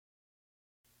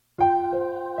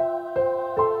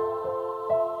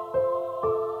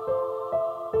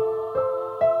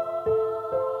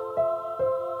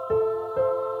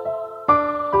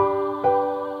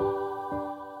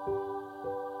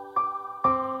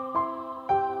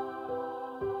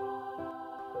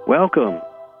Welcome.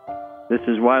 This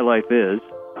is Why Life Is.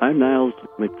 I'm Niles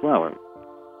MacFlouer.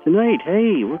 Tonight,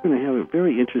 we're going to have a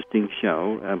very interesting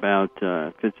show about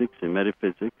physics and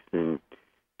metaphysics and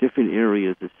different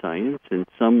areas of science, and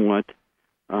somewhat,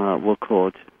 we'll call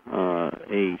it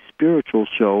a spiritual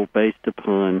show based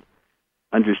upon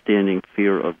understanding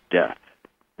fear of death.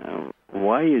 Now,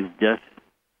 why is death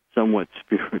somewhat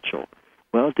spiritual?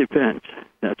 Well, it depends.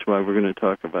 That's why we're going to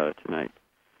talk about it tonight.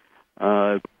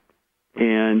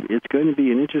 And it's going to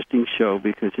be an interesting show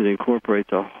because it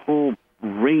incorporates a whole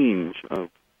range of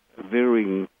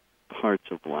varying parts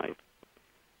of life.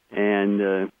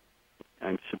 And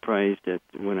I'm surprised at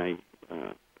when I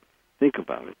think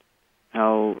about it,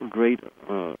 how great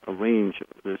a range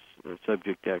this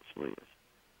subject actually is.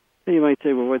 So you might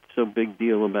say, well, what's so big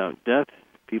deal about death?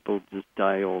 People just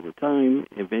die all the time.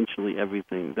 Eventually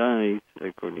everything dies,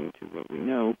 according to what we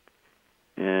know.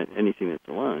 Anything that's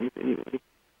alive, anyway.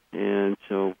 And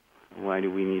so why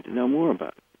do we need to know more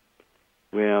about it?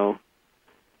 Well,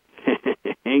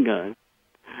 hang on.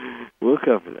 We'll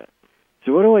cover that.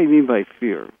 So what do I mean by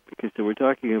fear? Because we're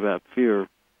talking about fear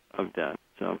of death.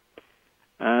 So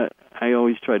I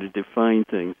always try to define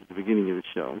things at the beginning of the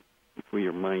show before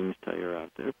your minds tire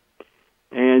out there.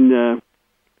 And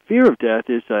fear of death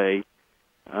is a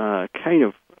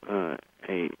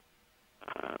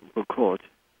we'll call it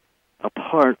a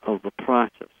part of the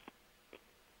process.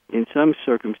 In some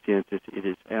circumstances, it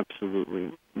is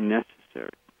absolutely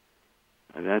necessary.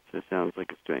 That sounds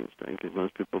like a strange thing, because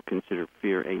most people consider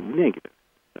fear a negative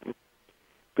thing.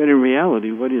 But in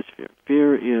reality, what is fear?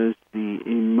 Fear is the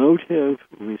emotive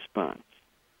response,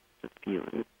 the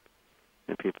feeling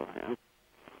that people have,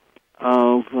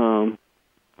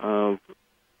 of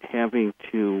having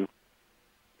to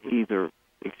either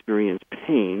experience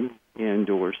pain and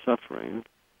or suffering,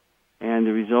 and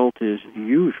the result is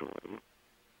usually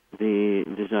the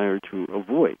desire to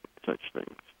avoid such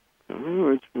things. So in other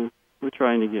words, we're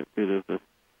trying to get rid of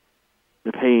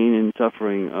the pain and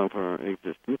suffering of our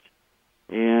existence,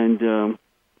 and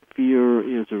fear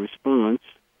is a response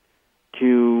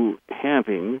to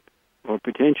having or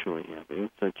potentially having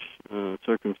such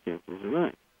circumstances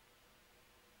arise.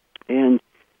 And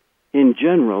in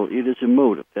general, it is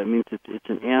emotive. That means it's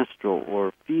an astral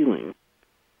or feeling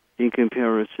in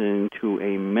comparison to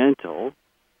a mental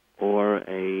or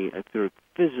a third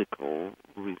physical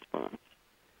response,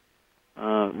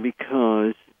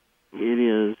 because it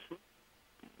is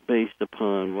based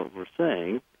upon what we're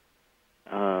saying.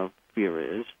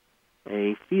 Fear is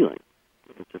a feeling.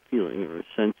 It's a feeling or a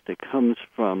sense that comes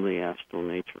from the astral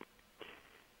nature.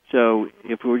 So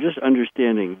if we're just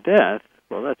understanding death,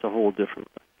 well, that's a whole different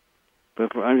thing. But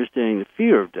if we're understanding the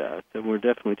fear of death, then we're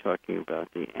definitely talking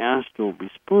about the astral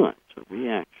response or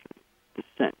reaction, the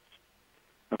sense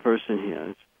a person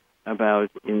has about,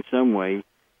 in some way,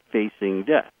 facing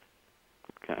death.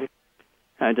 Okay?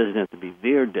 Now, it doesn't have to be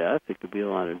their death. It could be a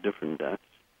lot of different deaths.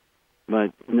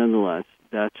 But nonetheless,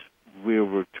 that's where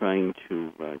we're trying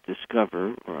to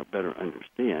discover or better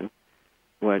understand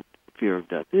what fear of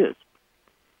death is.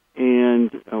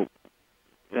 And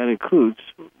that includes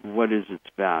what is its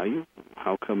value,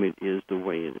 how come it is the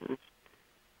way it is,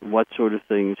 what sort of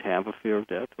things have a fear of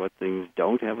death, what things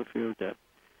don't have a fear of death,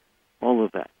 all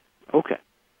of that. Okay,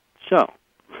 so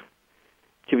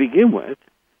to begin with,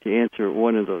 to answer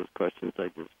one of those questions I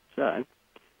just said,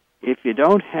 if you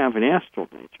don't have an astral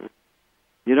nature,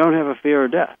 you don't have a fear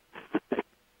of death.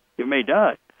 You may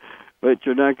die, but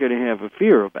you're not going to have a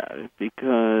fear about it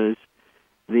because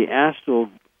the astral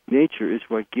nature is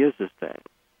what gives us that.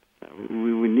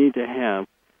 We would need to have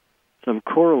some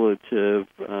correlative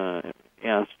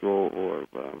astral, or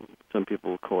some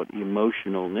people call it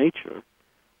emotional nature,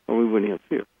 or we wouldn't have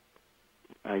fear.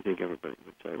 I think everybody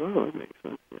would say, well, that makes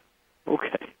sense. Yeah.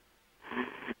 Okay.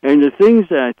 And the things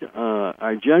that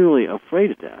are generally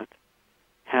afraid of death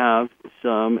have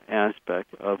some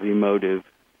aspect of emotive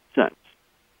sense.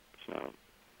 So,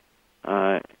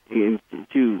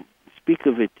 to speak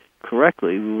of it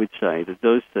correctly, we would say that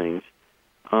those things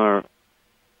are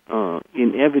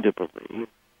inevitably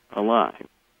alive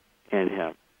and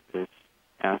have this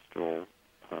astral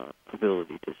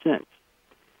ability to sense.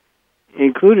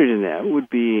 Included in that would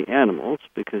be animals,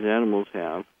 because animals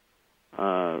have,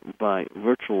 by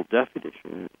virtual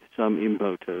definition, some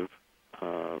emotive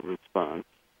response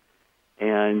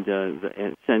and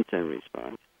sense and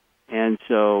response. And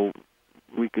so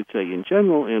we could say, in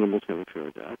general, animals have a fear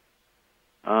of death.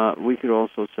 We could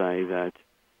also say that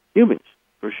humans,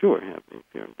 for sure, have a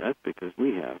fear of death because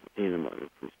we have an emotive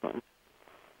response.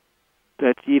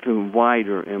 That's even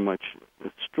wider and much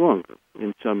stronger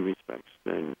in some respects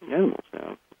than animals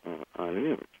have on an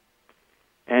average.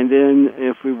 And then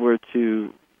if we were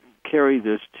to carry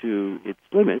this to its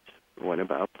limits, what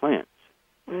about plants?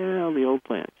 Well, the old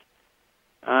plants.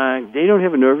 They don't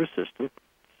have a nervous system,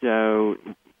 so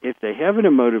if they have an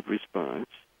emotive response,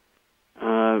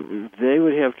 they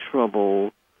would have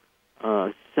trouble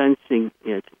sensing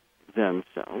it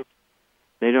themselves.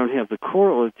 They don't have the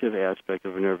correlative aspect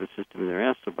of a nervous system in their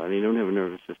astral body. They don't have a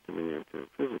nervous system in their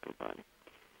physical body.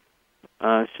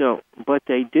 But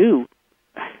they do,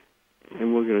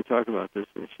 and we're going to talk about this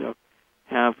in the show,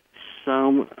 have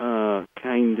some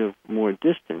kind of more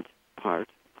distant part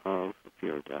of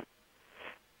fear of death.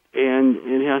 And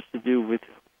it has to do with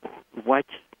what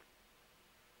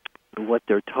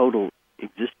their total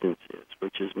existence is,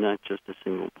 which is not just a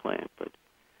single plant, but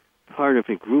part of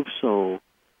a group soul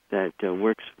that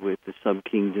works with the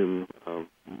subkingdom of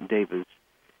devas,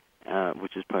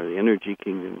 which is part of the energy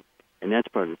kingdom, and that's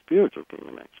part of the spiritual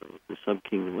kingdom, actually, the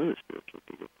subkingdom of the spiritual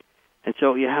kingdom. And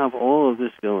so you have all of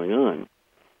this going on,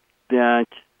 that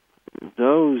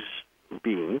those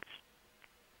beings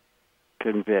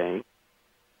convey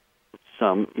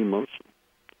some emotion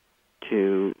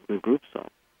to the group soul.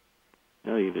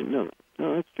 No, you didn't know that.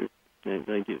 No, that's true.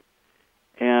 They do.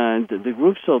 And the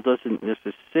group soul doesn't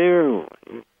necessarily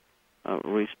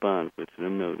respond with an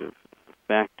emotive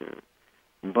factor,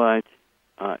 but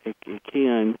it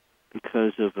can,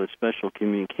 because of a special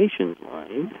communications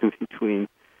line between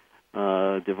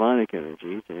demonic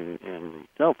energies and the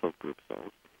self of group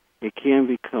souls, it can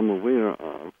become aware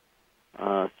of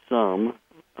some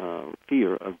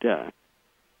fear of death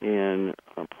in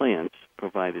plants,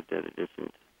 provided that it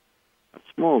isn't a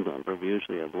small number, but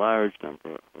usually a large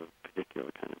number of a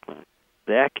particular kind of plant.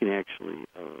 That can actually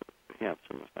have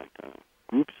some effect on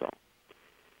a group soul.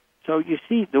 So you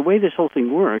see, the way this whole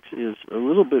thing works is a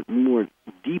little bit more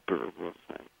deeper, we'll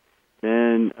say,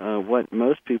 than what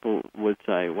most people would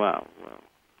say, wow, well,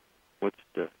 what's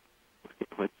the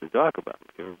talk about?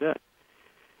 Fear of death.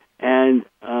 And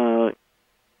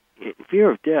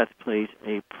fear of death plays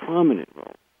a prominent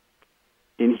role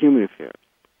in human affairs.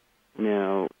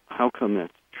 Now, how come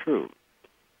that's true?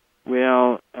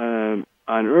 Well, on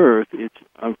Earth, it's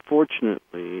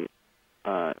unfortunately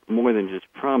more than just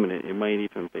prominent. It might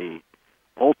even be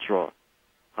ultra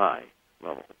high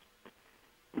levels,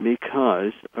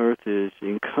 because Earth is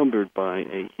encumbered by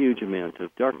a huge amount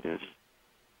of darkness,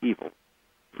 evil,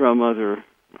 from other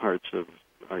parts of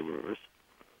our universe.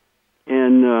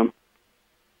 And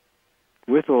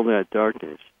with all that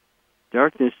darkness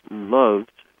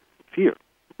loves fear,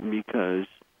 because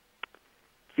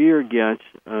fear gets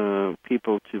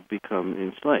people to become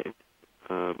enslaved,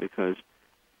 because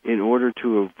in order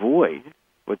to avoid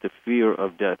what the fear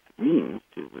of death means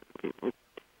to people,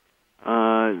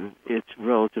 it's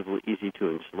relatively easy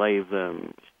to enslave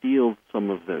them, steal some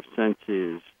of their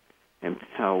senses and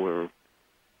power,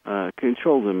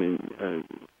 control them in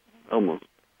almost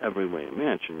every way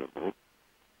imaginable,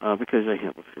 because they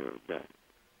have a fear of death.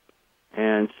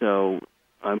 And so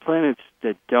on planets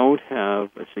that don't have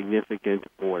a significant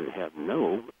or have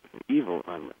no evil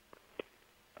on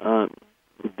them,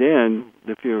 then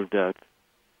the fear of death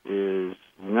is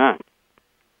not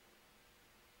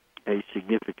a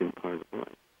significant part of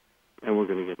life. And we're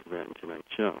going to get to that in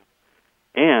tonight's show.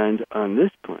 And on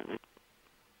this planet,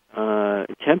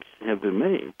 attempts have been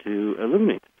made to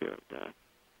eliminate the fear of death.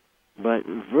 But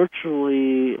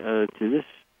virtually to this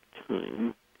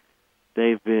time,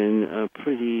 they've been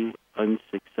pretty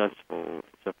unsuccessful,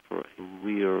 except for a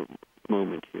rare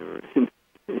moment here.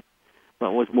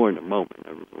 Well, it was more than a moment.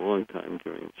 It was a long time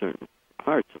during certain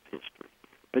parts of history.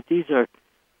 But these are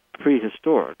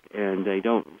prehistoric, and they're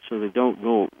not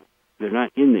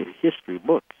in the history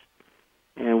books.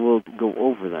 And we'll go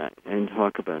over that and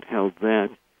talk about how that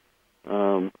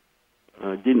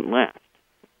didn't last.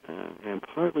 And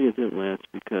partly it didn't last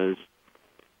because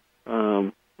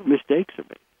mistakes are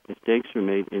made. Mistakes are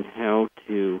made in how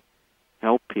to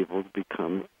help people to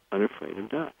become unafraid of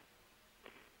death.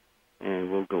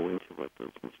 And we'll go into what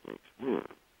those mistakes were.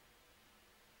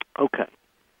 Okay.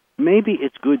 Maybe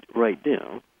it's good right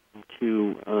now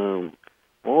to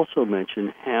also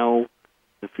mention how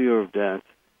the fear of death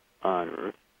on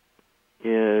Earth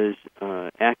is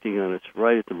acting on us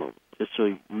right at the moment, just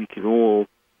so we can all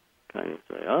kind of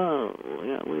say, oh,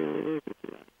 yeah, we can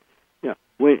see that. Yeah.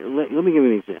 Let me give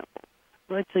you an example.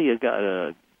 Let's say you got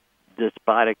a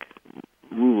despotic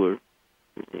ruler,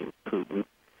 his name is Putin,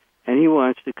 and he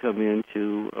wants to come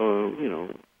into,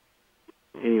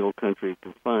 any old country he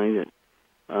can find that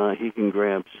he can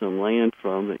grab some land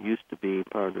from that used to be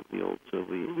part of the old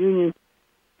Soviet Union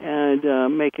and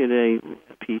make it a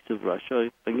piece of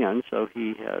Russia again, so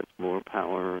he has more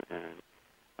power and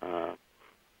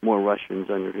more Russians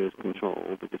under his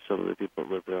control because some of the people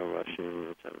that live there are Russian,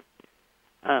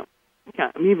 etc.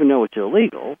 Yeah, I mean, even though it's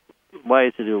illegal, why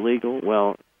is it illegal?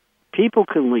 Well, people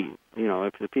can leave.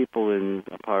 If the people in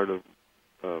a part of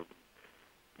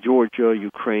Georgia,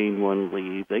 Ukraine want to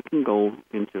leave, they can go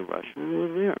into Russia and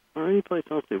live there, or any place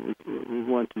else they would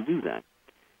want to do that.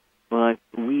 But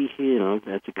we,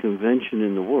 that's a convention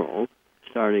in the world,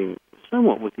 starting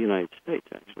somewhat with the United States,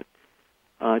 actually,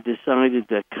 decided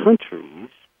that countries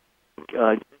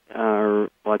are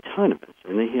autonomous,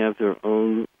 and they have their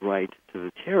own right to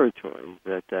the territory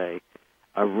that they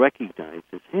are recognized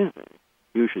as having,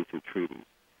 usually through treaties.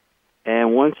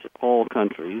 And once all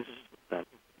countries, that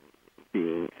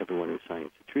being everyone who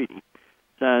signs the treaty,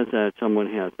 says that someone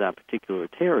has that particular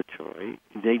territory,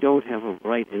 they don't have a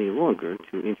right any longer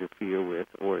to interfere with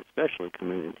or especially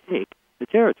come in and take the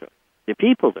territory. The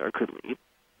people there could leave.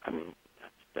 I mean,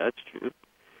 that's true.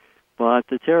 But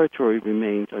the territory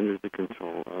remains under the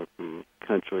control of the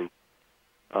country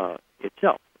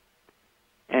itself.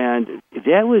 And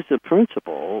that was the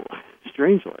principle,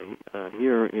 strangely,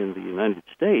 here in the United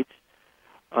States,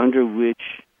 under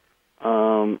which,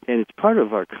 and it's part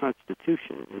of our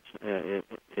Constitution.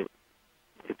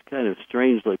 It's kind of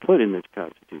strangely put in this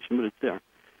Constitution, but it's there,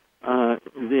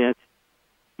 that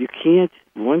you can't,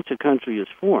 once a country is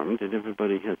formed, and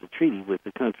everybody has a treaty with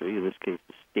the country, in this case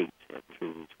the states have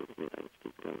treaties with the United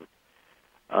States government.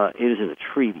 It isn't a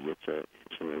treaty, it's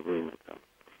an agreement, though.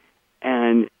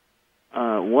 And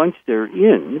once they're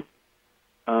in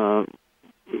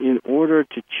order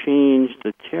to change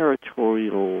the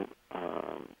territorial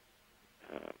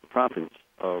province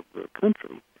of the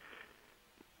country,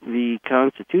 the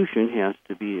Constitution has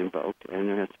to be invoked, and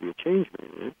there has to be a change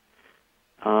made in it,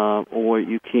 or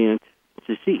you can't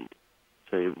secede.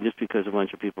 So just because a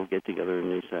bunch of people get together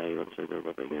and they say, let's say they're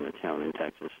living in a town in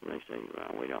Texas, and they say,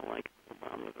 well, we don't like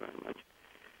Obama very much,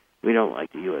 we don't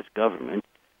like the U.S. government,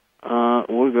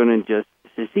 we're going to just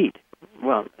secede.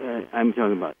 Well, I'm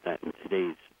talking about that in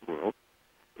today's world.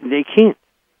 They can't,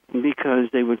 because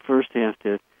they would first have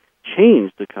to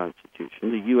change the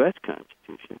Constitution, the U.S.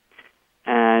 Constitution,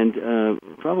 and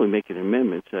probably make an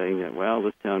amendment saying that, well,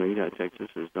 this town in Texas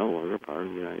is no longer part of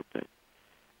the United States.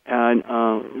 And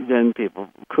then people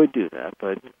could do that,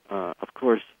 but of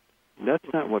course, that's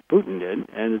not what Putin did,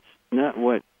 and it's not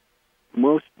what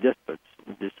most despots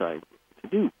decide to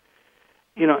do.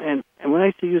 And when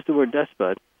I use the word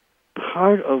despot,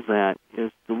 part of that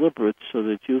is deliberate so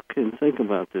that you can think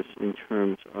about this in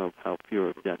terms of how fear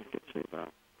of death gets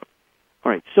involved.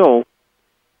 All right, so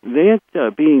that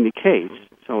being the case,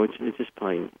 so it's just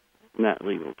plain not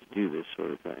legal to do this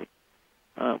sort of thing.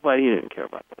 But he didn't care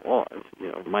about the laws.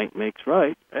 Might makes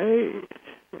right. Hey,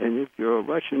 and if you're a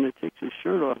Russian that takes his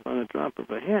shirt off on a drop of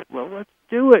a hat, well, let's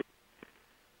do it.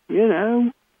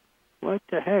 What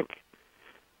the heck?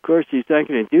 Of course, he's not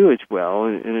going to do as well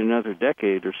in another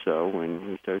decade or so when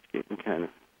he starts getting kind of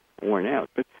worn out.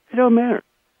 But it don't matter.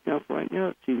 For right now,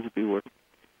 it seems to be working.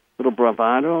 A little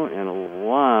bravado and a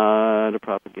lot of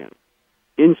propaganda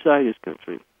inside his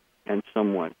country and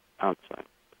somewhat outside.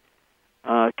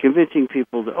 Convincing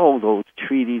people that, those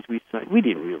treaties we signed, we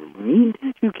didn't really mean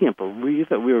it. You can't believe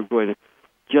that we were going to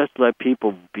just let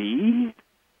people be.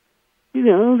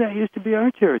 That used to be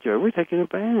our territory. We're taking it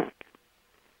back.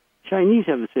 Chinese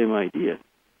have the same idea.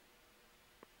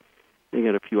 They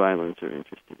got a few islands they're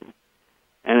interested in,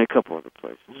 and a couple other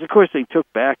places. Of course, they took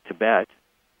back Tibet.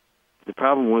 The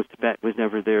problem was Tibet was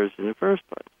never theirs in the first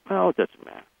place. Well, it doesn't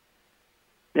matter.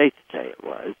 They say it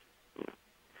was.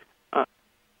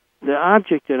 The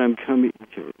object that I'm coming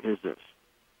to is this.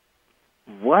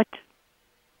 What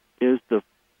is the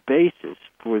basis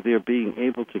for their being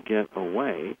able to get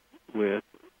away with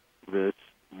this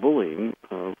bullying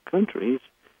of countries?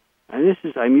 And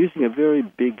I'm using a very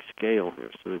big scale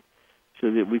here so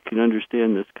that we can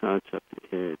understand this concept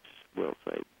in its,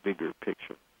 bigger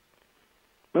picture.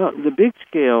 Well, the big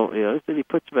scale is that he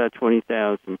puts about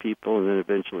 20,000 people and then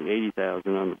eventually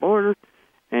 80,000 on the border,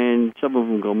 and some of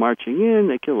them go marching in,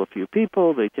 they kill a few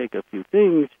people, they take a few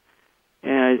things,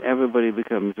 and everybody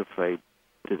becomes afraid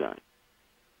to die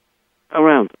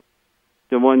around them.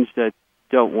 The ones that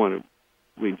don't want to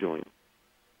rejoin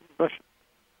Russia.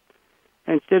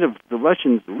 Instead of the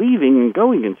Russians leaving and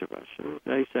going into Russia,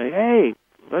 they say, hey,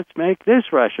 let's make this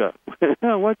Russia.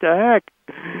 What the heck?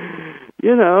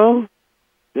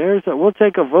 We'll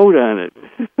take a vote on it.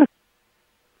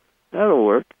 That'll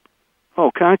work.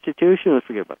 Constitution, let's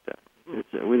forget about that.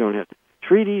 We don't have to.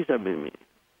 Treaties,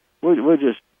 we'll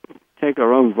just take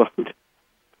our own vote.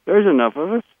 There's enough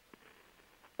of us.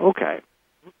 Okay.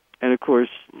 And of course,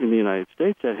 in the United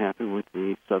States, that happened with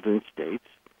the southern states.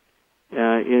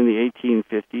 in the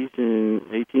 1850s and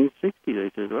 1860s.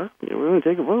 They said, well, we're going to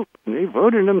take a vote. And they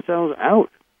voted themselves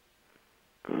out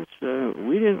because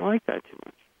we didn't like that too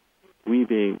much. We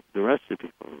being the rest of the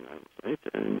people in the United States,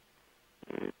 and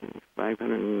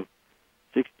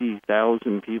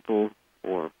 560,000 people,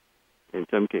 or in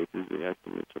some cases the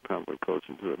estimates are probably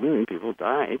closer to 1 million people,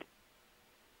 died.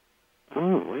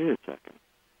 Oh, wait a second.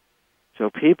 So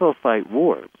people fight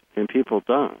wars and people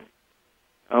die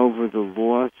over the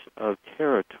loss of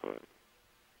territory.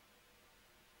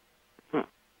 Huh.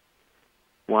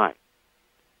 Why?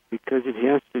 Because it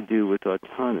has to do with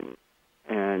autonomy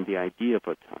and the idea of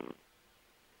autonomy.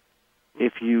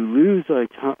 If you lose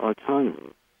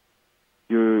autonomy,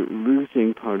 you're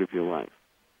losing part of your life.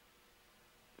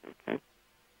 Okay?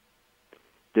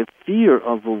 The fear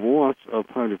of the loss of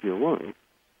part of your life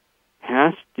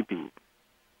has to be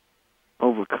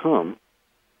overcome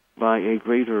by a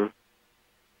greater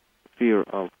fear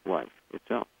of life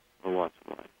itself, the loss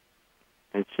of life.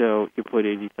 And so you put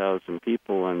 80,000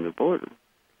 people on the border,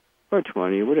 or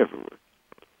 20, whatever it was,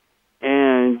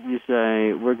 and you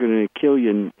say, we're going to kill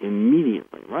you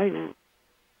immediately, right now,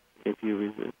 if you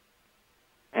resist.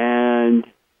 And,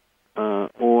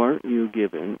 or you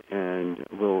give in and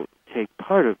we'll take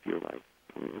part of your life,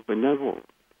 but not all.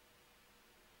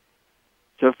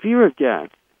 So fear of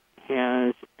death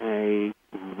has a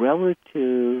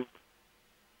relative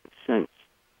sense.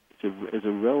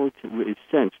 It's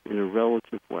sensed in a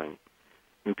relative way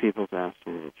in people's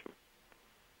astral nature.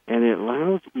 And it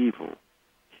allows evil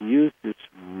to use this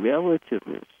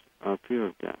relativeness of fear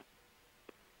of death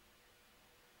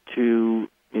to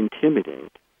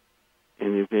intimidate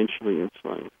and eventually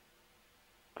enslave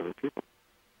other people.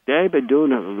 They've been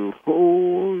doing it the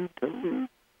whole time.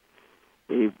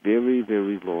 A very,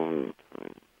 very long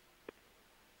time.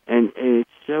 And it's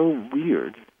so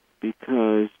weird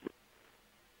because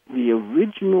the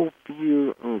original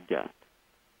fear of death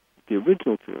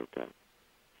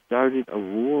started a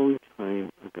long time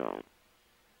ago.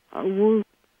 How long?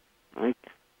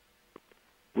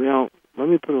 Well, let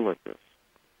me put it like this.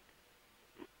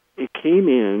 It came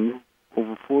in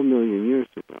over 4 million years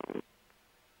ago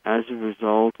as a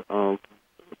result of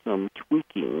some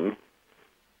tweaking.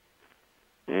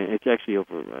 And it's actually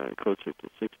over closer to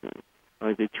 6 million.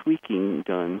 The tweaking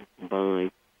done by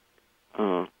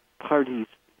parties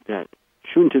that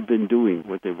shouldn't have been doing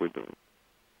what they were doing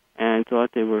and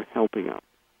thought they were helping out.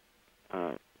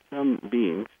 Some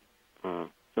beings,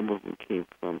 some of them came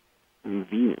from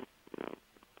Venus,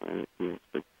 planet Venus,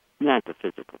 but not the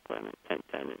physical planet. That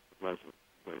it wasn't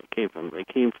where they came from. They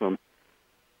came from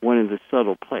one of the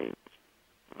subtle planes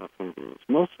from Venus.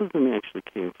 Most of them actually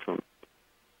came from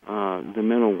the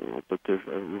mental world, but there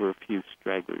were a few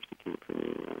stragglers that came from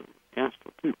the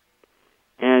astral too.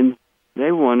 And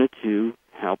they wanted to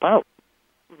help out.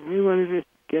 They wanted to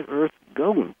get Earth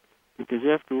going, because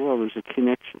after all, there's a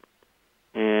connection.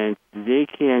 And they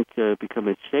can't become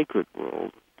a sacred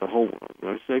world, the whole world.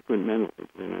 They're sacred mental,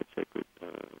 they're not sacred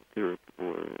etheric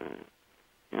or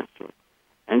astral.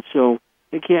 And so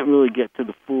they can't really get to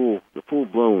the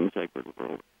full-blown sacred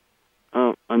world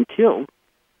until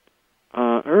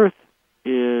Earth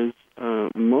is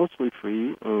mostly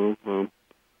free of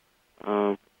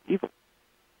evil.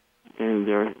 And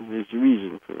there's a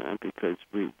reason for that, because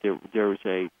there is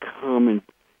a common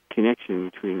connection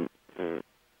between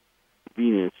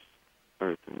Venus,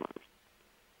 Earth, and Mars.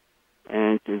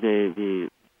 And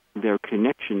their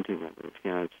connection together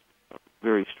has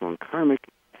very strong karmic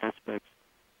aspects.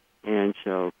 And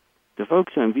so the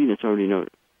folks on Venus already know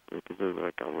it, because they're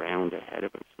like around ahead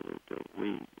of us. So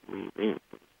we advance.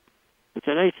 And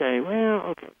so they say, well,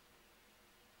 okay,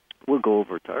 we'll go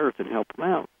over to Earth and help them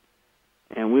out.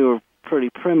 And we were pretty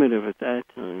primitive at that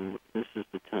time. This is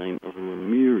the time of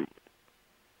Lemuria.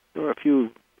 There were a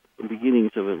few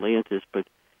beginnings of Atlantis, but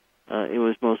it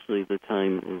was mostly the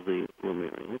time of the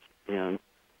Lemurians. And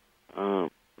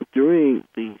during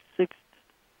the sixth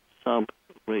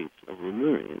sub-race of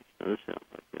Lemurians, now this sounds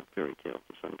like fairy tale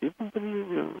to some people, but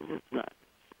it's not.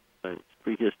 But it's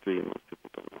prehistory, and most people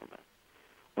don't know that.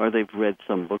 Or they've read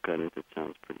some book on it that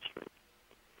sounds pretty strange.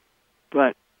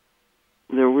 But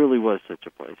there really was such a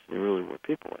place. There really were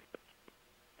people like this.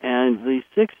 And the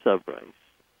sixth sub-race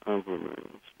of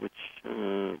Lemurians, which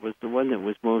was the one that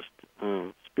was most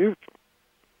spiritual,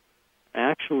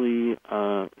 actually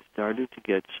started to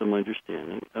get some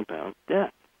understanding about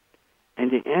death.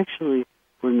 And they actually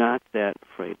were not that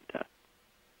afraid of death.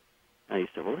 Now you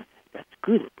say, well, that's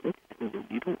good, isn't it? I mean,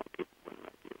 you don't want people to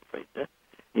not be afraid of death.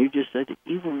 And you just said that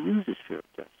evil uses fear of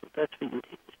death, so that's what you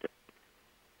take instead.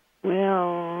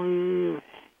 Well,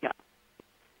 yeah.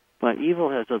 But But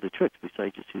evil has other tricks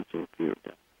besides just using fear of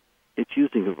death. It's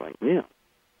using it right now.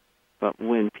 But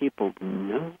when people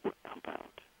know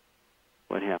about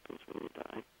what happens when you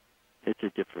die, it's a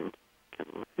different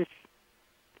kettle of fish.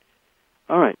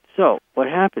 All right, so what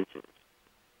happened is,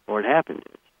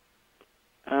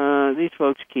 these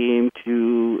folks came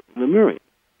to Lemuria,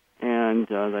 and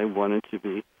they wanted to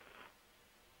be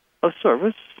of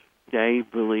service. They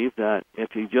believed that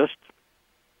if you just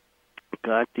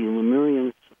got the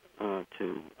Lemurians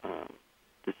to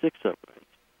the six uprights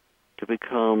to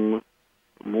become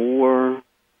more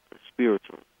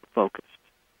spiritual focused,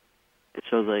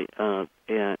 so they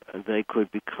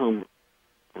could become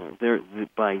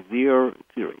by their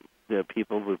theory, the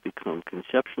people would become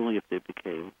conceptually, if they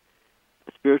became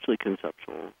spiritually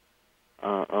conceptual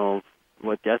of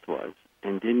what death was,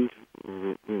 and didn't,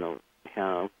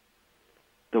 have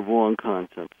the wrong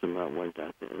concepts about what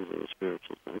death is in a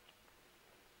spiritual sense,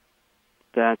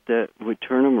 that would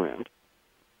turn them around,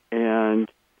 and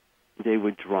they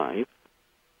would drive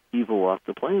evil off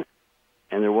the planet.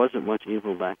 And there wasn't much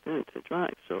evil back then to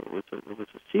drive, so it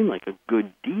seemed like a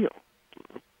good deal.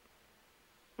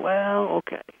 Well,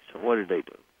 okay, so what did they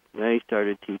do? They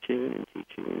started teaching and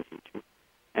teaching and teaching.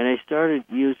 And they started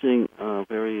using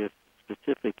various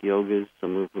specific yogas,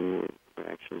 some of them were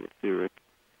actually etheric,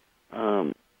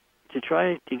 to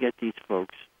try to get these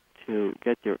folks to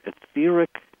get their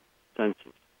etheric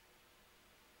senses.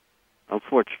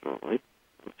 Unfortunately,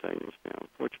 I'm saying this now,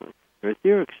 unfortunately, their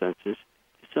etheric senses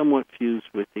somewhat fused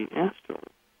with the astral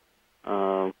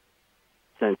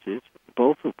senses,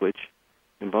 both of which,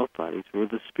 in both bodies, were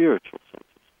the spiritual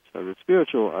senses. So the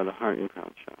spiritual are the heart and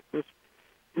crown chakras,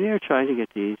 and they're trying to get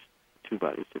these two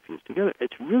bodies to fuse together.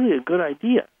 It's really a good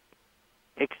idea,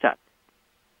 except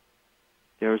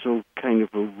there's a kind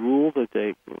of a rule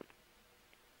that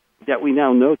we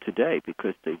now know today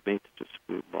because they made such a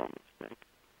screwball mistake,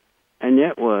 and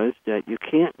that was that you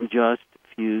can't just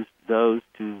fuse those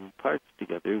two parts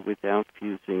together without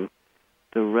fusing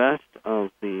the rest of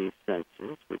the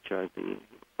senses, which are the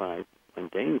five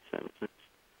mundane senses.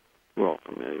 We're all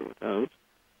familiar with those.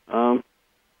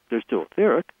 They're still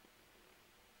etheric,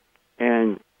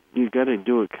 and you've got to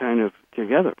do it kind of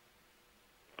together.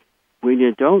 When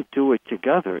you don't do it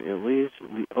together, it leaves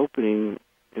the opening.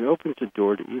 It opens the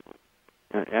door to evil.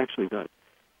 It actually does,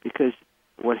 because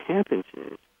what happens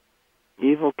is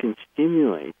evil can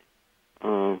stimulate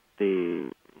the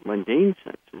mundane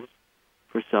senses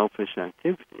for selfish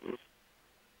activities.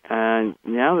 And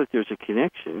now that there's a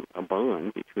connection, a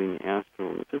bond between the astral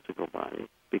and the physical body,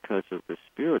 because of the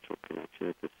spiritual connection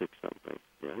that the six uprights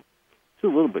did, it's a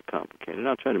little bit complicated.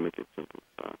 I'll try to make it simple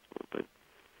as possible. But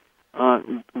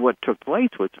what took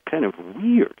place was kind of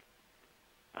weird,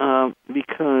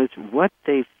 because what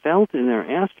they felt in their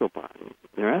astral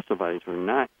bodies were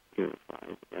not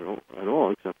unified at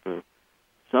all, except for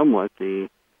somewhat the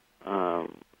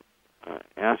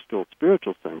astral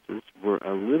spiritual senses were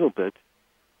a little bit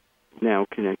now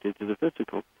connected to the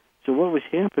physical. So what was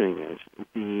happening is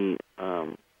the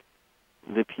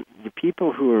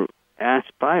people who were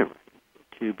aspiring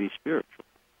to be spiritual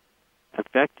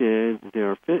affected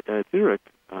their etheric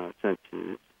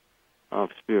senses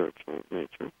of spiritual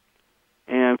nature,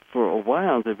 and for a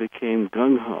while they became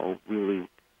gung-ho, really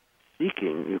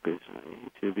seeking, you could say,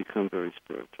 to become very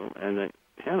spiritual, and they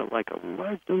had like a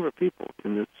large number of people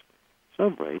in this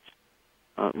sub-race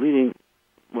leading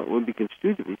what would be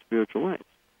construed to be spiritual lives.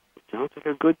 It sounds like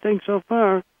a good thing so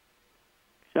far,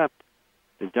 except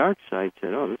the dark side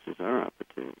said, oh, this is our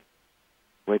opportunity.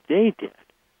 What they did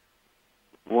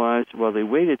was, they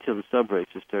waited till the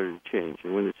sub-races started to change,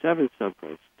 and when the seventh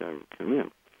sub-race started to come in,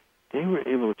 they were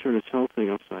able to turn this whole thing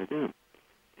upside down.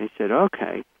 They said,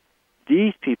 okay,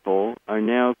 these people are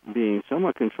now being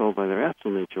somewhat controlled by their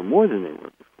astral nature more than they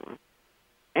were before,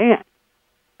 and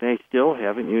they still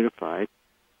haven't unified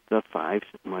the five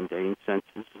mundane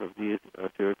senses of the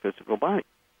etheric physical body.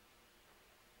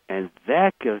 And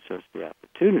that gives us the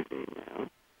opportunity now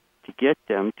to get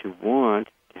them to want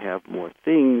to have more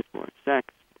things, more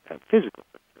sex, physical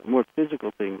things, more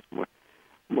physical things, want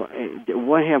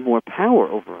to have more power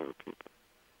over other people.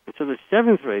 And so the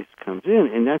seventh race comes in,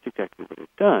 and that's exactly what it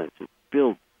does. It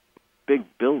builds big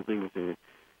buildings and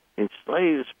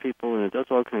enslaves people, and it does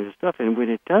all kinds of stuff. And when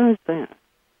it does that,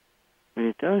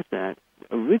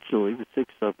 originally the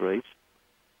sixth sub-race,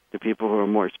 the people who are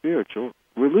more spiritual,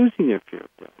 were losing their fear of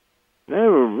death. They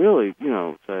were really,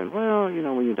 saying,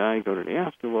 when you die, you go to the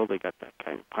astral world. They got that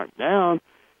kind of part down.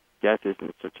 Death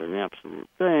isn't such an absolute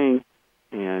thing,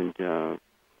 and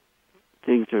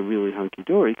things are really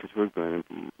hunky-dory because we're going to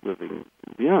be living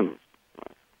beyond this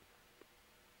life.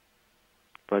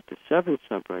 But the seven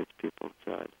sub-rights people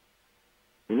said,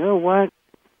 you know what?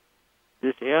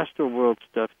 This astral world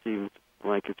stuff seems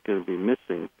like it's going to be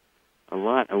missing a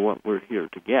lot of what we're here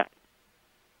to get.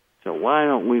 So why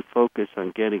don't we focus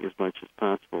on getting as much as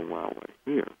possible while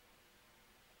we're here?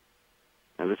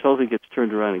 Now, this whole thing gets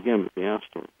turned around again with the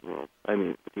astral world.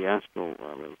 With the astral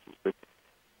races.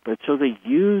 But so they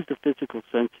use the physical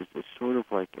senses as sort of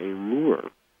like a lure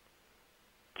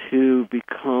to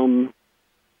become,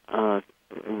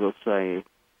 we'll say,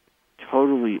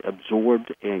 totally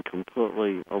absorbed and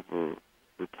completely over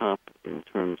the top in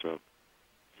terms of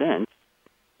sense,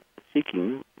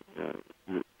 seeking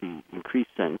the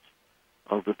increased sense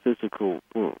of the physical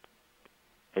world.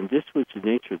 And this was the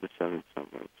nature of the seven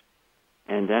sub-rays.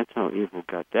 And that's how evil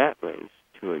got that race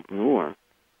to ignore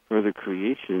further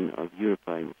creation of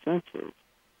unifying the senses,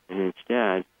 and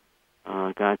instead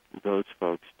got those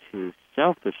folks to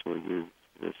selfishly use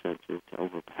the senses to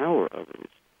overpower others,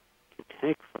 to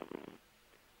take from them.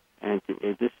 And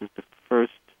this is the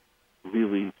first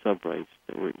really sub-race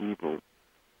that where evil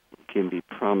can be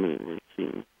prominently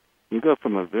seen. You go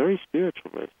from a very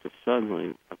spiritual race to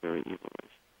suddenly a very evil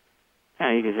race.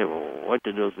 Now you can say, well, what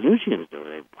did those Venusians do?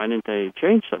 Why didn't they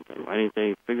change something? Why didn't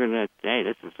they figure that, hey,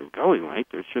 this isn't going right,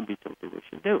 there should be something we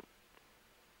should do?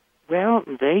 Well,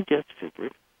 they just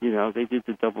figured, they did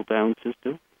the double down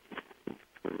system,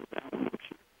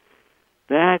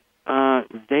 that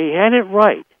they had it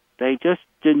right. They just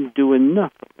didn't do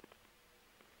enough of it.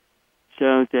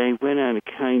 So they went on a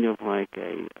kind of like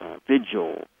a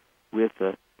vigil with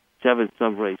the seven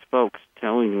sub-race folks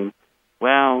telling them,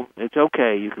 well, it's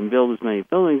okay, you can build as many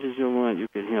buildings as you want, you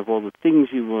can have all the things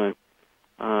you want,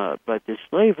 but the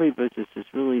slavery business is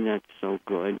really not so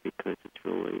good because it's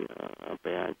really a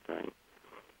bad thing.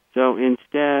 So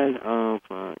instead of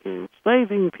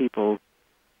enslaving people,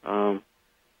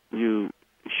 you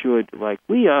should, like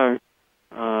we are,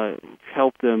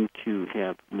 help them to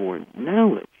have more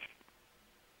knowledge.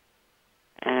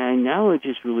 And knowledge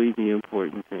is really the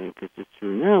important thing, because it's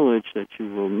through knowledge that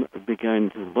you will begin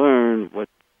to learn what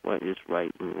is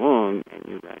right and wrong, and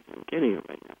you guys are getting it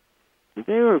right now. So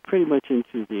they were pretty much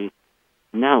into the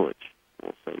knowledge,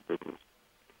 we'll say, business.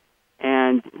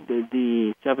 And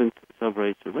the seventh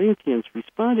sub-race Atlanteans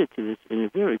responded to this in a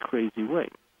very crazy way.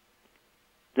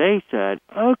 They said,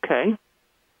 okay,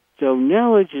 so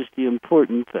knowledge is the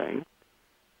important thing,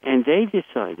 and they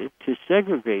decided to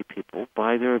segregate people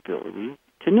by their ability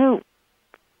to know.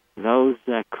 Those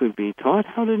that could be taught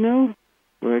how to know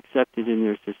were accepted in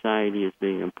their society as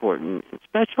being important and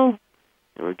special.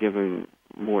 They were given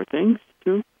more things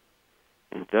to.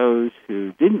 And those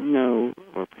who didn't know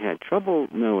or had trouble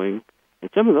knowing, and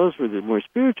some of those were the more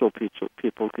spiritual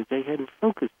people because they hadn't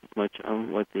focused as much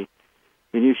on what the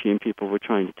Venusian people were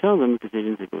trying to tell them because they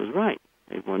didn't think it was right.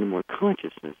 They wanted more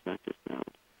consciousness, not just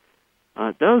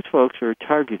knowledge. Those folks are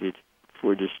targeted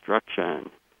for destruction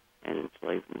and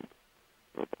enslavement.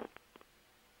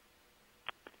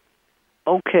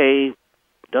 Okay,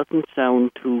 doesn't sound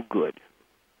too good.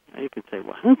 Now you can say,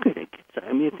 well, how could they get that?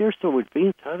 If they're so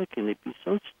advanced, how can they be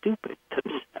so stupid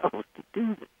themselves to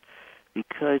do this?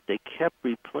 Because they kept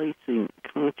replacing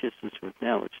consciousness with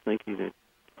knowledge, thinking that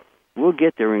we'll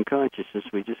get there in consciousness,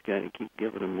 we just got to keep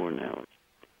giving them more knowledge.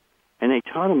 And they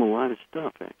taught them a lot of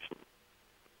stuff, actually,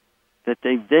 that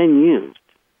they then used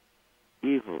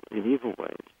in evil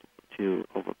ways to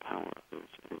overpower others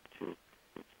and to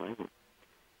enslave them.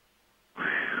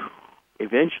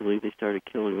 Eventually, they started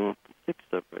killing off the six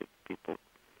sub-race people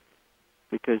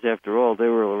because, after all, they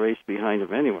were a race behind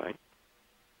them anyway,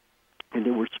 and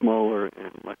they were smaller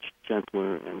and much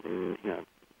gentler, and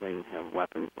they didn't have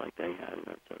weapons like they had, and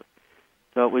that sort of.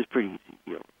 So it was pretty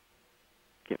easy,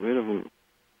 get rid of them,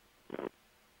 and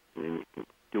then you can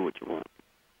do what you want.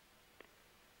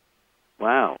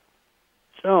 Wow.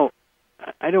 So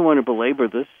I don't want to belabor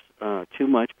this too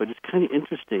much, but it's kind of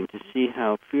interesting to see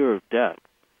how fear of death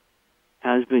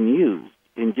has been used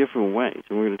in different ways,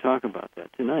 and we're going to talk about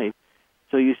that tonight.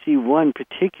 So you see one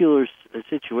particular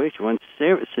situation, one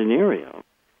scenario,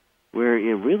 where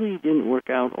it really didn't work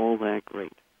out all that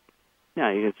great. Now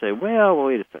you can say, well,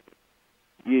 wait a second.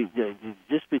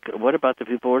 What about the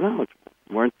people who are knowledgeable?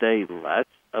 Weren't they less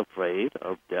afraid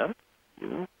of death?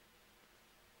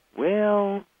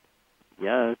 Well,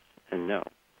 yes and no.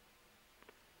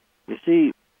 You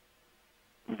see,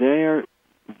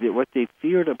 what they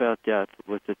feared about death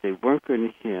was that they weren't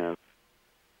going to have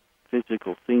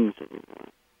physical things anymore.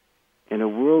 And a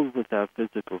world without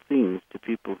physical things to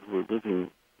people who are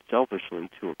living selfishly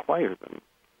to acquire them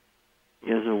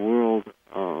is a world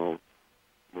of,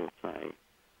 we'll say,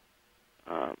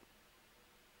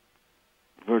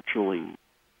 virtually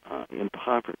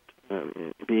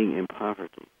being in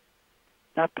poverty.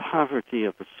 Not poverty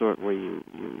of the sort where you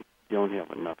don't have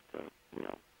enough to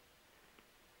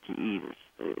eat,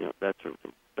 or that sort of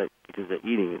thing. But because the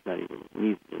eating is not even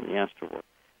needed in the astral world.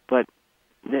 But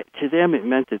to them, it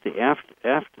meant that the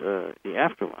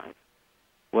afterlife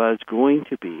was going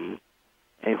to be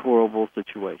a horrible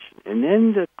situation. And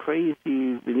then the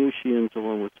crazy Venusians,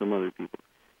 along with some other people,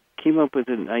 came up with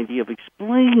an idea of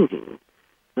explaining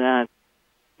that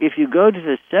if you go to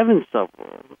the seventh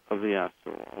subworld of the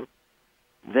astral world,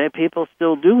 that people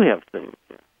still do have things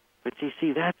there. But you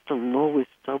see, that's the lowest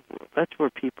subworld. That's where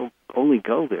people only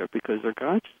go there because their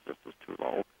consciousness is too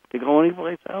low to go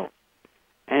anyplace else.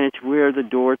 And it's where the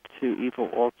door to evil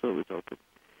also is open.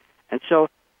 And so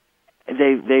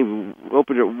they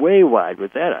opened it way wide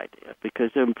with that idea,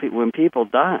 because when people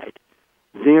died,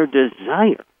 their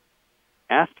desire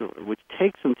astrally, which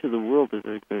takes them to the world that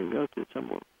they're going to go to,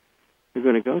 somewhere they're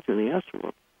going to go to in the astral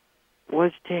world,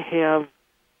 was to have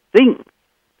things,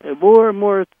 more and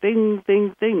more things,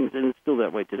 and it's still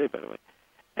that way today, by the way.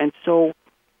 And so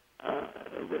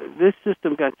this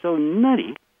system got so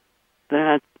nutty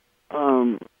that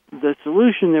the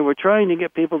solution they were trying to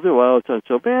get people to, well, it's not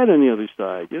so bad on the other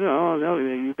side. No,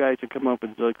 you guys have come up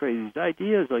with crazy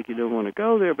ideas like you don't want to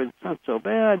go there, but it's not so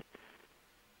bad.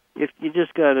 If you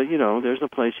just got to, there's a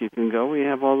place you can go where you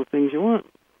have all the things you want.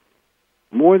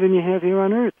 More than you have here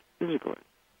on Earth, physically.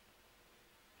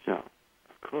 So,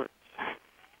 of course,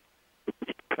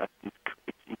 you got these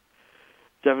crazy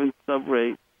seventh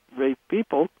sub-rate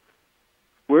people.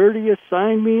 Where do you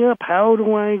sign me up? How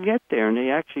do I get there? And they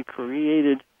actually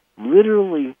created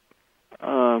literally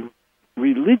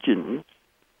religions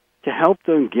to help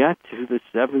them get to the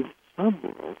seventh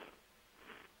subworld.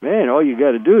 Man, all you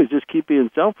got to do is just keep being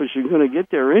selfish. You're going to get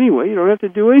there anyway. You don't have to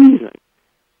do anything.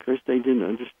 Of course, they didn't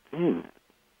understand that.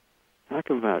 Talk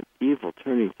about evil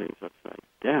turning things upside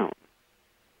down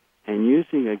and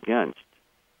using against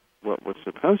what was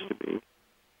supposed to be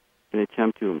an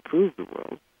attempt to improve the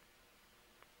world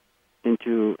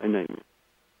into a nightmare.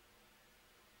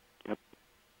 Yep.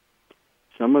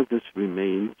 Some of this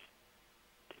remains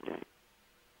today.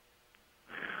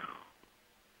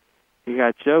 It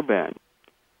got so bad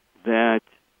that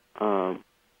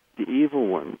the evil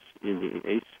ones in the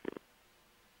eighth sphere,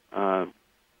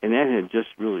 and that had just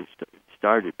really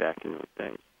started back in those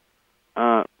days,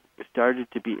 started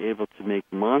to be able to make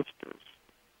monsters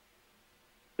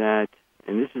that,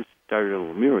 and this is started in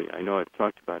Lemuria. I know I've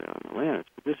talked about it on Atlantis,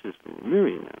 but this is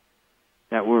Lemuria now,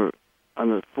 that were on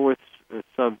the fourth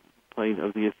subplane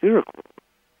of the etheric world,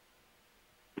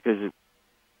 because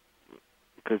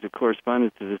it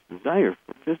corresponded to this desire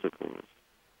for physicalness.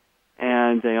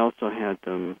 And they also had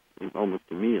them almost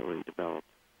immediately developed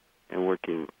and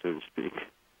working, so to speak,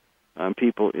 on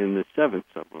people in the seventh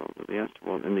subworld of the astral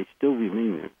world, and they still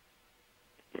remain there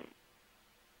today.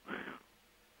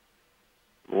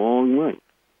 Long way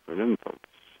for them folks.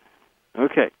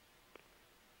 Okay.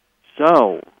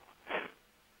 So,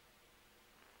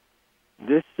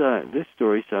 this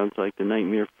story sounds like the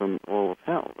nightmare from all of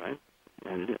hell, right?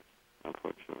 And it is,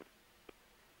 unfortunately.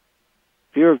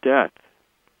 Fear of death.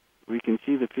 We can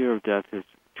see the fear of death has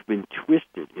been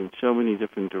twisted in so many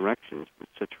different directions with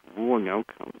such wrong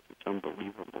outcomes. It's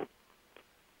unbelievable.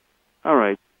 All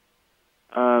right.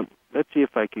 Let's see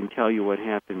if I can tell you what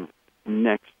happened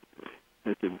next.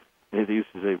 As they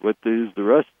used to say, what is the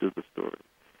rest of the story?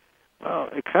 Well,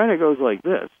 it kind of goes like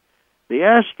this. The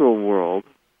astral world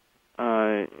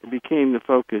became the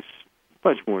focus,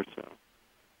 much more so,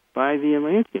 by the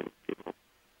Atlantean people.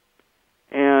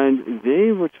 And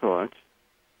they were taught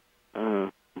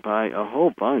by a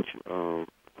whole bunch of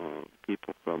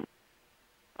people from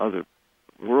other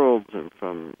worlds and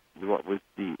from what was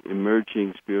the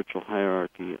emerging spiritual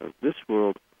hierarchy of this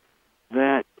world,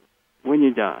 that when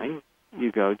you die,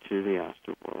 you go to the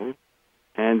astral world,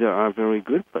 and there are very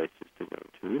good places to go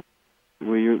to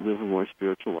where you live a more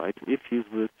spiritual life. If you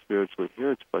live spiritually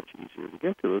here, it's much easier to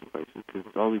get to those places because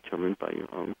it's all determined by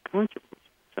your own consciousness.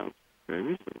 Sounds very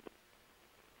reasonable.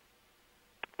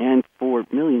 And for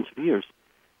millions of years,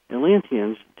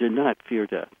 Atlanteans did not fear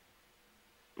death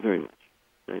very much.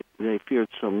 They feared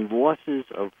some losses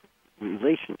of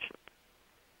relationship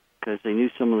because they knew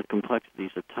some of the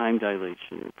complexities of time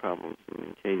dilation and problems in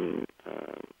maintaining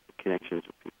connections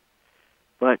with people.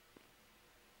 But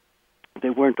they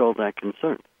weren't all that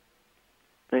concerned.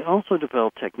 They also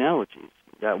developed technologies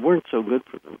that weren't so good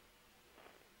for them.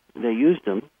 They used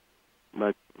them,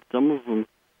 but some of them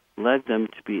led them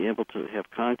to be able to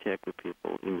have contact with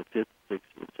people in the fifth, sixth,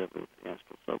 and seventh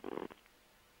astral subworlds.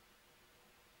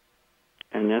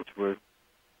 And that's where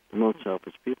the most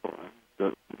selfish people are.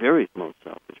 the very most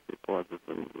selfish people, other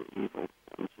than the evil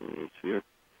ones in the eighth sphere,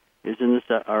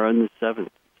 are in the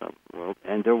seventh subworld,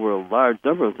 and there were a large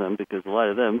number of them because a lot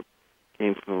of them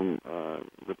came from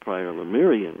the prior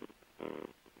Lemurian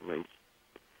race.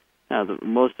 Now,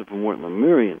 most of them weren't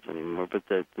Lemurians anymore, but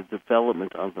the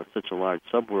development of such a large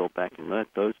subworld back in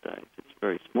those days, it's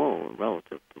very small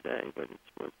relative today, but it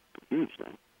was huge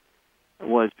then,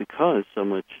 was because so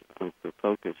much of the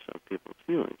focus of people's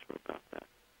feelings were about that.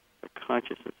 Their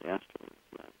consciousness astrally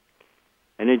was that.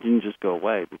 And it didn't just go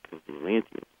away because the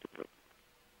Atlanteans took it.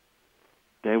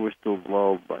 They were still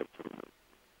lulled by some of it.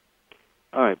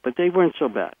 All right, but they weren't so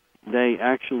bad. They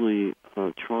actually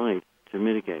tried to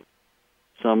mitigate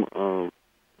some of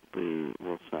the,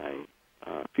 we'll say,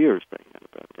 fears they had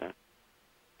about that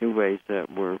in ways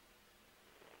that were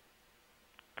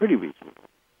pretty reasonable.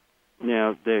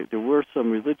 Now, there were some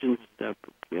religions that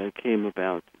came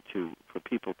about for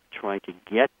people to try to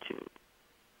get to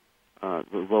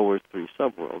the lower three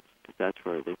subworlds, because that's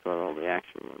where they thought all the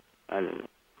action was. I don't know,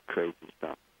 crazy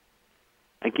stuff.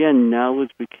 Again,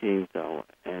 knowledge became, though,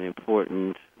 an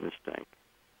important mistake.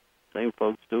 Same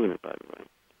folks doing it, by the way.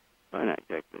 Well, not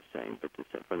exactly the same, but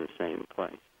from the same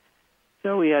place.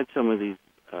 So we had some of these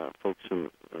folks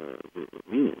from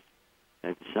Venus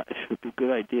that decided it would be a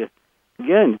good idea,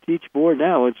 again, to teach more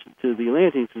knowledge to the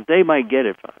Atlanteans, because they might get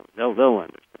it from it. They'll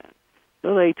understand.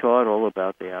 So they taught all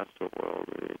about the astral world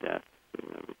and the death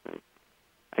and everything.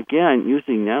 Again,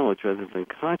 using knowledge rather than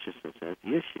consciousness as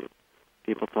the issue.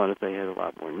 People thought if they had a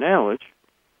lot more knowledge,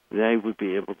 they would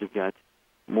be able to get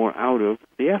more out of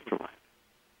the afterlife.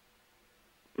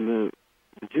 The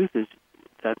truth is,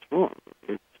 that's wrong.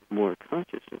 It's more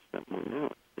consciousness, not more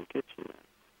knowledge that gets you that.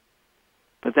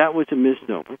 But that was a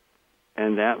misnomer,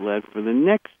 and that led for the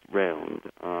next round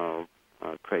of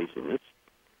craziness.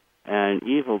 And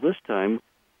evil this time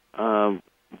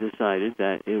decided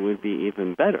that it would be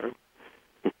even better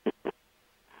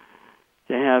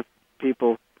to have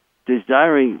people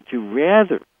desiring to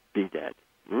rather be dead,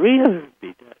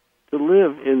 to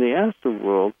live in the astral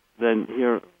world than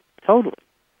here totally.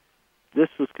 This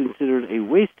was considered a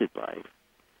wasted life.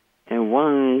 And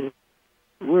why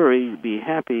worry, be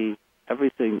happy,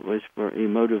 everything was for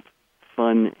emotive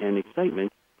fun and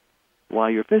excitement while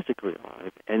you're physically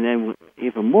alive, and then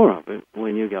even more of it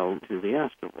when you go to the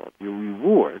astral world. Your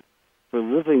reward for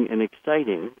living an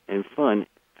exciting and fun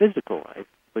physical life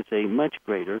was a much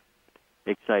greater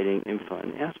exciting and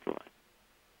fun astral life.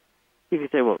 You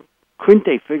could say, well, couldn't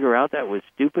they figure out that was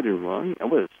stupid and wrong?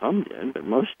 Well, some did, but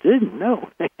most didn't. No,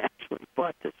 they actually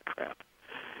bought this crap.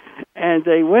 And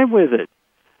they went with it.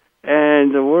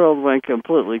 And the world went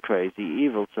completely crazy.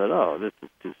 Evil said, oh, this is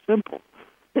too simple.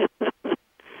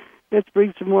 Let's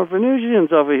bring some more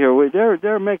Venusians over here.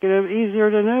 They're making it easier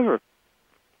than ever.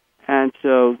 And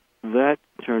so that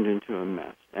turned into a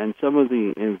mess. And some of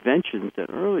the inventions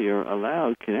that earlier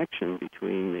allowed connection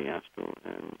between the astral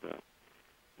and the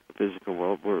physical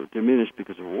world were diminished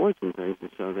because of wars and things, and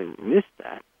so they missed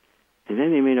that. And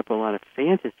then they made up a lot of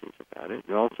fantasies about it.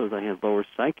 Also, they had lower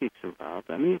psychics involved.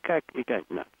 I mean, it got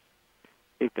nuts.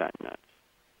 It got nuts.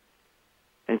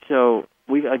 And so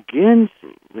we again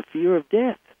see the fear of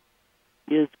death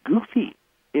is goofy.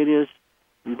 It is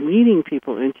leading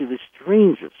people into the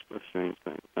strangest of strange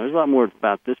things. Now, there's a lot more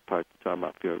about this part to talk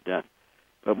about fear of death,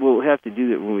 but we'll have to do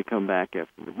that when we come back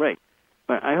after the break.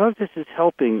 But I hope this is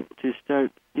helping to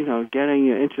start, getting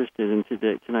you interested in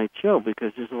tonight's show,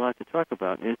 because there's a lot to talk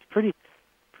about, and it's pretty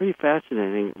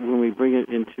fascinating when we bring it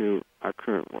into our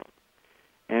current world.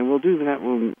 And we'll do that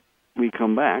when we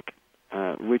come back,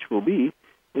 which will be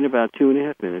in about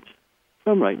 2.5 minutes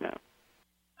from right now.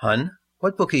 Hun,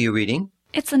 what book are you reading?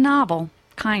 It's a novel,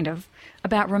 kind of,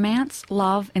 about romance,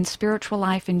 love, and spiritual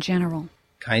life in general.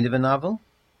 Kind of a novel?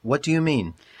 What do you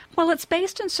mean? Well, it's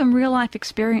based on some real-life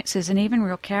experiences and even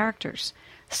real characters.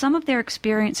 Some of their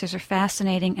experiences are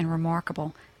fascinating and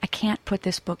remarkable. I can't put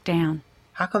this book down.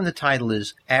 How come the title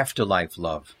is Afterlife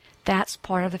Love? That's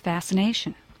part of the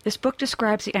fascination. This book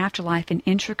describes the afterlife in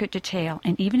intricate detail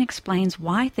and even explains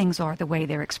why things are the way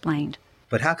they're explained.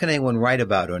 But how can anyone write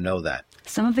about or know that?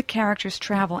 Some of the characters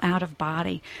travel out of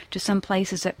body to some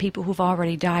places that people who've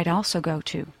already died also go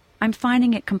to. I'm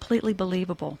finding it completely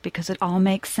believable because it all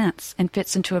makes sense and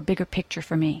fits into a bigger picture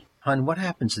for me. Hun, what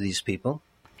happens to these people?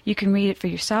 You can read it for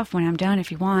yourself when I'm done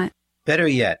if you want. Better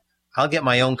yet, I'll get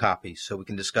my own copy so we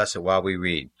can discuss it while we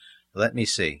read. Let me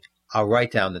see. I'll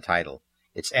write down the title.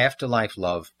 It's Afterlife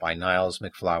Love by Niles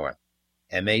MacFlouer.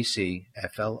 MacFlouer.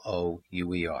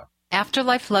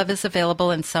 Afterlife Love is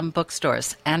available in some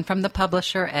bookstores and from the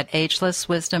publisher at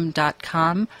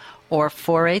agelesswisdom.com or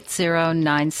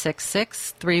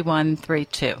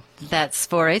 480-966-3132. That's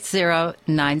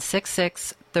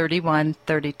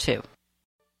 480-966-3132.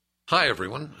 Hi,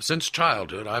 everyone. Since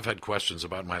childhood, I've had questions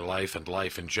about my life and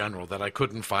life in general that I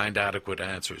couldn't find adequate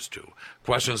answers to.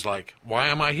 Questions like, why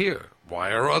am I here?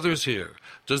 Why are others here?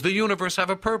 Does the universe have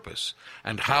a purpose?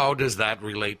 And how does that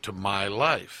relate to my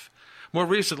life? More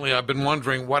recently, I've been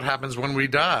wondering what happens when we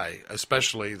die,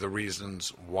 especially the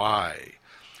reasons why.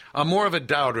 I'm more of a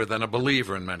doubter than a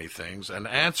believer in many things, and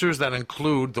answers that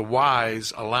include the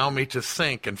whys allow me to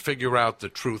think and figure out the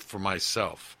truth for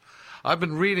myself. I've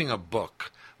been reading a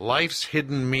book, Life's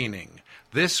Hidden Meaning.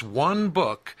 This one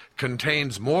book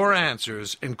contains more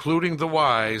answers, including the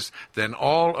whys, than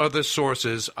all other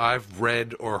sources I've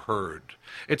read or heard.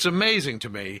 It's amazing to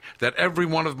me that every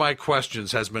one of my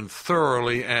questions has been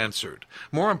thoroughly answered.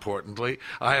 More importantly,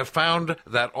 I have found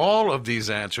that all of these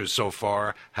answers so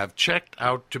far have checked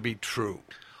out to be true.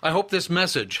 I hope this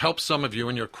message helps some of you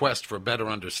in your quest for better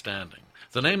understanding.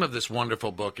 The name of this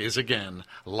wonderful book is, again,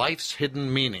 Life's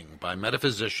Hidden Meaning by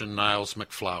metaphysician Niles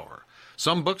MacFlouer.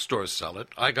 Some bookstores sell it.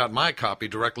 I got my copy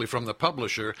directly from the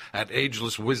publisher at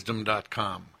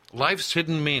agelesswisdom.com. Life's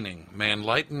hidden meaning may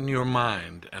enlighten your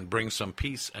mind and bring some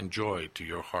peace and joy to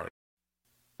your heart.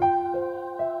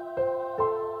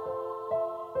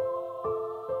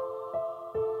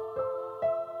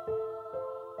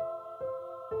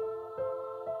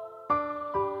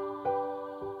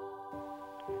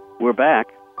 We're back.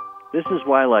 This is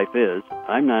Why Life Is.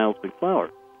 I'm Niles MacFlouer.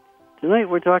 Tonight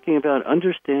we're talking about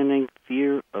understanding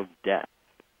fear of death.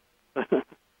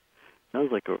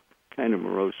 Sounds like a kind of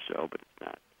morose show, but it's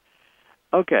not.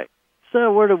 Okay, so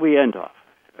where do we end off?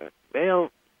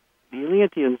 Well, the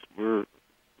Atlanteans were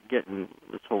getting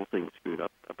this whole thing screwed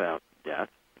up about death.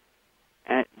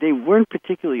 And they weren't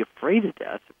particularly afraid of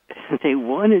death. They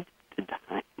wanted to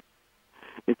die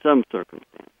in some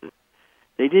circumstances.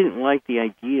 They didn't like the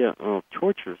idea of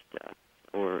torturous death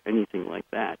or anything like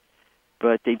that.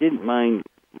 But they didn't mind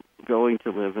going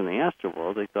to live in the astral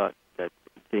world. They thought that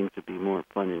things would be more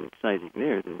fun and exciting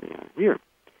there than they are here.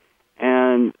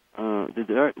 And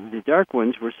the dark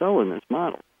ones were selling this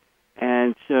model.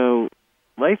 And so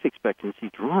life expectancy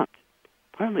dropped,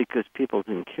 partly because people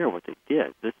didn't care what they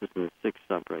did. This is in the 6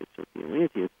 subrace of the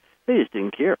Atlanteans. They just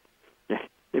didn't care. They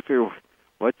figured,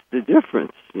 what's the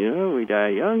difference? You know, we die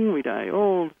young, we die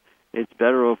old. It's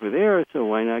better over there, so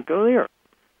why not go there?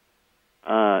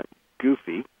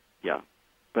 Goofy, yeah.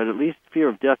 But at least fear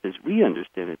of death as we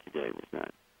understand it today was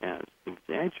not as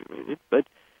exaggerated, but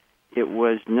it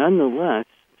was nonetheless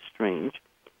strange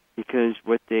because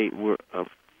what they were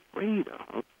afraid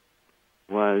of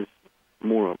was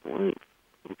moral life,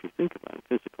 if you think about it,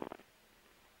 physical life.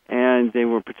 And they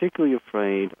were particularly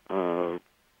afraid of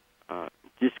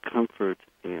discomfort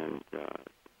and,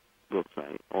 we'll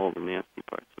say, all the nasty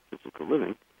parts of physical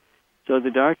living. So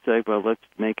the dark side, well, let's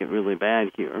make it really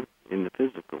bad here in the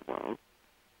physical world,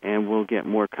 and we'll get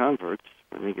more converts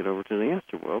when they get over to the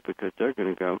astral world because they're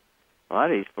going to go, a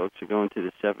lot of these folks are going to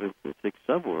the 7th and 6th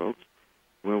subworlds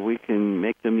where we can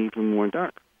make them even more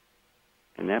dark.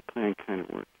 And that plan kind of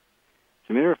worked. As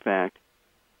a matter of fact,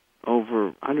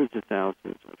 over hundreds of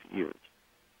thousands of years,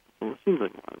 well, it seems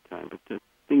like a lot of time, but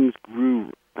things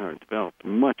grew or developed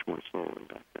much more slowly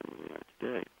back then than they are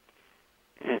today.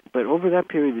 But over that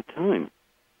period of time,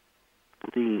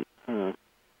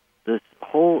 this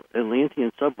whole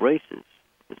Atlantean sub-races,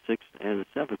 the 6th and the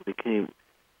 7th, became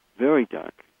very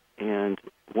dark. And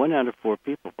 1 out of 4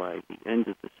 people by the end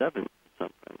of the 7th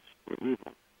sub-race were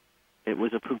evil. It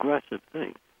was a progressive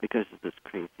thing because of this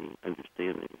crazy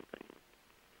understanding of things.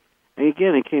 And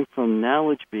again, it came from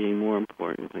knowledge being more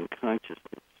important than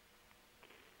consciousness.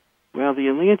 Well, the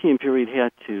Atlantean period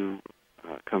had to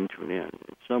come to an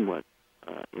end, somewhat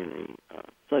in a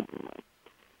sudden way.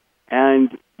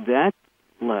 And that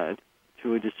led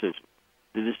to a decision.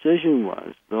 The decision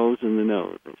was, those in the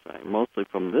know, they say, mostly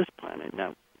from this planet,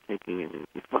 not taking any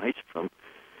advice from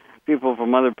people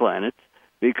from other planets,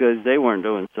 because they weren't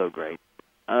doing so great,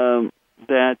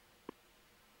 that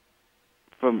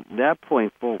from that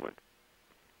point forward,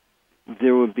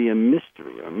 there would be a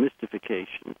mystery or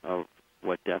mystification of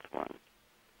what death was,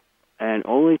 and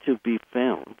only to be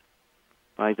found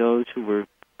by those who were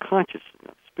conscious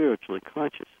enough, spiritually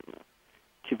conscious enough,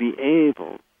 to be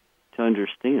able to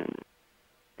understand it.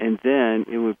 And then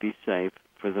it would be safe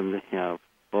for them to have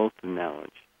both the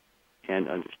knowledge and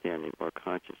understanding or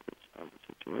consciousness of the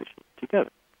situation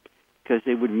together, because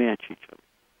they would match each other.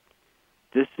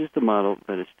 This is the model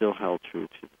that is still held true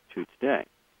to today.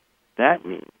 That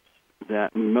means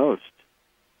that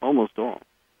almost all,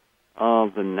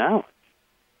 of the knowledge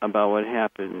about what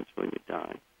happens when you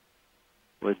die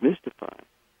was mystified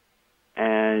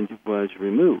and was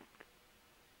removed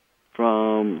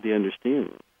from the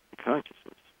understanding, the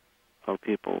consciousness of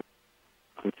people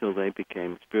until they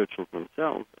became spiritual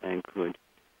themselves and could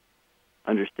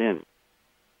understand it.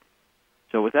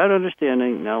 So without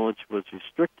understanding, knowledge was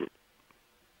restricted.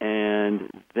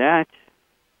 And that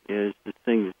is the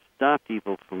thing that stopped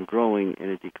evil from growing in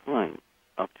a decline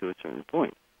up to a certain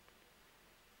point.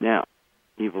 Now,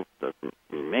 evil doesn't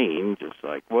remain just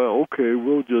like, well, okay,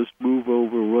 we'll just move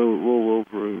over, roll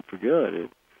over, and forget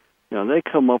it. Now, they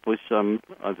come up with some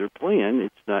other plan.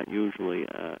 It's not usually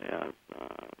as,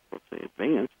 let's say,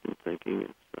 advanced in thinking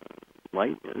as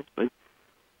light is, but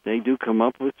they do come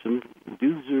up with some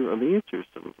doozer of answers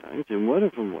sometimes. And one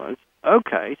of them was,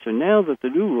 okay, so now that the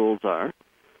new rules are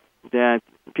that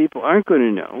people aren't going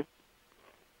to know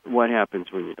what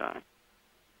happens when you die,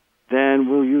 then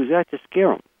we'll use that to scare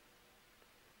them.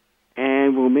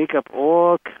 And we'll make up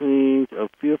all kinds of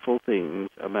fearful things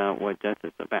about what death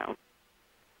is about.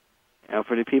 Now,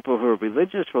 for the people who are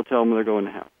religious, we'll tell them they're going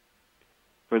to hell.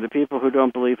 For the people who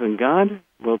don't believe in God,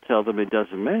 we'll tell them it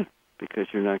doesn't matter because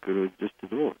you're not going to exist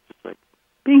at all. It's just like,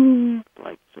 bing,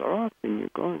 lights are off and you're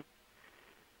gone.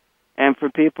 And for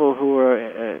people who are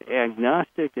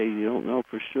agnostic, they don't know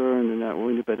for sure and they're not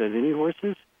willing to bet on any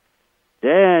horses,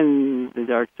 then the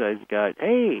dark side's got,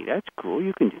 hey, that's cool,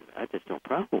 you can do that. There's no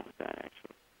problem with that,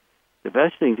 actually. The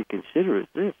best thing to consider is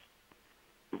this,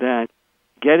 that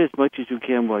get as much as you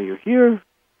can while you're here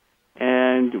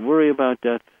and worry about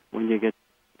death when you get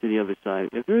to the other side,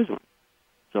 if there is one.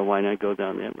 So why not go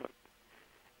down that road?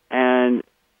 And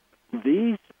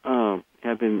these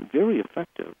have been very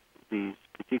effective, these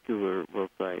particular, we'll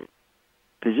say,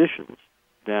 positions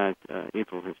that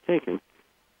evil has taken,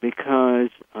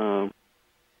 because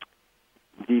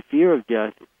the fear of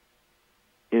death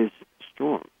is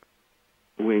strong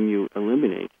when you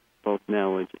eliminate both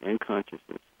knowledge and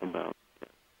consciousness about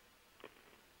death.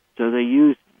 So they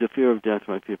use the fear of death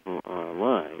while people are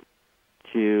alive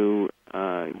to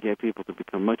get people to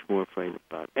become much more afraid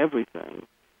about everything,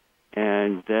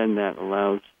 and then that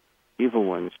allows evil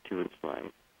ones to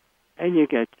enslave. And you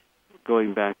get,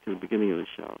 going back to the beginning of the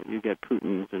show, you get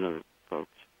Putins and other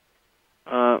folks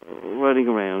running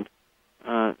around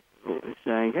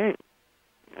saying, hey,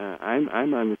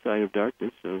 I'm on the side of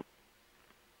darkness, so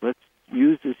let's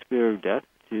use this fear of death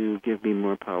to give me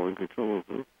more power and control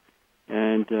over it.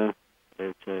 And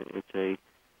it's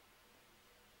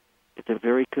a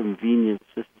very convenient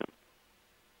system.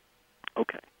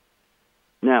 Okay.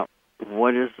 Now,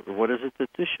 what is it that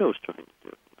this show's trying to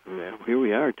do? Here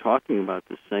we are talking about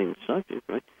the same subject,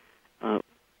 right?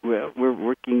 We're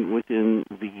working within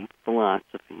the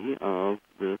philosophy of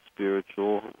the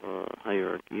spiritual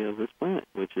hierarchy of this planet,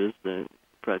 which is that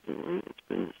presently it's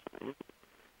been decided,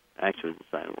 actually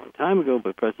decided a long time ago,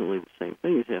 but presently the same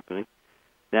thing is happening,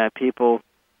 that people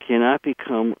cannot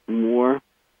become more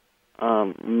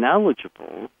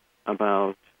knowledgeable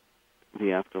about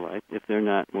the afterlife if they're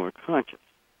not more conscious.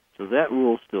 So that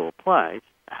rule still applies.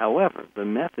 However, the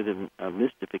method of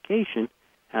mystification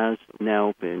has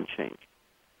now been changed.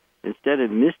 Instead of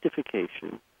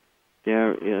mystification,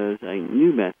 there is a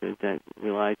new method that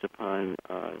relies upon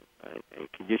a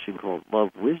condition called love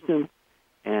wisdom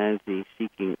and the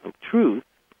seeking of truth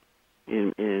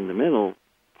in the mental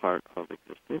part of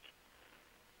existence,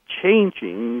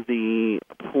 changing the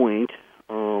point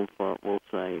of, we'll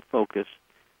say, focus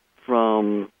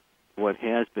from what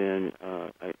has been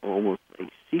almost a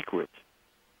secret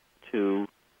to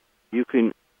you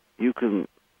can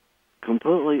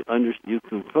completely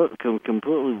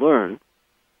completely learn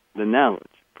the knowledge,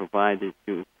 provided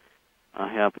you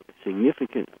have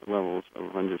significant levels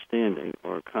of understanding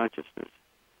or consciousness.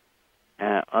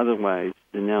 Otherwise,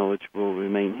 the knowledge will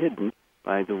remain hidden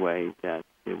by the way that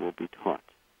it will be taught.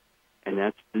 And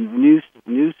that's the new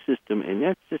system, and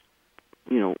that's just,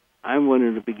 I'm one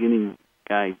of the beginning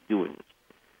guys doing this.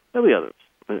 There'll be others,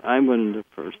 but I'm one of the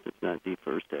first, if not the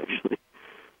first, actually,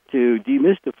 to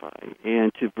demystify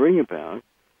and to bring about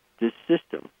this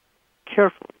system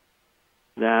carefully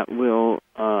that will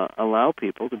allow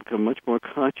people to become much more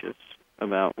conscious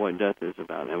about what death is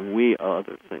about, and we are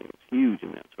other things, huge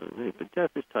in that sort of thing, but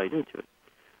death is tied into it.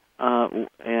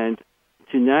 And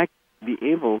to not be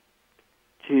able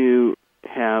to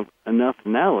have enough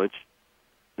knowledge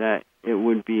that it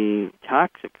would be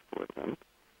toxic for them,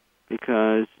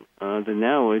 because the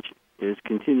knowledge is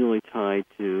continually tied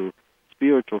to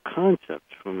spiritual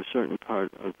concepts from a certain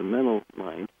part of the mental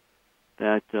mind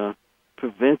that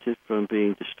prevents it from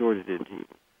being distorted into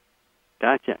evil.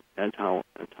 Gotcha. That's how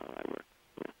I work.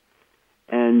 Yeah.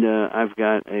 And I've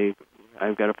got a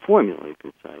formula, you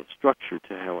could say, a structure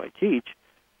to how I teach,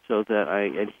 so that I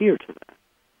adhere to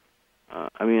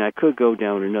that. I mean, I could go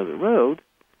down another road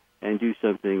and do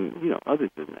something, other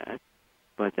than that,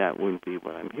 but that wouldn't be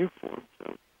what I'm here for.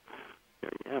 So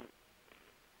there you have it.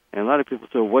 And a lot of people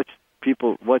say,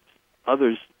 what's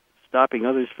others stopping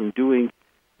others from doing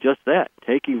just that,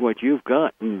 taking what you've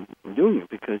got and doing it,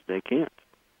 because they can't.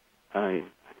 I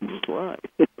lie.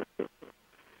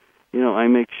 I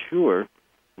make sure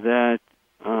that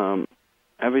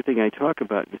everything I talk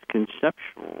about is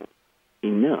conceptual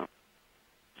enough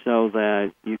so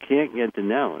that you can't get the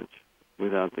knowledge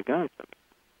without the concept.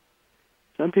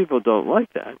 Some people don't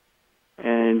like that,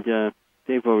 and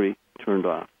they've already turned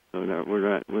off. So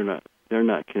they're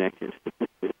not connected.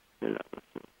 They're not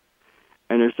listening.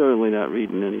 And they're certainly not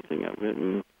reading anything I've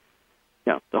written.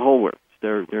 Yeah, the whole works.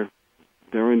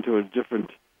 They're into a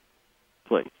different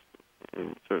place,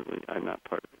 and certainly I'm not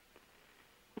part of it.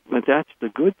 But that's the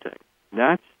good thing.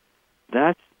 That's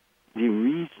the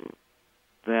reason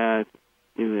that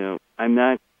I'm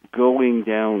not going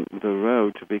down the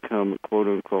road to become quote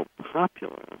unquote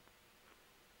popular,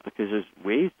 because there's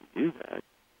ways to do that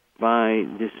by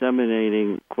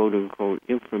disseminating quote unquote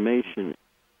information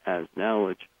as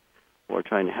knowledge, or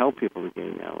trying to help people to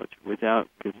gain knowledge without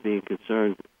being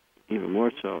concerned even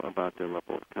more so about their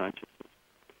level of consciousness.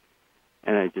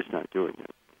 And I'm just not doing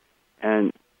it.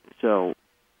 And so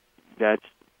that's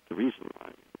the reason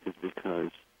why, is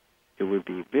because it would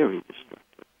be very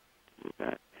destructive to do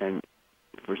that. And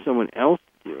for someone else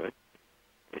to do it,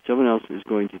 if someone else is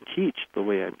going to teach the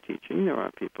way I'm teaching, there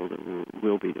are people that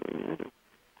will be doing it,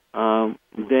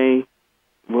 they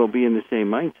will be in the same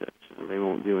mindset. So they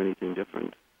won't do anything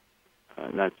different,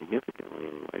 not significantly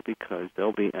anyway, because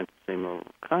they'll be at the same level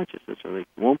of consciousness, so they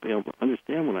won't be able to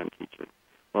understand what I'm teaching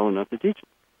well enough to teach it.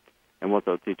 And what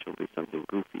they'll teach will be something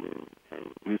goofy and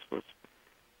useless.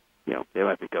 They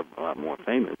might become a lot more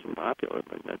famous and popular,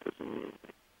 but that doesn't mean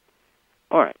anything.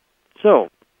 All right, so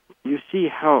you see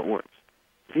how it works.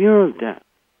 Fear of death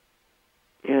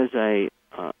is a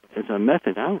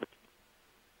methodology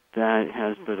that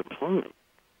has been applied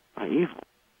by evil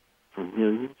for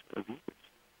millions of years,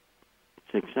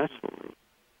 successfully,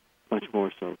 much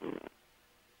more so than that.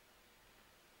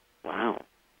 Wow.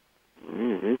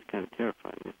 It's kind of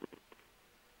terrifying, isn't it?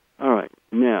 All right,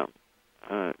 now,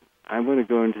 I'm going to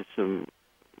go into some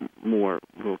more,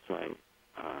 we'll say,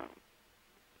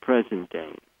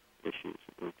 present-day issues,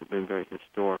 which have been very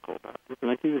historical about this, and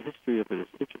I think the history of it is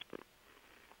interesting.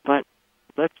 But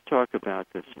let's talk about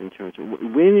this in terms of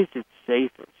when is it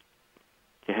safest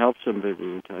to help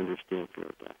somebody to understand fear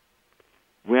of death?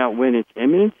 Well, when it's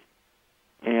imminent,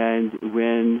 and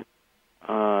when,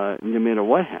 no matter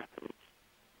what happens,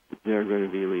 they're going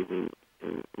to be leaving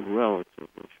in relatively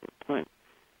short time.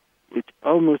 It's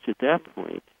almost at that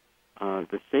point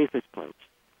the safest place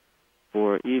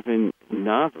for even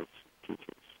novice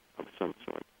teachers of some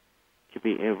sort to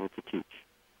be able to teach.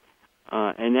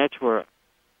 And that's where,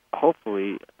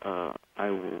 hopefully, I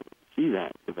will see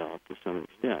that develop to some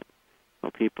extent.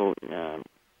 Well, people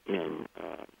in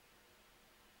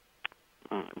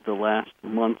the last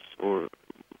months or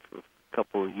a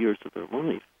couple of years of their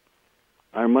life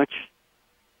are much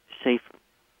safer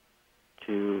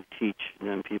to teach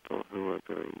than people who are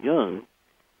very young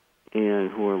and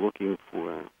who are looking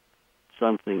for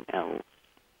something else,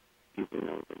 even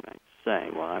though they might say,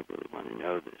 well, I really want to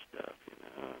know this stuff,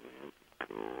 I mean, it's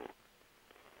cool.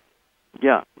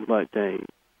 Yeah, but they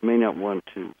may not want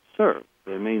to serve.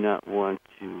 They may not want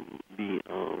to be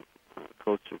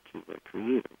closer to their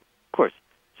Creator. Of course,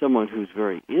 someone who's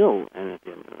very ill and at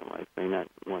the end of their life may not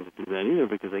want to do that either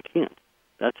because they can't.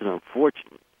 That's an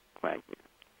unfortunate quagmire.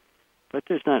 But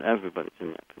there's not everybody's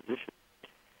in that position.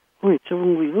 All right, so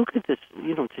when we look at this,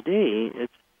 today,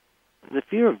 the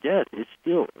fear of death is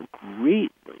still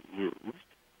greatly used.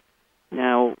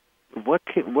 Now, what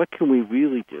can we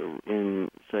really do in,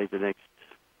 say, the next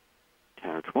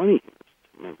 10 or 20 years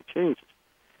to make changes?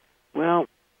 Well,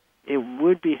 it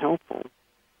would be helpful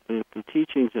if the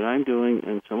teachings that I'm doing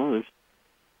and some others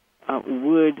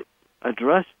would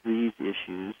address these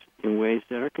issues in ways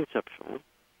that are conceptual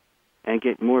and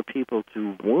get more people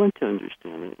to want to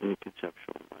understand it in a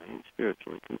conceptual way,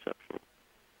 spiritually conceptual,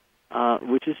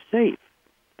 which is safe.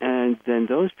 And then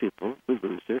those people would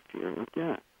lose their fear of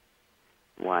death.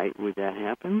 Why would that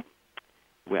happen?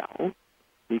 Well,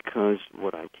 because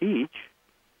what I teach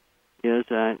is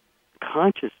that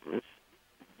consciousness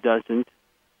doesn't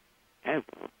ever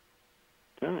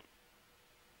die.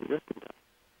 It doesn't die.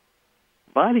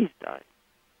 Bodies die.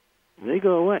 They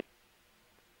go away.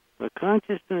 But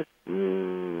consciousness,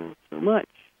 not so much.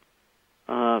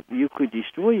 You could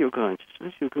destroy your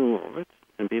consciousness. You can lower it,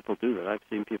 and people do that. I've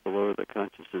seen people lower their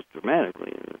consciousness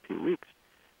dramatically in a few weeks.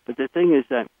 But the thing is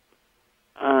that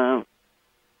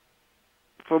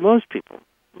for most people,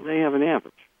 they have an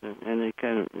average, and they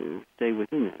kind of stay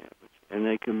within that average, and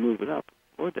they can move it up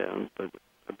or down, but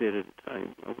a bit at a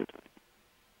time, over time.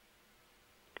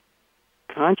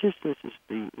 Consciousness is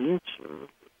the answer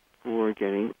for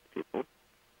getting people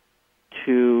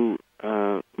to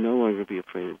no longer be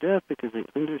afraid of death, because they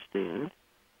understand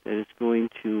that it's going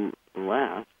to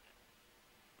last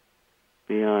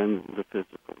beyond the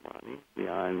physical body,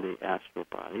 beyond the astral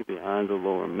body, beyond the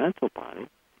lower mental body,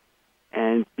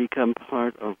 and become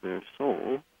part of their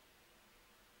soul.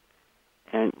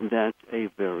 And that's a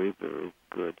very, very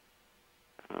good,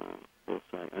 we'll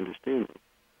say, understanding,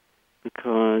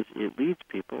 because it leads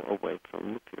people away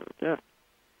from the fear of death.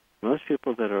 Most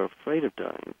people that are afraid of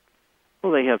dying,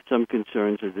 well, they have some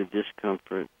concerns of the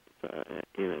discomfort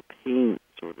in a pain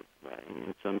sort of way,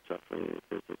 and some suffering in a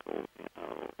physical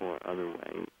or other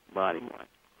way, body-wise.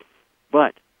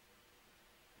 But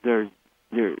their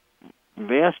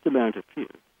vast amount of fear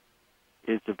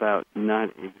is about not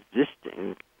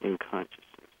existing in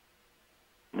consciousness.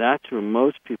 That's where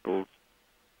most people's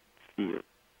fear is.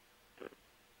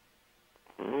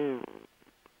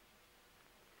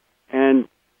 And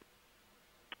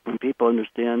when people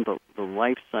understand the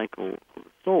life cycle of the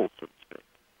soul, so to speak,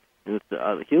 and if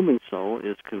the human soul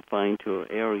is confined to an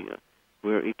area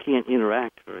where it can't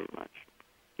interact very much.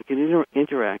 It can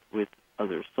interact with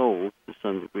other souls to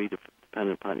some degree,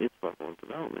 depending upon its level of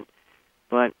development,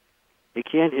 but it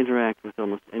can't interact with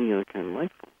almost any other kind of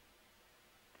life form.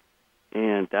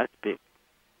 And that's big.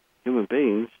 Human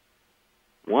beings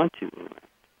want to interact.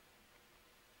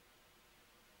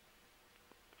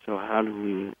 So how do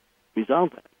we resolve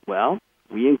that? Well,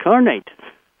 we incarnate.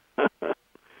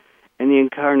 And the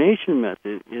incarnation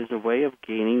method is a way of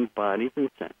gaining bodies and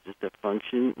senses that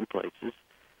function in places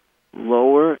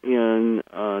lower in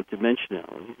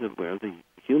dimensionalities of where the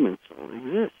human soul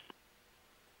exists.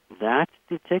 That's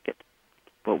the ticket.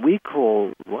 What we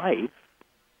call life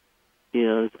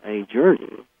is a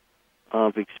journey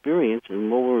of experience in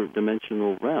lower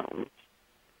dimensional realms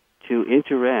to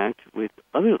interact with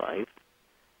other life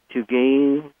to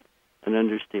gain an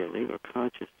understanding or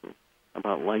consciousness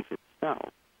about life itself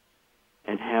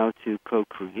and how to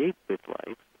co-create with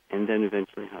life, and then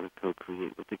eventually how to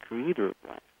co-create with the creator of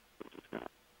life, which is God.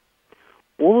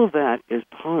 All of that is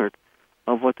part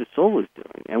of what the soul is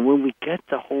doing. And when we get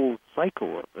the whole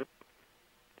cycle of it,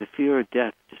 the fear of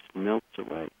death just melts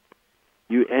away.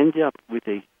 You end up with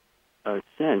a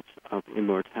sense of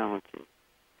immortality.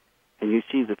 And you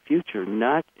see the future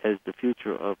not as the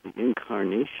future of the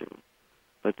incarnation,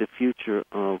 but the future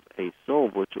of a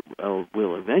soul which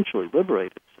will eventually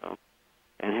liberate itself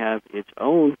and have its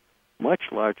own much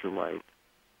larger life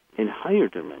in higher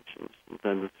dimensions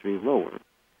than the three lower,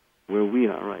 where we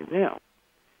are right now.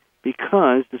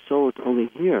 Because the soul is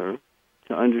only here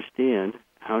to understand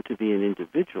how to be an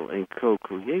individual and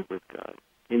co-create with God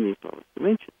in these lowest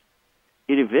dimensions.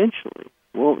 It eventually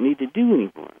won't need to do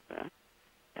any more of that,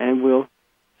 and will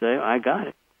say, I got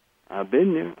it. I've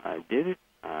been there. I did it.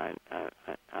 I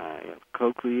have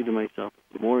co-created myself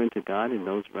more into God in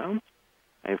those realms.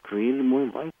 I have created more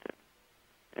light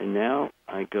there. And now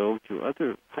I go to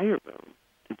other higher realms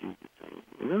to do the same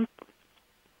in those places.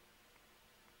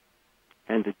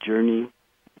 And the journey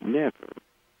never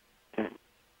ends.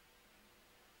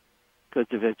 Because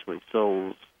eventually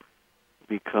souls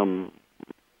become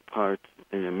part,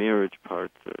 in a marriage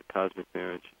part, a cosmic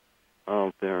marriage,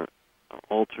 of their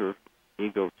alter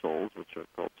ego souls, which are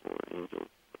called solar angels.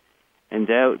 And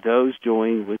those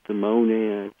join with the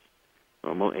monads,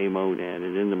 or a monad,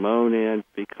 and then the monad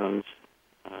becomes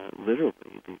literally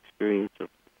the experience of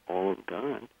all of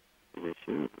God in this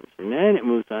universe. And then it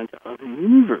moves on to other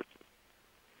universes.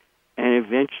 And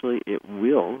eventually it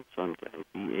will someday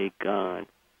be a God,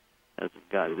 as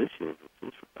a God of this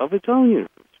universe, of its own universe.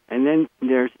 And then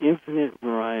there's infinite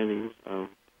varieties of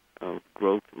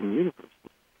growth in universes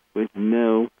with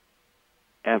no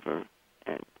ever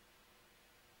end.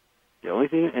 The only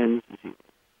thing that ends is evil.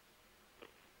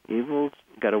 Evil's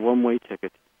got a one-way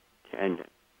ticket to end it.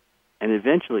 And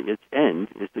eventually its end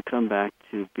is to come back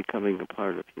to becoming a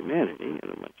part of humanity at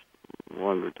a much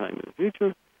longer time in the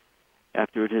future,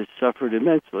 after it has suffered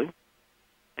immensely,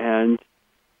 and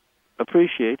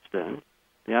appreciates then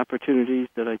the opportunities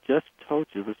that I just told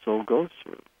you the soul goes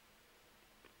through.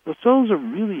 The souls are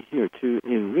really here to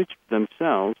enrich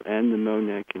themselves and the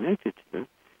monad connected to them,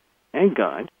 and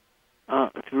God,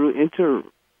 through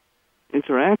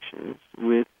interactions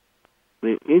with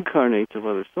incarnates of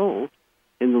other souls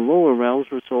in the lower realms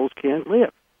where souls can't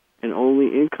live, and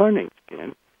only incarnates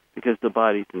can, because the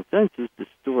bodies and senses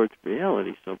distort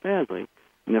reality so badly,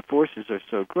 and the forces are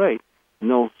so great,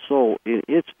 no soul in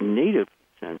its native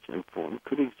sense and form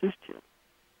could exist here.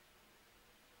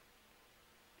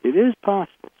 It is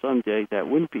possible someday that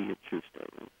wouldn't be a true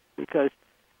statement, because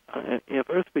if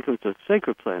Earth becomes a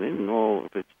sacred planet in all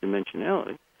of its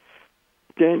dimensionality,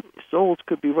 then souls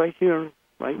could be right here,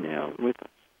 right now, with us.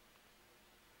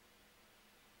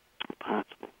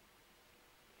 Possible.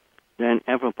 Then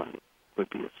everybody would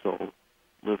be a soul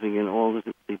living in all the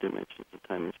dimensions of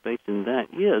time and space, and that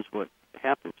is what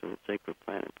happens when a sacred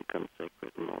planet becomes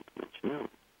sacred in all dimensionality.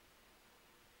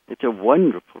 It's a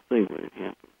wonderful thing when it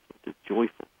happens. It's a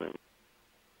joyful thing.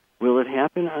 Will it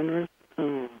happen on Earth?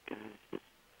 Oh, gosh.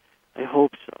 I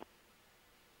hope so.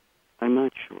 I'm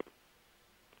not sure.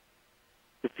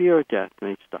 The fear of death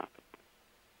may stop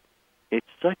it. It's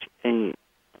such a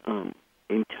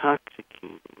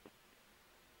intoxicating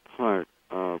part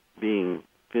of being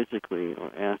physically or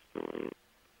astrally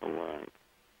alive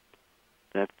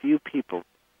that few people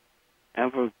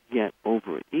ever get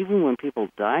over it. Even when people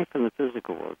die from the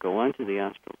physical world, go on to the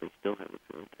astral, they still have the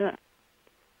fear of death.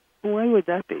 Well, why would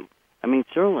that be? I mean,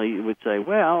 certainly you would say,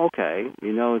 well, okay,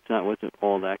 wasn't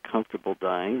all that comfortable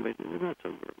dying, but it's not so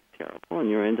very terrible, and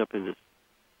you end up in this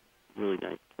really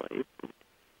nice place.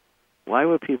 Why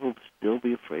would people still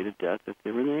be afraid of death if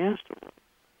they were in the astral world?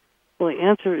 Well, the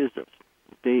answer is this.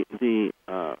 The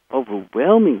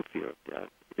overwhelming fear of death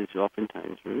is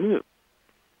oftentimes removed.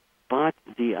 But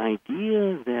the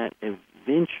idea that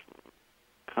eventually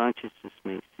consciousness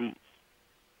may cease,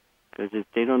 because if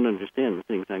they don't understand the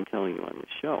things I'm telling you on the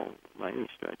show, by any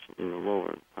stretch, in the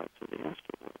lower parts of the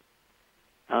astral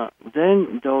world,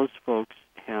 then those folks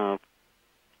have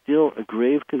still a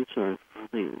grave concern for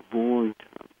the long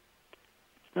term.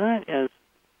 It's not as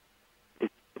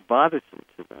it's bothersome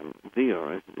to them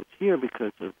there as it is here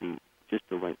because of just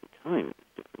the length of time is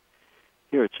different.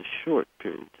 Here it's a short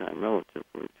period of time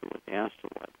relatively to what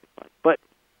astral life is like. But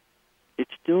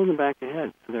it's still in the back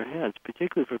of their heads,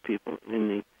 particularly for people in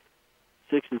the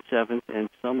 6th and 7th, and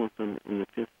some of them in the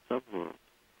 5th subworld.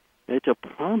 It's a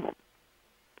problem.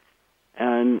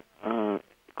 And, of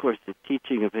course, the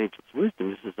teaching of ageless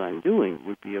wisdom, just as I'm doing,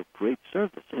 would be of great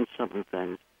service, and some of that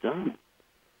is done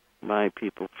by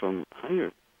people from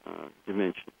higher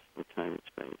dimensions of time and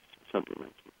space,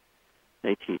 sub-dimensions.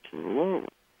 They teach in the lower one.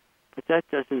 But that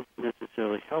doesn't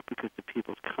necessarily help because the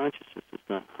people's consciousness is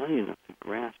not high enough to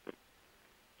grasp it.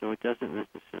 So it doesn't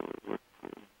necessarily work for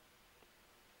them.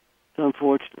 So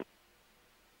unfortunate.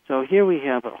 So here we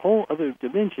have a whole other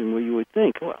dimension where you would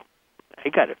think, well, they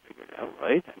got it figured out,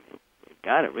 right? I mean, they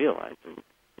got it realized.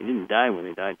 They didn't die when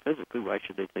they died physically. Why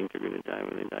should they think they're going to die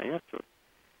when they die afterwards?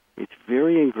 It's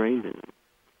very ingrained in them.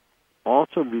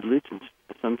 Also, religions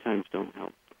sometimes don't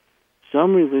help.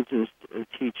 Some religions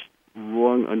teach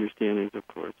wrong understandings, of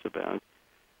course, about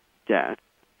death,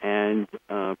 and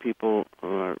people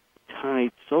are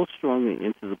tied so strongly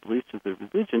into the beliefs of their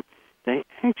religion, they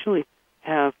actually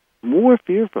have more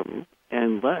fear from it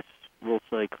and less, we'll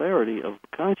say, clarity of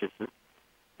consciousness,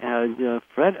 and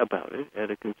fret about it at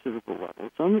a considerable level.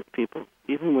 Some people,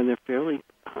 even when they're fairly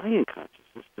high in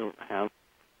consciousness, still have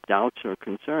doubts or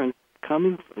concerns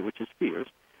coming from, which is fears,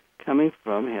 coming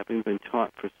from having been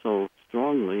taught for so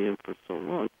strongly and for so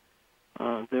long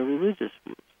their religious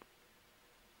views.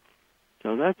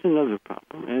 So that's another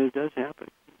problem, and it does happen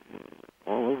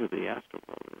all over the astral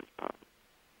world. There's problems.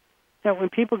 Now, when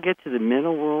people get to the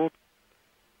middle world,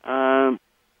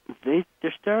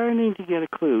 they're starting to get a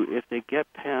clue if they get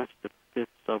past the 5th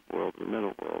subworld, the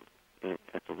middle world,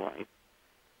 at the light.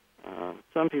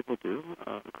 Some people do,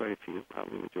 quite a few,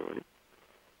 probably the majority.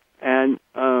 And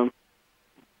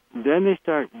then they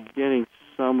start getting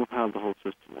some of how the whole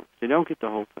system works. They don't get the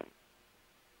whole thing.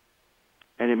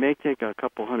 And it may take a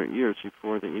couple hundred years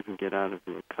before they even get out of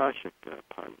the Akashic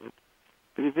part of it.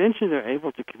 But eventually they're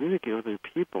able to communicate with other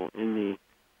people in the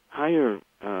higher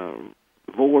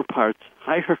lower parts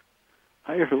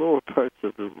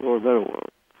of the lower metal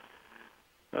world.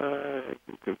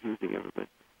 Confusing everybody.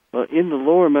 Well, in the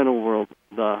lower metal world,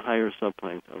 the higher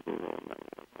subplanes of the lower metal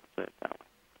world, I'll say it that way.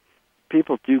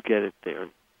 People do get it there,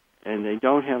 and they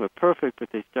don't have it perfect, but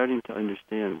they're starting to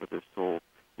understand what their soul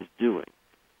is doing.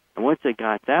 And once they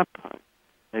got that part,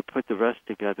 they put the rest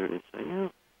together and say,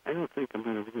 I don't think I'm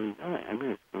going to really die. I'm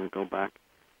just going to go back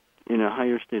in a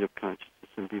higher state of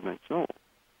consciousness and be my soul.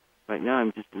 Right now,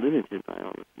 I'm just limited by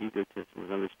all this egotism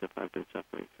and other stuff I've been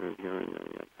suffering through here in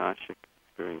the Akashic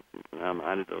experiences. And I'm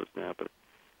out of those now, but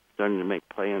starting to make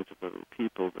plans with other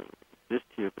people that exist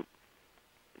here. But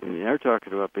in they're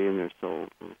talking about being their soul.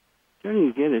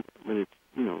 Starting to get it, but it's,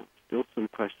 still some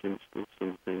questions, still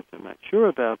some things I'm not sure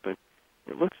about, but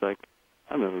it looks like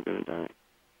I'm never going to die.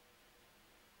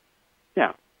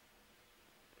 Now,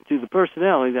 to the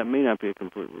personality, that may not be a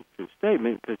completely true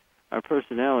statement, because our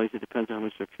personalities, it depends on how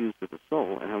much they're fused with the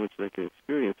soul and how much they can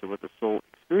experience and what the soul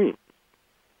experiences.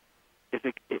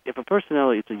 If a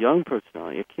personality, it's a young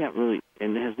personality, it can't really,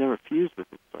 and it has never fused with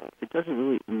its soul, it doesn't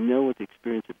really know what the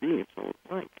experience of being its soul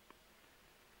is like.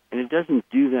 And it doesn't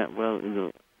do that well in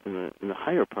the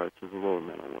higher parts of the lower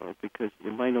mental world, because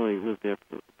it might only live there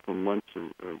for months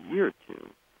or a year or two,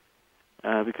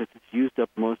 because it's used up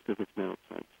most of its mental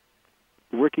sense.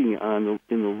 Working in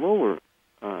the lower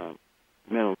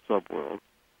mental subworld,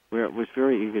 where it was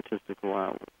very egotistical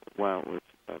while it was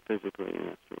physically and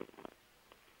astrally.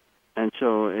 And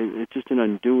so it's just an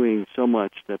undoing so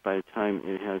much that by the time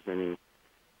it has any,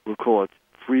 we'll call it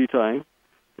free time,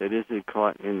 that isn't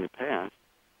caught in the past,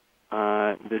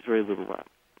 there's very little left.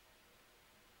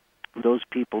 Those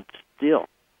people still,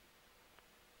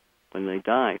 when they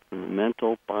die from the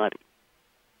mental body,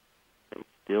 they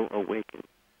still awaken.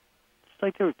 It's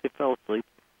like they fell asleep,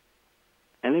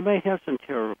 and they might have some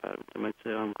terror about it. They might say,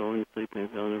 I'm going to sleep,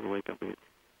 maybe I'll never wake up again.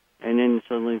 And then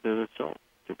suddenly they're the soul.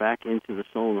 They're back into the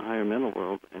soul in the higher mental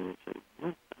world, and they say,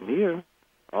 well, I'm here.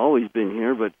 Always been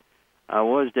here, but I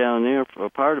was down there. A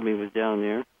part of me was down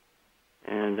there,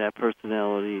 and that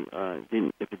personality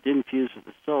if it didn't fuse with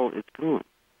the soul, it's gone.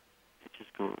 It's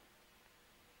just gone.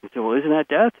 You say, well, isn't that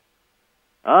death?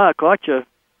 I caught you.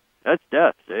 That's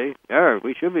death, see? Yeah,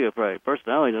 we should be afraid.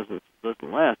 Personality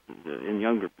doesn't last in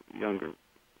younger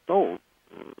souls,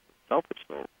 selfish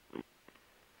souls.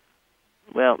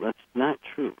 Well, that's not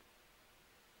true,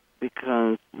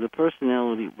 because the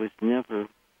personality was never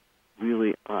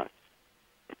really us.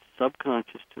 It's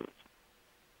subconscious to us.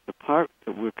 The part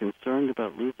that we're concerned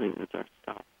about losing is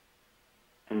ourself,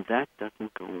 and that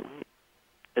doesn't go away.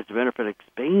 As a matter of fact, it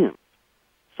expands.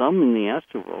 Some in the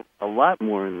astral world, a lot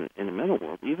more in the mental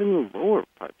world, even in the lower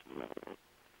parts of the mental world.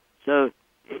 So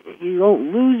you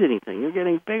don't lose anything. You're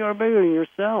getting bigger and bigger in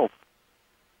yourself.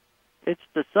 It's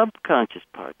the subconscious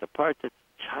part, the part that's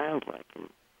childlike and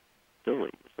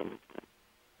silly to some extent.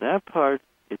 That part,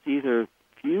 it's either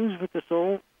fused with the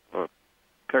soul or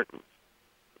curtains.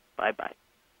 Bye-bye.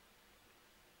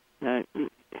 Now,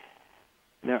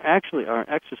 there actually are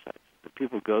exercises that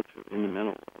people go through in the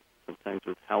mental world, sometimes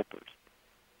with helpers.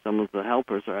 Some of the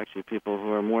helpers are actually people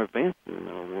who are more advanced in the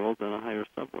mental world than a higher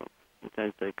subworld.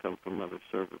 Sometimes they come from other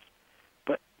servers.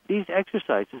 But these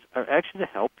exercises are actually to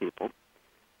help people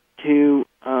to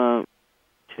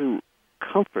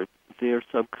comfort their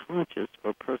subconscious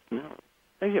or personality.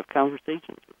 They have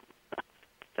conversations with them.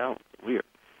 It sounds weird.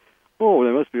 Oh,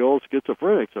 there must be old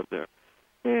schizophrenics up there.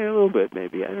 Yeah, a little bit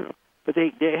maybe, I don't know. But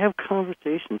they have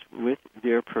conversations with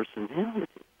their personality,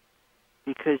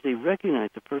 because they recognize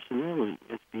the personality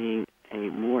as being a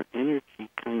more energy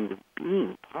kind of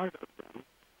being, part of them,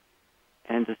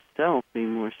 and the self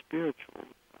being more spiritual,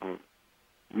 or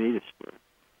made of spirit.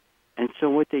 And so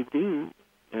what they do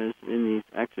is, in these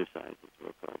exercises,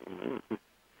 we'll call them,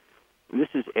 this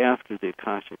is after the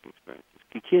Akashic experiences.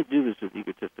 You can't do this with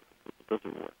egotistical people. It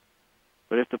doesn't work.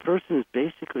 But if the person is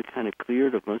basically kind of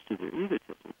cleared of most of their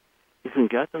egotism, you can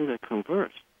get them to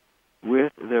converse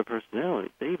with their personality.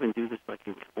 They even do this like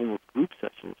in almost group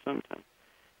sessions sometimes.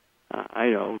 I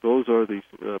know, those are these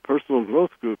personal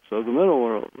growth groups of the mental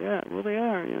world. Yeah, well, they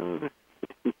are,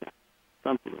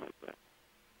 something like that.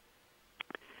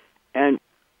 And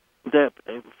that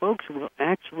folks will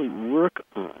actually work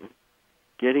on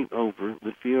getting over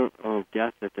the fear of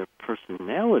death that their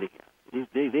personality has.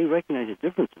 They recognize a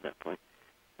difference at that point,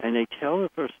 and they tell their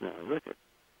personality, look,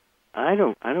 I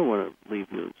don't want to leave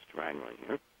you strangling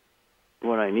here.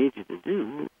 What I need you to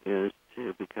do is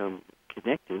to become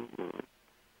connected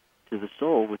to the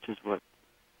soul, which is what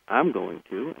I'm going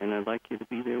to, and I'd like you to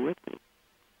be there with me.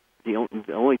 The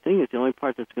only thing is, the only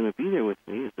part that's going to be there with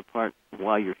me is the part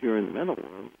while you're here in the mental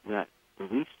world that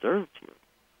at least serves you.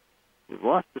 You've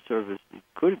lost the service you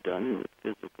could have done in the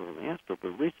physical and astral,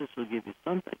 but at least this will give you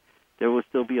something. There will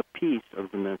still be a piece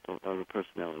of the mental, of the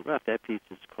personality left. That piece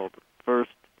is called the first,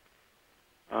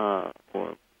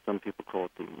 or some people call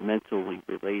it the mentally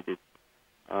related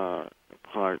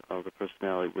part of the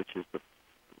personality, which is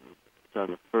it's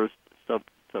on the first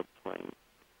subplane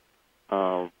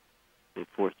of the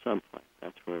fourth subplane.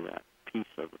 That's where that piece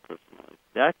of the personality.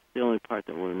 That's the only part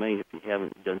that will remain if you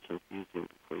haven't done some fusing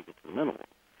before you get to the mental world.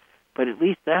 But at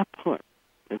least that part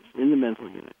that's in the mental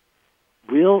unit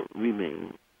will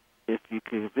remain if you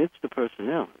convince the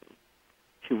personality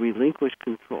to relinquish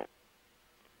control.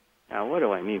 Now, what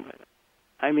do I mean by that?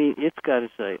 I mean mean, it's got to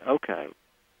say, okay,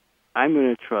 I'm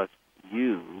going to trust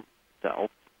you,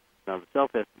 self. Now, the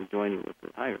self has to be joining with the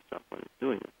higher self when it's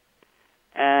doing it.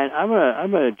 And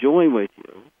I'm going to join with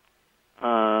you,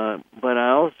 but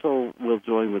I also will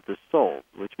join with the soul,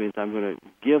 which means I'm going to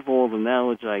give all the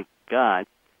knowledge I got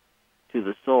to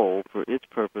the soul for its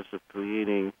purpose of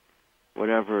creating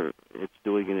whatever it's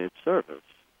doing in its service,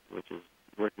 which is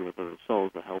working with other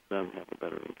souls to help them have a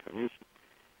better incarnation.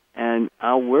 And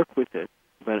I'll work with it,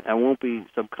 but I won't be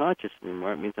subconscious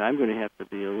anymore. It means I'm going to have to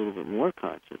be a little bit more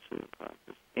conscious in the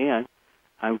process. And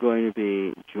I'm going to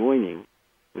be joining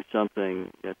with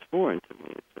something that's foreign to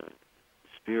me. It's the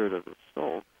spirit of the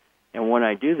soul. And when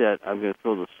I do that, I'm going to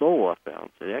throw the soul off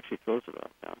balance. It actually throws it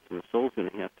off balance. And the soul's going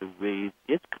to have to raise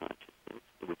its consciousness,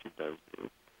 which it does do,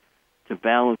 to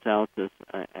balance out this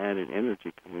added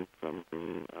energy coming from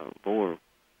the lower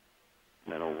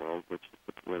mental world, which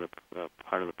is where the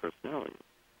part of the personality is.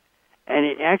 And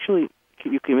it actually,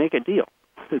 you can make a deal.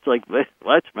 It's like,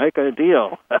 let's make a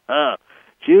deal.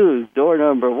 Choose door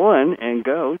number 1 and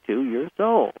go to your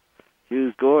soul.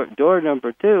 Choose door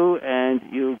number 2 and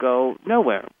you go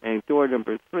nowhere. And door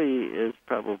number 3 is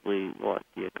probably lost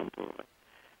you completely.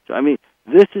 So, I mean,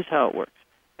 this is how it works.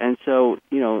 And so,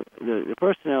 the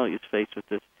personality is faced with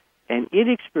this, and it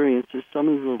experiences some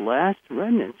of the last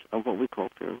remnants of what we call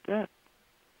fear of death.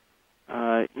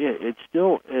 It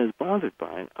still is bothered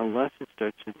by it unless it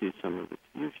starts to do some of its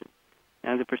fusion.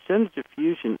 And the percentage of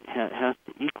fusion has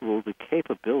to equal the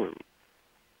capability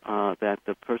that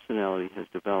the personality has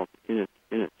developed in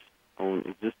its own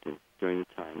existence during the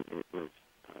time it was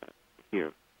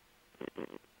here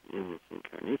in this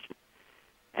incarnation.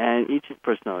 And each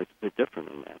personality is a bit different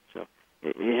in that, so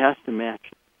it has to match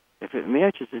it. If it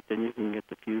matches it, then you can get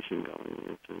the fusion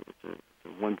going. It's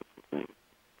a wonderful thing.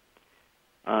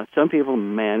 Some people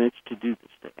manage to do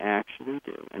this. They actually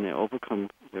do, and they overcome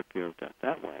their fear of death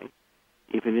that way,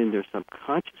 even in their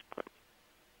subconscious parts.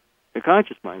 Their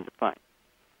conscious mind is fine.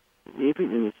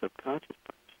 Even in the subconscious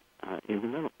parts, in the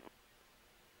mental world.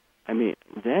 I mean,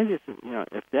 that isn't,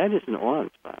 if that isn't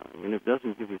awe-inspiring, and it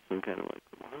doesn't give you some kind of like,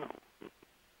 wow,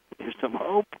 there's some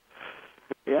hope.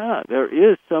 Yeah, there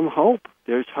is some hope.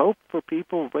 There's hope for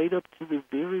people right up to the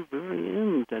very, very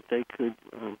end that they could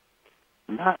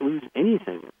not lose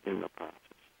anything in the process.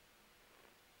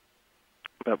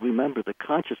 But remember, the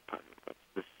conscious part of us,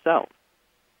 the self,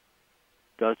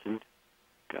 doesn't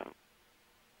go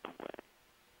away.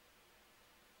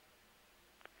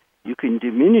 You can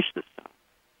diminish the self,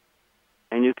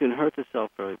 and you can hurt the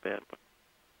self very badly.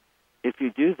 If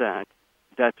you do that,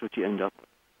 that's what you end up with.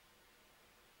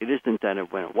 It isn't that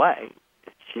it went away.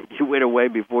 You went away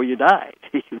before you died.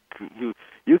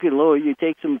 You can you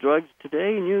take some drugs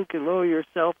today, and you can lower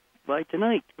yourself by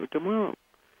tonight or tomorrow.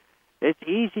 It's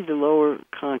easy to lower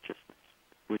consciousness,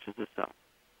 which is the self.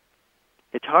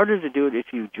 It's harder to do it if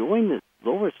you join the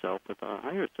lower self with the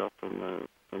higher self from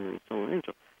the solar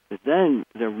angel, because then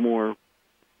they're more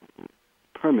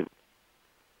permanent.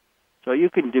 So you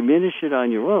can diminish it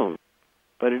on your own,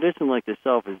 but it isn't like the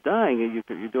self is dying and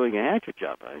you're doing a hatchet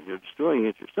job on it. You're destroying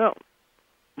it yourself.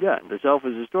 Yeah, the self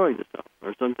is destroying the self,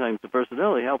 or sometimes the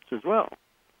personality helps as well.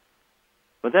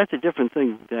 But that's a different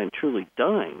thing than truly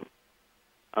dying,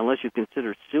 unless you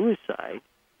consider suicide.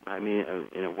 I mean,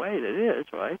 in a way that is,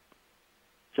 right?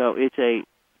 So it's a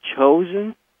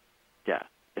chosen death.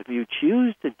 If you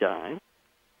choose to die,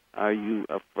 are you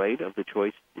afraid of the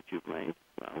choice that you've made?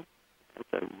 Well,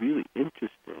 that's a really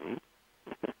interesting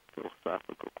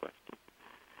philosophical question.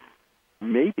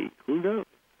 Maybe, who knows?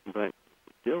 But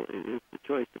still, it is the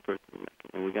choice the person is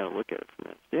making, and we got to look at it from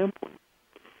that standpoint.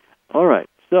 All right,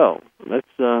 so let's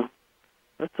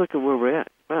look at where we're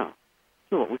at. Wow,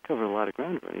 so we covered a lot of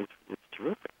ground already. It's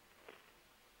terrific.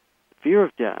 Fear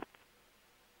of death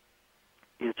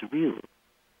is really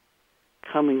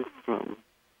coming from,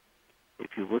 if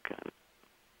you look at it,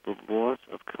 the loss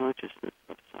of consciousness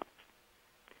of self.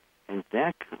 And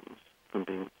that comes from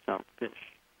being selfish.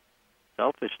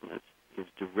 Selfishness is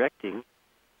directing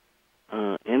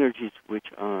energies which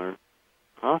are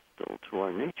hostile to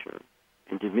our nature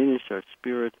and diminish our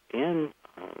spirit and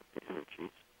our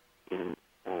energies in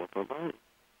all of our body.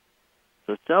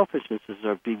 So selfishness is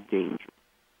our big danger.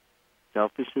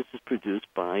 Selfishness is produced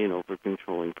by an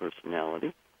over-controlling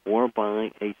personality or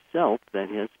by a self that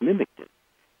has mimicked it,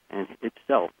 and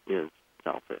itself is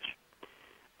selfish.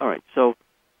 All right, so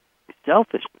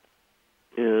selfishness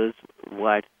is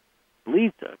what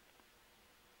leads us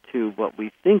to what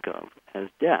we think of as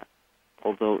death,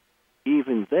 although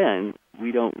even then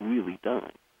we don't really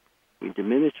die. We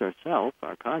diminish ourself,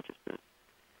 our consciousness,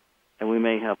 and we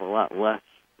may have a lot less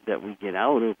that we get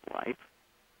out of life,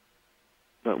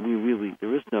 but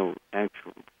there is no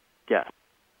actual death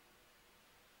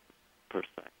per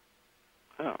se.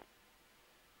 Oh.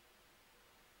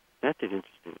 That's an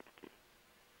interesting idea.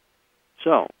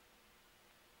 So,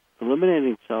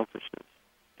 eliminating selfishness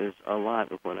is a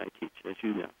lot of what I teach, as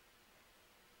you know.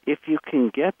 If you can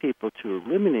get people to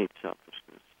eliminate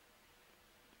selfishness,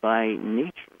 by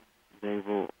nature, they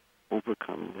will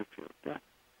overcome their fear of death.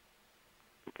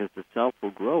 Because the self will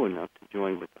grow enough to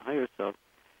join with the higher self,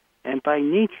 and by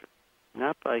nature,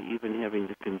 not by even having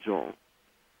to cajole,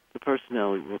 the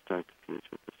personality will start to fuse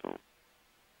with the soul.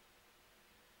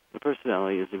 The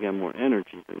personality is, again, more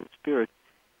energy than the spirit,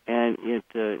 and it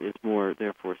is more,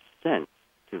 therefore, sense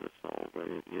to the soul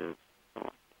than it is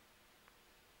thought.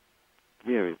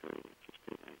 Very, very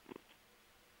interesting ideas.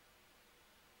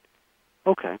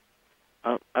 Okay.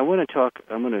 I'm going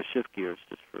to shift gears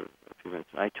just for a few minutes.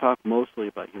 I talk mostly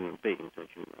about human beings, as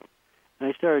you know. And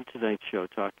I started tonight's show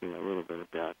talking a little bit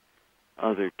about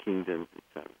other kingdoms,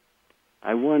 etc.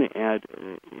 I want to add,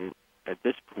 at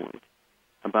this point,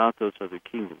 about those other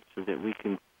kingdoms so that we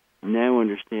can now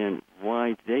understand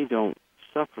why they don't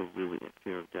suffer really a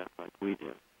fear of death like we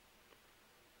do.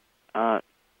 I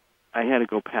had to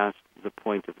go past the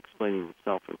point of explaining the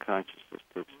self and consciousness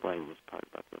to explain this part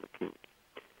about the other kingdoms.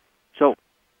 So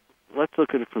let's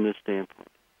look at it from this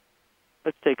standpoint.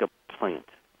 Let's take a plant,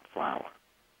 a flower.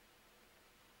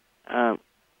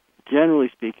 Generally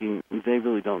speaking, they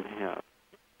really don't have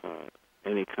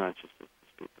any consciousness to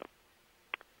speak of.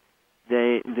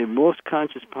 The most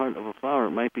conscious part of a flower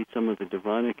might be some of the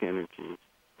demonic energies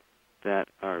that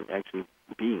are actually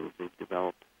beings they've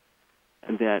developed,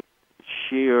 and that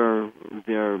share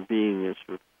their beingness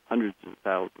with hundreds of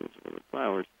thousands of other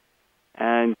flowers,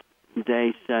 and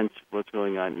they sense what's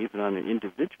going on, even on an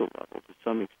individual level, to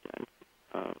some extent,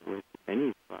 with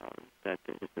any flower that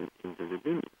is an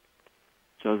individual.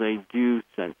 So they do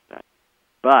sense that.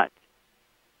 But,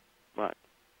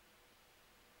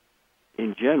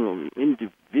 in general, the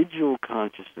individual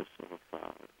consciousness of a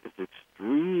flower is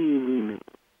extremely minimal.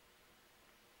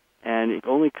 And it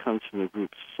only comes from the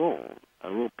group soul. A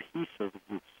little piece of the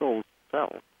group soul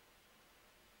self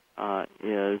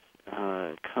is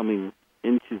coming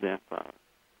into that flower.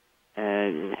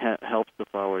 And it helps the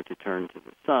flower to turn to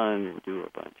the sun and do a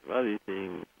bunch of other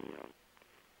things,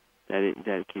 that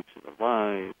it keeps it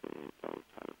alive, and it knows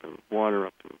how to bring water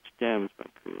up to its stems by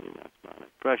creating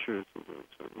osmotic pressures and doing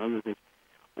certain other things.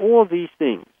 All these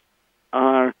things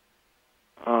are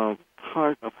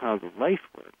part of how the life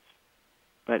works.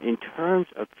 But in terms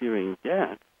of fearing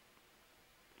death,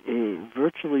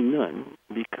 virtually none,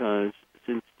 because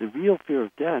since the real fear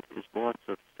of death is loss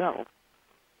of self,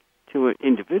 to an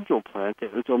individual plant,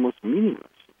 it was almost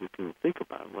meaningless, if you can think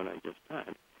about what I just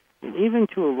said. And even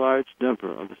to a large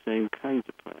number of the same kinds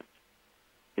of plants,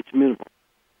 it's minimal.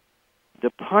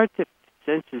 The part that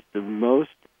senses the most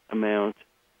amount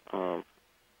of,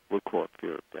 we'll call it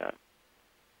fear of death,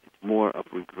 it's more of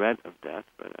regret of death,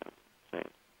 but say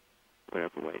it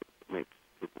whatever way it makes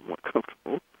people more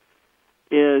comfortable,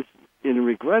 is, in a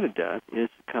regret of death, is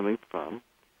coming from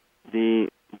the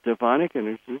demonic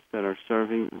energies that are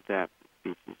serving that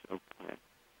species of plant,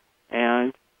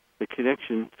 and the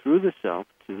connection through the self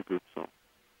to the group soul.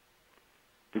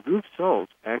 The group souls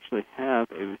actually have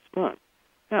a response.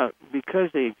 Now, because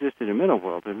they exist in the middle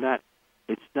world,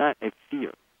 it's not a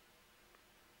fear.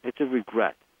 It's a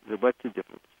regret. What's the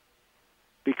difference?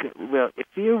 Because, if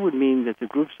fear would mean that the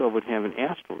group soul would have an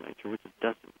astral nature, which it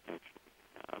doesn't actually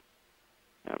have.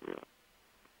 Not really.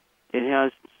 It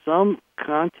has some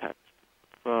context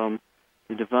from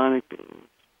the demonic beings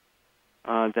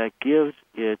that gives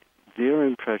it their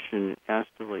impression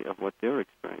astrally of what they're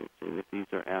experiencing, if these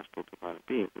are astral demonic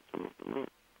beings, that some of them are.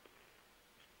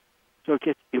 So it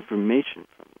gets information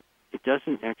from them. It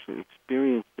doesn't actually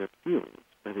experience their feelings,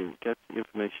 but it gets the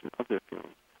information of their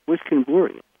feelings, which can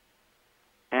worry it.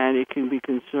 And it can be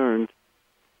concerned,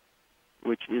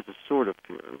 which is a sort of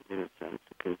fear, in a sense.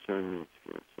 A concern means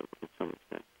fear to some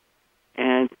extent.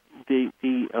 And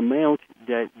the amount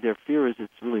that their fear is,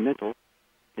 it's really mental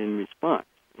in response.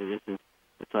 It isn't,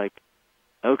 it's like,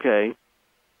 okay,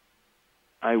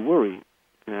 I worry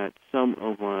that some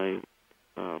of my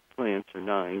plants are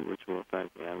dying, which will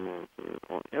affect animals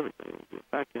or everything will be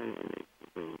affected, and they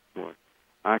bring more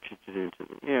oxygen into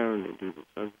the air, and they do this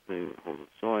other thing, they hold the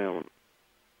soil, and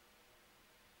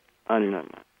on and on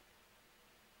and on.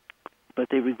 But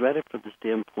they regret it from the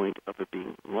standpoint of it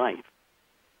being life,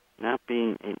 not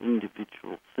being an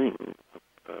individual thing,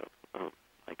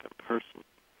 like a person,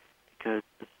 because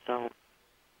the self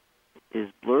is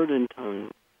blurred in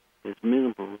tone, is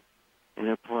minimal, and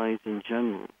applies in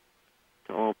general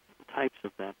to all types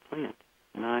of that plant,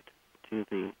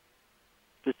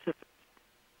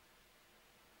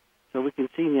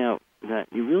 see now that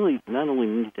you really not only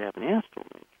need to have an astral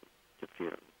nature to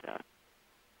fear death,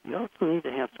 you also need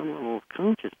to have some level of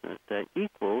consciousness that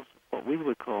equals what we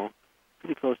would call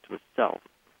pretty close to a self.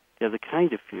 You have the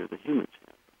kind of fear that humans have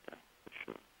of death, for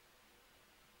sure.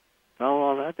 Follow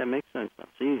all that? That makes sense now.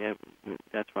 See,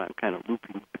 that's why I'm kind of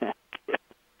looping back,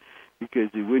 because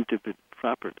it wouldn't have been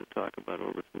proper to talk about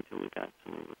all this until we got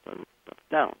some of this other stuff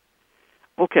down.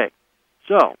 Okay,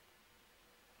 so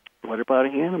what about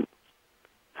animals?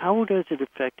 How does it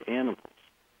affect animals?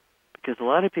 Because a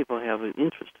lot of people have an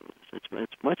interest in this.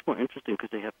 It's much more interesting because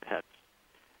they have pets,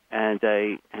 and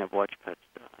they have watched pets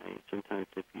die. Sometimes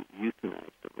they've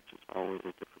euthanized them, which is always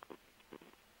a difficult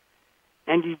experience.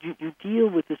 And you deal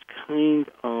with this kind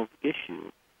of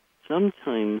issue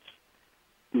sometimes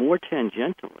more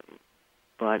tangentially,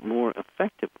 but more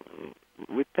effectively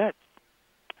with pets.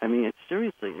 I mean, it's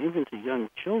seriously, even to young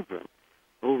children,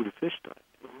 the fish died.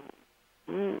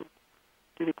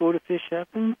 Did it go to fish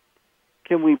heaven?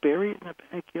 Can we bury it in the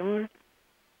backyard?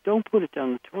 Don't put it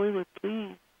down the toilet,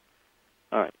 please.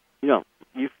 All right. We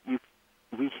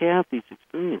have these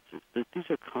experiences. These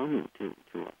are common to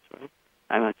us, right?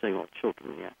 I'm not saying all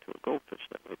children react to a goldfish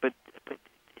that way, but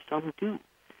some do.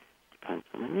 Depends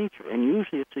on the nature. And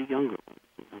usually it's a younger one.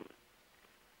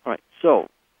 All right. So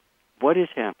what is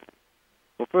happening?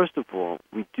 Well, first of all,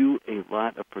 we do a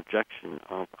lot of projection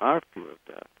of our fear of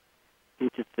death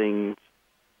into things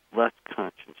less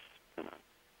conscious than us.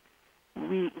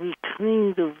 We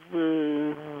kind of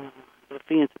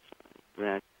fantasize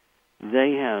that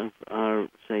they have our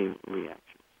same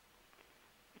reactions.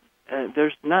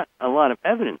 There's not a lot of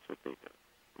evidence that they do,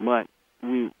 but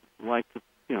we like to,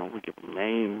 we give them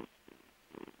names,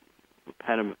 we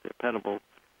pet them if they're pettable.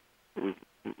 We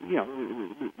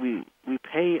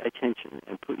pay attention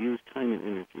and use time and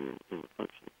energy in the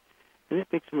function, and it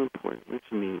makes them important, makes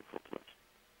them meaningful to us.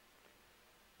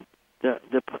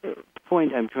 The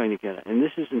point I'm trying to get at, and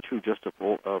this isn't true just of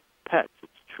pets,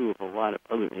 it's true of a lot of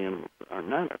other animals that are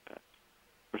not our pets,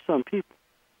 for some people.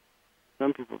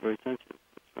 Some people are very sensitive to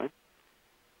this, right?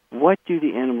 What do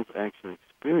the animals actually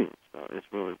experience, though, is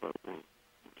really what we're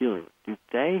dealing with. Do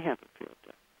they have a fear of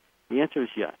death? The answer is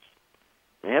yes.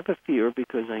 They have a fear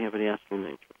because they have an astral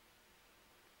nature.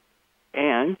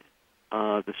 And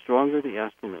the stronger the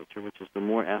astral nature, which is the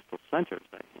more astral centers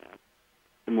they have,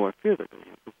 the more fear they're going to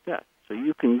have of death. So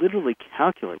you can literally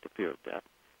calculate the fear of death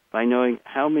by knowing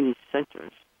how many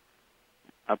centers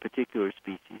a particular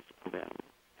species of animal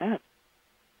has.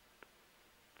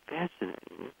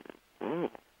 Fascinating, isn't it? Whoa.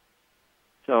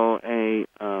 So a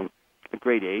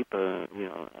great ape, an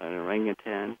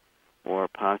orangutan, or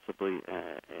possibly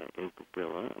a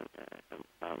gorilla, a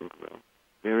mountain gorilla,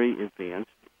 very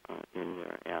advanced in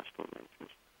their astral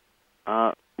natures,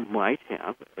 might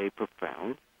have a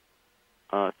profound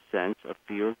sense of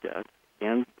fear of death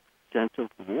and sense of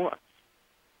loss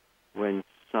when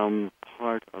some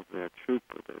part of their troop,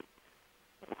 or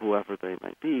whoever they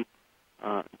might be,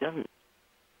 doesn't.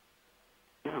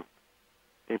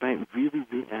 They might really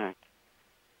react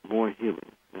more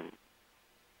human than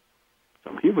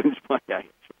some humans might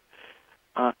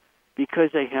actually,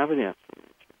 because they have an astral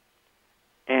nature.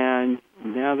 And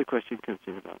now the question comes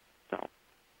in about self.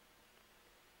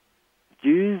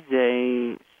 Do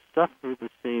they suffer the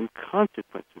same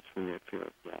consequences from their fear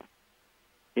of death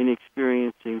in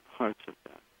experiencing parts of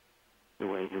death the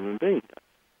way human beings does?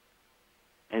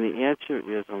 And the answer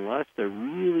is, unless they're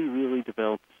really, really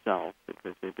developed self,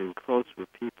 because they've been close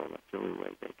with people, that's the only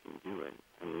way they can do it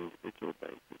on an individual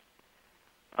basis.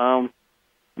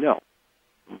 No,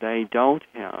 they don't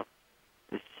have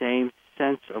the same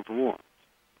sense of loss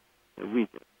that we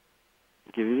do.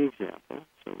 I'll give you an example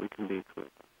so we can be clear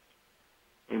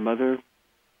about this.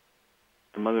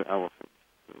 A mother elephant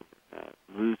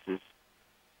loses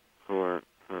her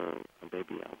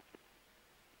baby elephant.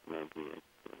 Maybe it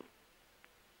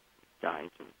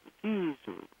dies of disease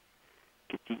or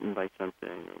gets eaten by something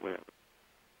or whatever.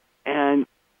 And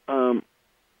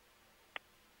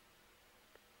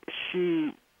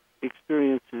she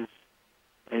experiences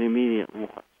an immediate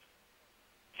loss.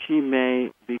 She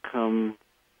may become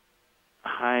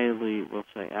highly, we'll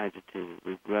say, agitated,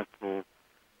 regretful,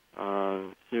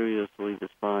 seriously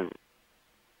despondent.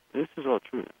 This is all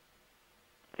true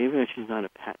now. Even if she's not a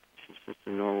pet, she's just a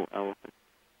normal elephant.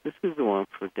 This could go on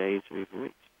for days or even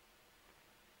weeks.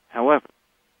 However,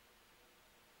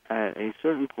 at a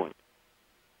certain point,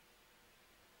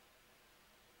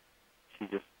 she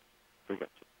just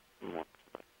forgets it and walks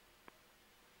away.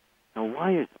 Now,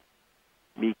 why is that?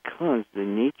 Because the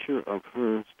nature of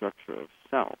her structure of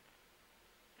self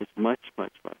is much,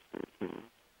 much less than human.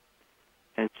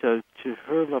 And so to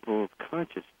her level of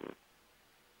consciousness,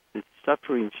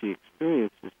 suffering she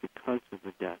experiences because of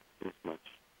the death is much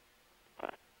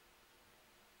less.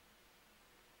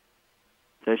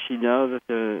 Does she know that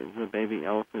the baby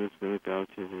elephant is going to go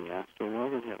to the astral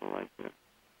world and have a life there?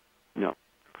 No,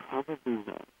 probably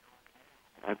not.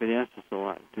 I've been asked this a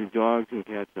lot. Do dogs and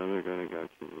cats know they're going to go to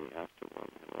the astral world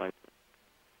and have a life there?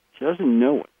 She doesn't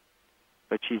know it,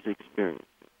 but she's experienced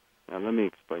it. Now, let me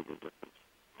explain the difference.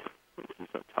 This is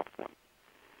a tough one.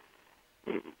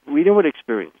 We know what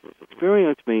experience is.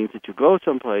 Experience means that you go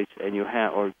someplace and you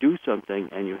have, or do something,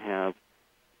 and you have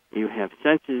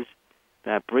senses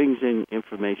that brings in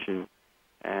information,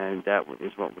 and that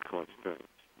is what we call experience.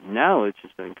 Knowledge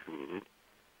is then created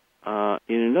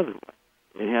in another way.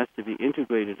 It has to be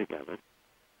integrated together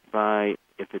by,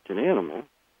 if it's an animal,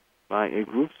 by a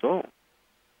group soul.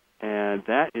 And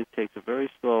that takes a very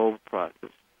slow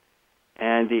process.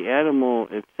 And the animal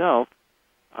itself,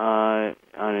 on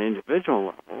an individual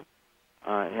level,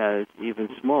 has even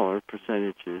smaller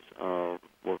percentages of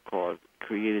what's called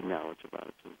created knowledge about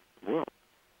its world.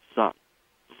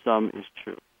 Some is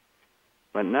true.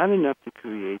 But not enough to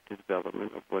create the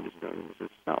development of what is known as a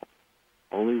self.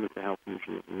 Only with the help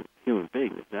usually of a human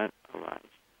being does that arise.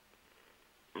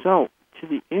 So, to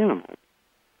the animal,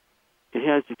 it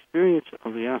has experience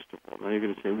of the astral world. Now you're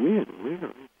going to say, really?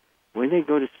 When they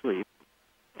go to sleep,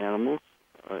 animals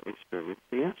experience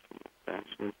the astral world.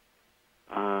 Actually,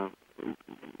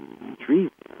 dream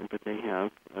there, but they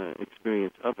have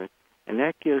experience of it. And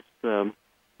that gives them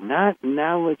not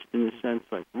knowledge in the sense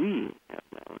like we have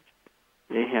knowledge.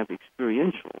 They have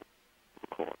experiential,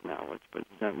 we'll call it knowledge, but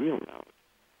it's not real knowledge.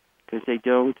 Because they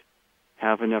don't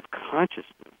have enough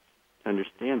consciousness to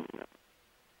understand the knowledge.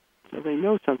 So they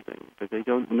know something, but they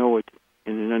don't know it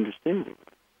in an understanding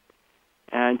way.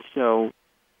 And so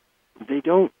they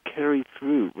don't carry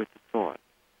through with the thought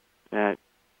that,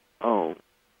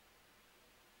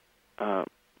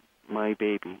 my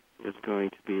baby is going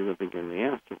to be living in the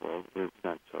astral world, and it's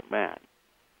not so bad.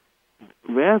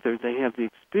 Rather, they have the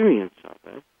experience of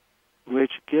it,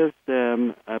 which gives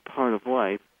them a part of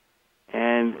life,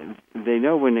 and they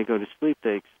know when they go to sleep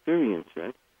they experience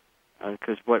it,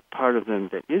 because what part of them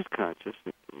that is conscious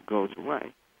goes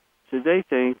away. So they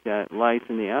think that life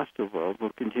in the astral world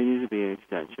will continue to be an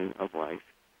extension of life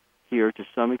here to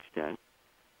some extent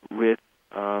with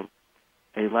a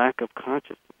lack of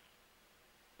consciousness,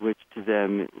 which to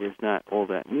them is not all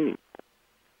that meaningful.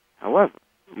 However,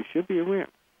 you should be aware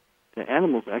that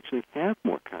animals actually have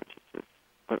more consciousness,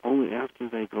 but only after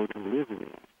they go to live in the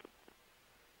astral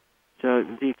world.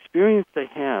 So the experience they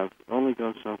have only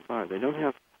goes so far. They don't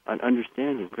have an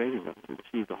understanding great enough to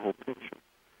see the whole picture.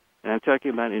 And I'm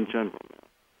talking about in general now.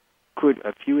 Could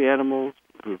a few animals,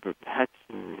 a group of pets,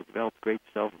 and develop great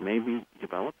self, maybe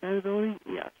develop that ability?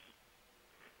 Yes.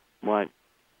 But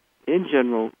in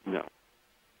general, no.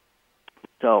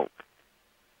 So,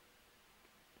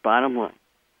 bottom line,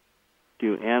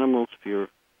 do animals fear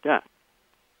death?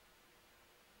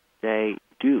 They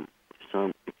do, to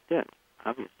some extent.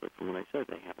 Obviously, from what I said,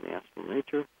 they have an astral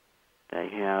nature. They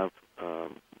have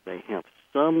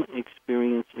some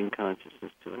experience in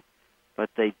consciousness to it, but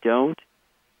they don't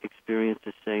experience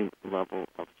the same level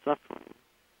of suffering,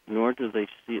 nor do they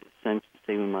sense the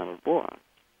same amount of loss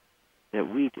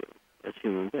that we do as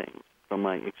human beings. From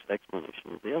my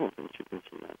explanation of the elephants, you can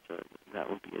see that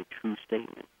would be a true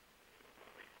statement.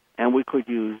 And we could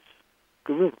use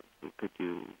gorillas, we could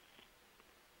use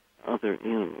other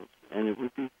animals, and it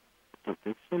would be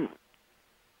something similar.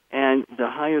 And the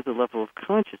higher the level of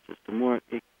consciousness, the more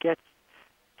it gets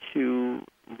to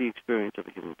the experience of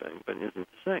a human being, but it isn't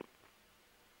the same.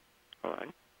 All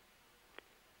right?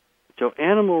 So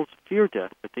animals fear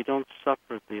death, but they don't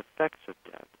suffer the effects of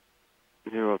death,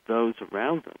 either of those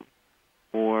around them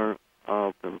or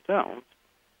of themselves,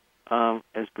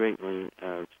 as greatly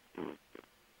as humans do.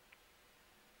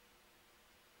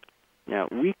 Now,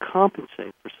 we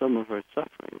compensate for some of our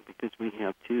suffering because we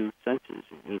have two senses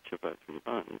in each of our three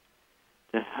bodies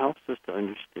that helps us to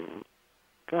understand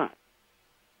God.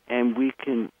 And we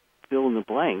can fill in the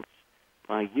blanks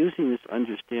by using this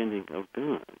understanding of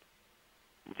God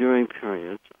during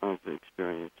periods of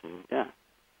experiencing death.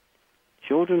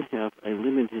 Children have a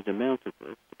limited amount of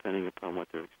this, depending upon what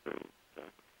their experiences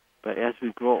are. But as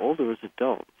we grow older as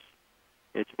adults,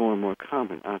 it's more and more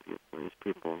common, obviously, as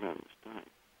people around us die.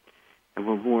 And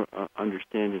we're more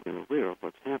understanding and aware of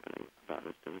what's happening about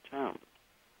us in childhood.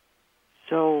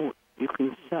 So you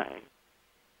can say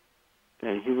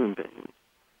that human beings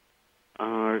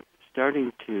are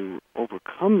starting to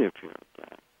overcome their fear of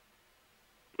death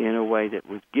in a way that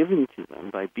was given to them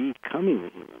by becoming a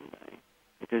human being,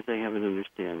 because they have an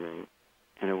understanding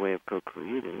and a way of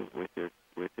co-creating with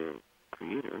their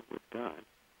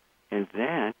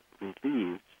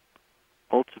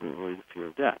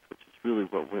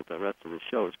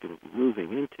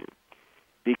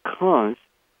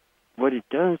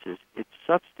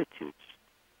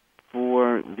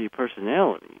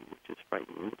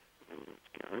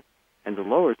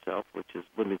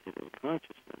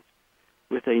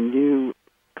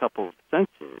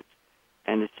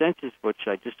senses, which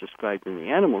I just described in the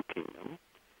animal kingdom,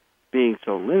 being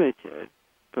so limited,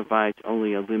 provides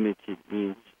only a limited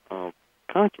means of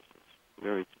consciousness,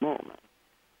 very small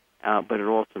amount. But it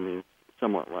also means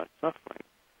somewhat less suffering.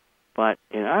 But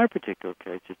in our particular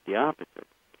case, it's the opposite.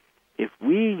 If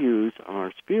we use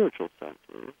our spiritual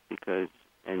senses,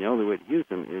 and the only way to use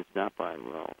them is not by, a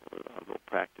little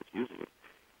practice using it,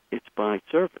 it's by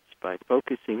service, by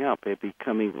focusing up, by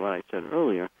becoming, what I said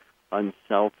earlier,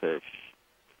 unselfish.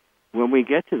 When we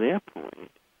get to that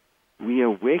point, we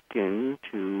awaken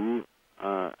to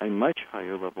a much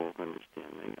higher level of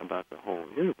understanding about the whole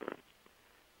universe,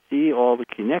 see all the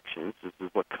connections, this is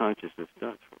what consciousness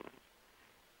does for us,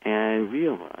 and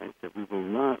realize that we will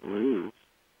not lose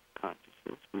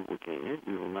consciousness, we will gain it,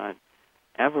 we will not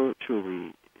ever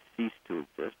truly cease to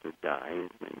exist or die,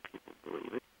 as many people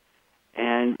believe it.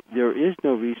 And there is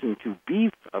no reason to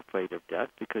be afraid of death,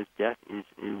 because death is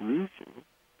illusion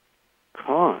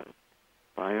caused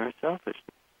by our selfishness.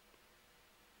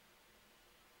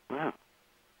 Wow.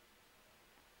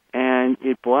 And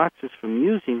it blocks us from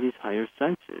using these higher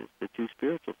senses, the two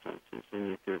spiritual senses,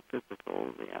 in the third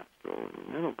physical, the astral, and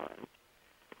the mental bodies.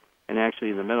 And actually,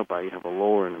 in the mental body, you have a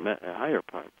lower and a higher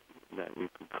part that you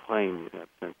can claim you have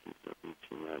senses of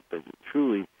each and that. But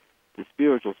truly, the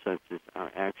spiritual senses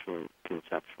are actually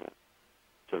conceptual,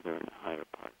 so they're in the higher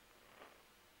part.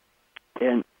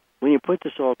 And when you put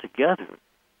this all together,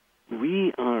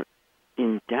 we are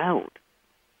endowed,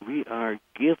 we are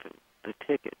given a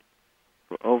ticket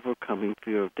for overcoming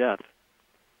fear of death.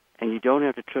 And you don't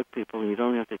have to trick people, and you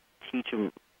don't have to teach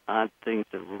them odd things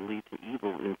that will lead to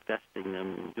evil, infesting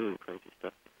them and doing crazy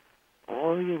stuff.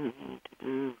 All you need to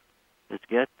do is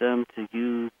get them to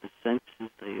use the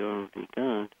senses they already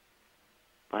got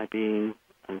by being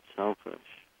unselfish.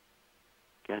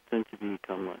 Get them to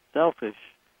become less selfish,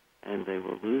 and they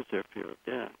will lose their fear of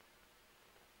death.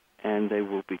 And they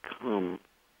will become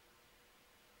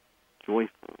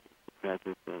joyful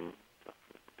rather than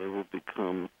suffering. They will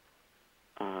become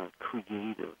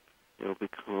creative. They will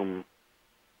become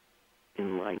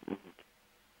enlightened.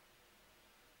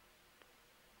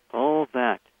 All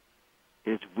that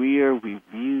is where we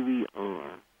really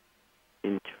are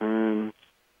in terms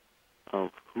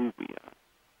of who we are.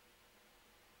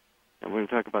 And we're going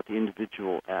to talk about the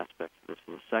individual aspects of this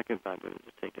in a second, but I'm going to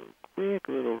just take a quick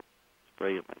little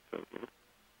spray of my throat here.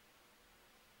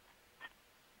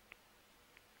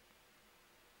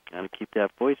 Got to keep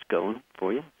that voice going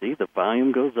for you. See, the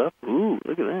volume goes up. Ooh,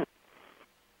 look at that.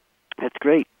 That's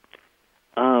great.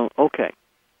 Okay.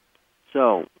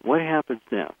 So, what happens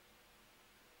now?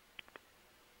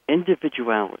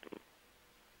 Individuality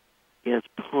is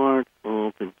part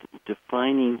of the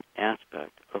defining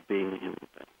aspect of being a human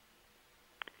being.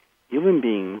 Human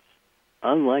beings,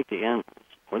 unlike the animals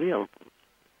or the elephants,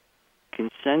 can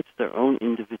sense their own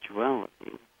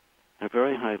individuality at a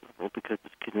very high level because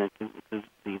it's connected with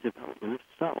the development of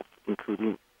self,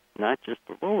 including not just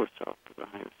the lower self, but the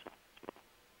higher self as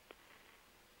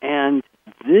well. And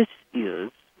this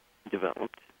is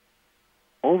developed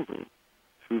only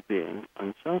through being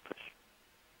unselfish.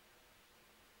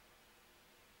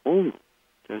 Only.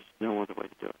 There's no other way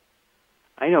to do it.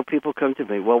 I know people come to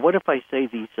me, well, what if I say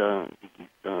these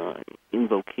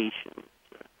invocations?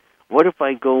 What if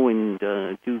I go and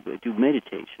do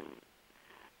meditation?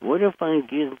 What if I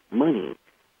give money?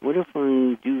 What if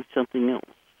I do something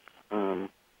else?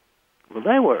 Will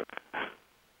that work?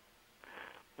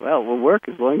 Well, it will work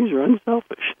as long as you're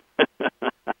unselfish.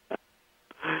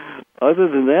 Other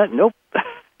than that, nope.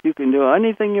 You can do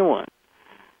anything you want.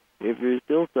 If you're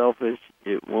still selfish,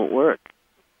 it won't work.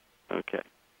 Okay.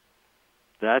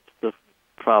 That's the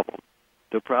problem.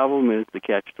 The problem is the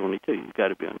catch-22. You've got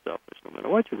to be unselfish no matter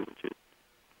what you're going to choose.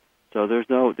 So there's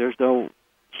no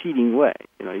cheating way.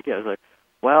 You get like,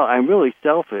 well, I'm really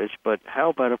selfish, but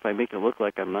how about if I make it look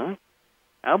like I'm not?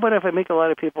 How about if I make a lot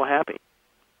of people happy?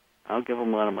 I'll give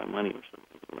them a lot of my money or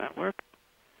something. Will that work?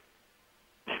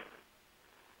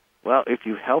 Well, if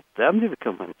you help them to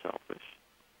become unselfish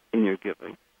in your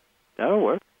giving, that'll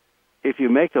work. If you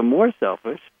make them more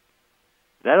selfish,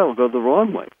 that'll go the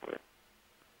wrong way for you.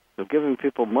 So giving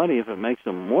people money, if it makes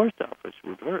them more selfish,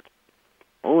 would hurt.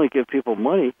 Only give people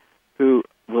money who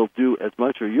will do as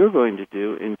much as you're going to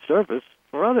do in service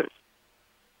for others.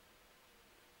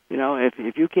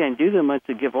 If you can't do that much,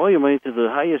 to give all your money to the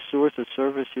highest source of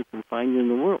service you can find in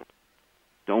the world.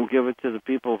 Don't give it to the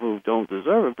people who don't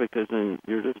deserve it, because then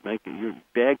you're just making your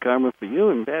bad karma for you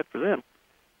and bad for them.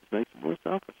 It makes them more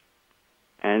selfish.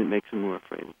 And it makes them more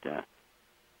afraid of death.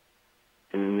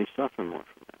 And then they suffer more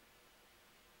from that.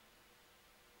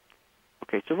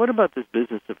 Okay, so what about this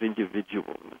business of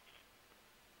individualness?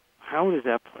 How how does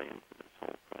that play into this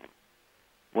whole thing?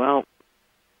 Well,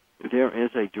 there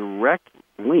is a direct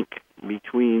link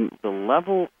between the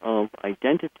level of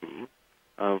identity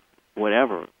of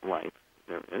whatever life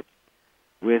there is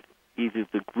with either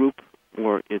the group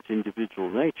or its individual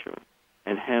nature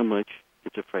and how much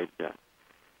it's afraid of death.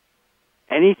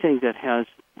 Anything that has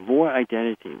more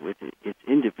identity with its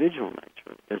individual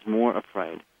nature is more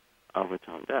afraid of its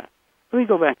own death. Let me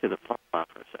go back to the flower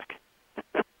for a second.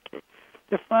 Okay.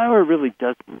 The flower really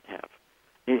doesn't have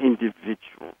an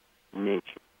individual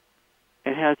nature.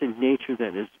 It has a nature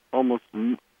that is almost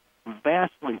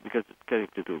vastly, because it's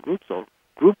connected to a group soul,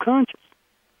 group conscious.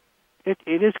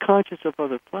 It is conscious of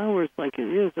other flowers like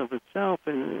it is of itself,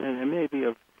 and maybe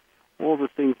of all the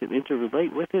things that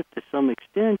interrelate with it to some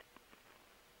extent.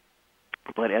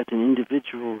 But as an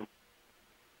individual,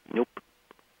 nope.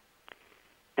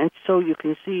 And so you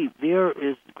can see there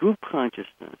is group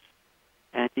consciousness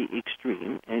at the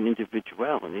extreme and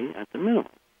individuality at the minimum.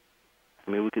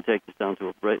 I mean, we could take this down to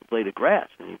a blade of grass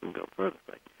and even go further.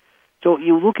 Right? So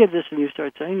you look at this and you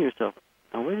start saying to yourself,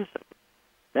 oh, wait a second.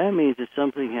 That means that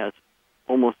something has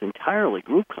almost entirely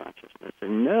group consciousness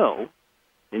and no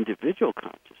individual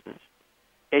consciousness.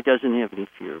 It doesn't have any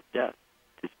fear of death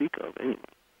to speak of anyway.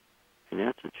 And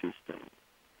that's a true statement.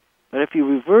 But if you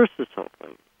reverse this whole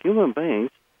thing, human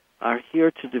beings are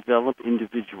here to develop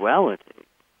individuality.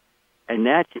 And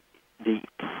that's the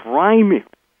primary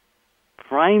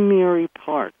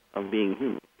part of being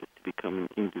human, is to become an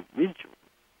individual,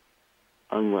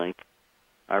 unlike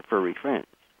our furry friends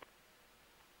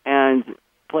and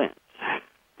plants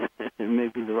and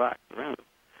maybe the rocks around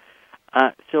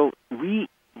them. So we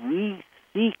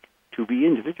seek to be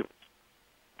individuals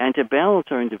and to balance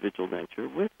our individual nature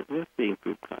with being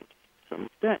group conscious to some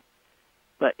extent.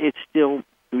 But it's still,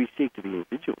 we seek to be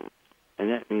individuals, and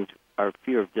that means our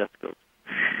fear of death goes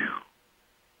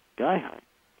sky high,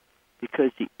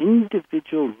 because the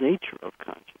individual nature of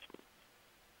consciousness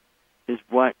is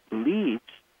what leads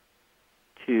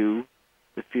to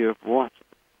the fear of loss.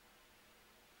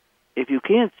 If you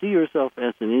can't see yourself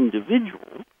as an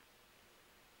individual,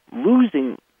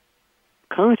 losing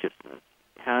consciousness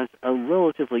has a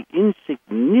relatively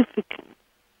insignificant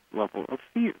level of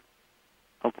fear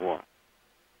of loss,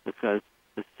 because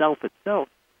the self itself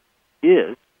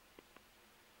is,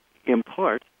 in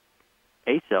part,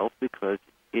 a self because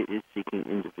it is seeking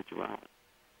individuality.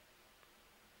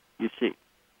 You see,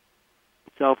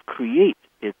 self creates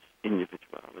its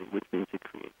individuality, which means it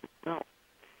creates itself.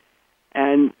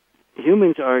 And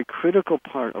humans are a critical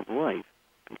part of life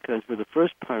because we're the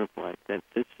first part of life that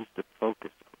this is the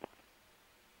focus of life.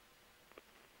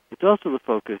 It's also the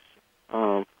focus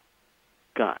of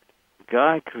God.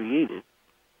 God created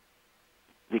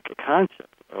the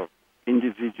concept of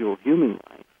individual human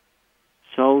life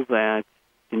so that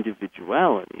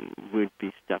individuality would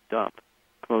be stepped up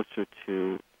closer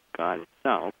to God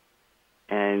itself,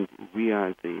 and we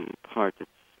are the part that's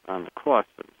on the cross,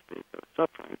 so to speak, of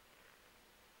suffering,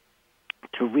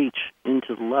 to reach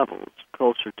into the levels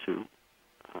closer to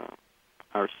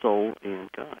our soul and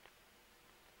God.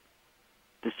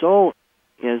 The soul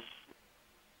is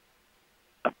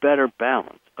a better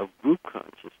balance of group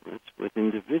consciousness with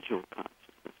individual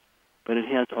consciousness, but it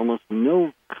has almost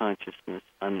no consciousness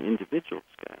on an individual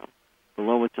scale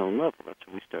below its own level. That's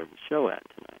what we started the show at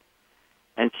tonight.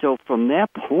 And so from that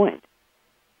point,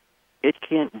 it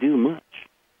can't do much.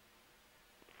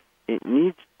 It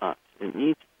needs us. It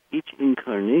needs each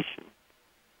incarnation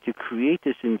to create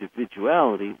this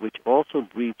individuality, which also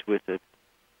breeds with it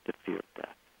the fear of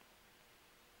death.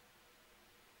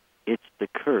 It's the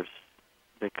curse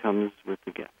that comes with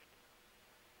the gift.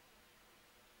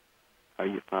 Are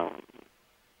you following me?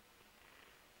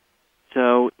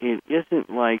 So it isn't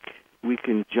like we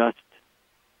can just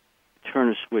turn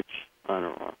a switch on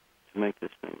or off to make this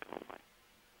thing go away.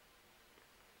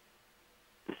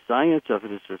 The science of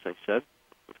it is, as I said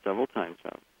several times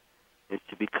now, is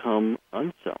to become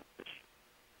unselfish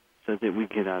so that we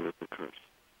get out of the curse.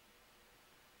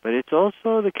 But it's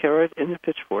also the carrot and the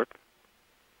pitchfork.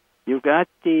 You've got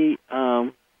the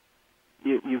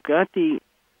you've got the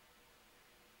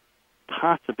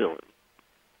possibility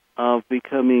of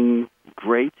becoming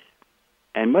great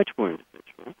and much more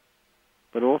individual,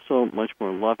 but also much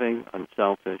more loving,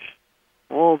 unselfish,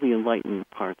 all the enlightened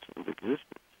parts of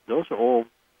existence. Those are all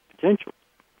potentials.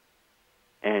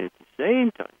 And at the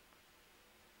same time,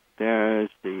 there's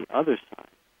the other side.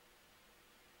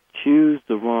 Choose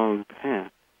the wrong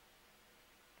path,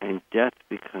 and death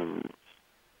becomes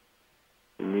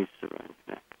the noose around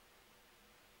your neck.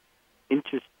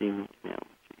 Interesting analogy.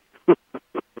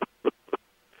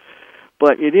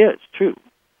 But it is true.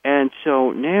 And so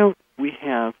now we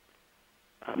have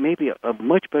maybe a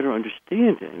much better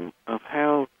understanding of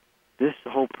how this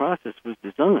whole process was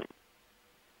designed.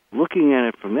 Looking at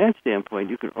it from that standpoint,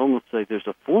 you can almost say there's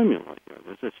a formula here.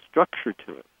 There's a structure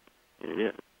to it. And it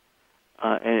is.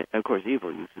 And, of course,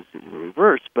 evil uses it in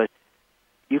reverse, but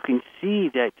you can see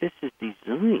that this is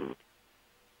designed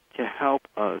to help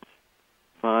us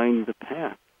find the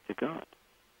path to God.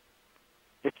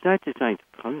 It's not designed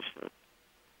to punish us.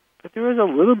 But there is a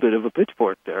little bit of a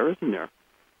pitchfork there, isn't there?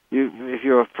 If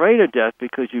you're afraid of death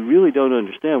because you really don't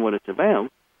understand what it's about,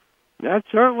 that's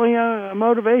certainly a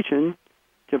motivation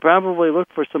to probably look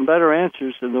for some better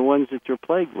answers than the ones that you're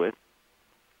plagued with,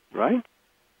 right?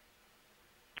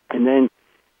 And then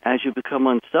as you become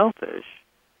unselfish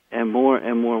and more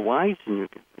wise in your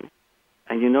thinking,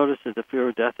 and you notice that the fear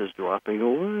of death is dropping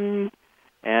away,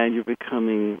 and you're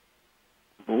becoming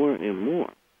more and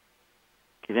more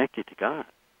connected to God,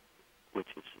 which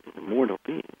is an immortal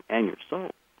being, and your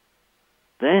soul,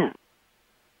 then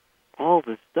all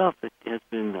the stuff that has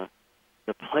been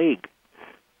the plague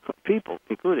of people,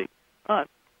 including us,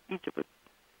 each of us,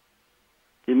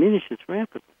 diminishes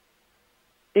rapidly.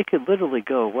 It could literally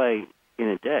go away in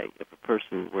a day if a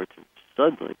person were to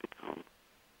suddenly become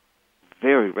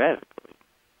very radically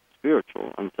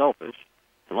spiritual, unselfish,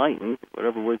 enlightened,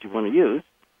 whatever words you want to use,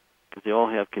 because they all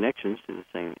have connections to the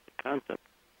same concept.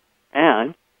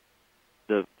 And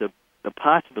the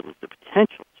possibilities, the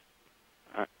potentials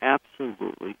are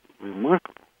absolutely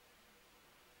remarkable.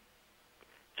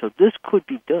 So this could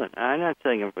be done. I'm not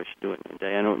saying everybody should do it in a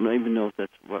day. I don't even know if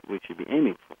that's what we should be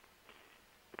aiming for,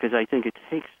 because I think it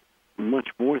takes much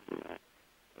more than that.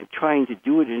 And trying to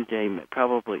do it in a day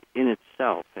probably in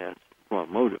itself has more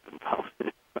motive involved in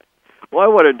it. Well, I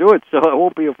want to do it so I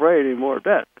won't be afraid anymore of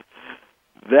death.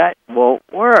 That won't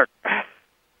work,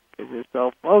 because you're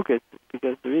self-focused,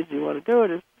 because the reason you want to do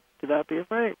it is to not be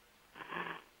afraid.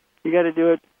 You got to do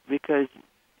it because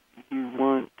you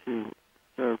want to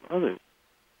serve others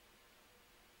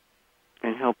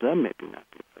and help them maybe not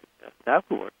be afraid of death. That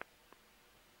would work.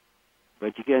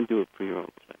 But you can't do it for your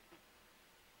own sake.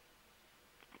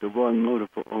 The wrong motive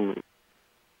will only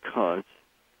cause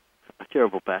a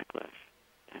terrible backlash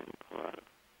and a lot of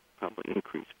probably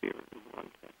increased fear in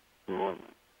the long run.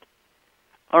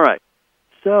 All right.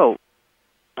 So,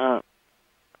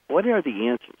 what are the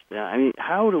answers? Now, I mean,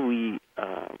 how do we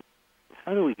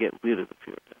get rid of the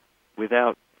fear of death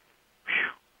without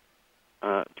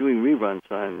doing reruns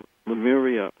on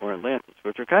Lemuria or Atlantis,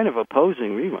 which are kind of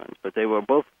opposing reruns, but they were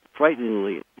both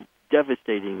frighteningly,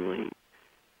 devastatingly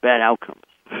bad outcomes.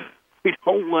 We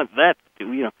don't want that to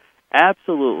do,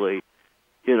 absolutely,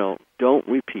 don't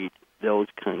repeat those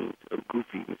kinds of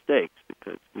goofy mistakes,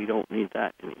 because we don't need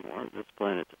that anymore. This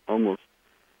planet's almost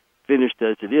finished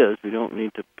as it is. We don't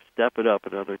need to step it up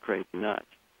another crazy notch,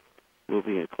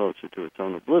 moving it closer to its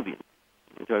own oblivion.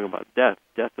 We're talking about death.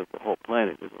 Death of the whole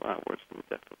planet is a lot worse than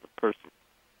the death of the person.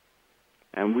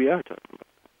 And we are talking about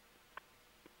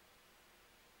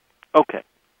that. Okay.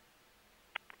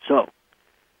 So,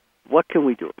 what can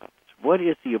we do about this? What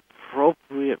is the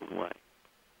appropriate way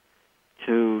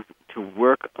to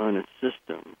work on a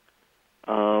system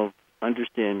of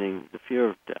understanding the fear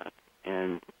of death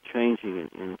and changing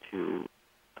it into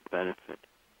a benefit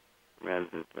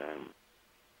rather than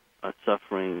a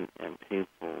suffering and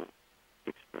painful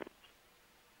experience?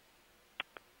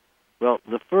 Well,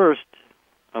 the first,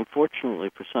 unfortunately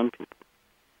for some people,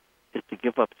 is to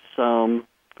give up some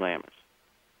glamours.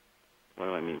 What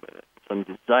do I mean by that? Some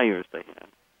desires they have.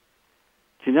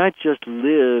 To not just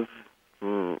live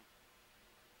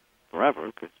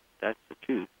forever, because that's the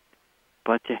truth,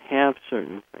 but to have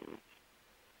certain things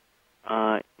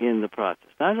in the process.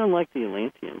 Not unlike the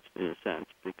Atlanteans, in a sense,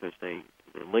 because the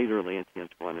later Atlanteans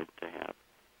wanted to have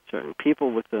certain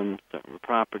people with them, certain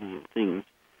property and things,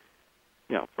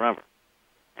 forever.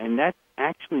 And that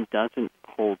actually doesn't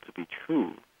hold to be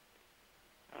true.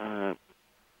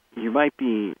 You might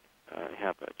be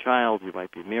have a child, you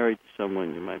might be married to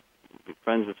someone, you might be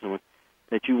friends with someone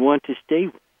that you want to stay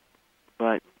with.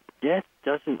 But death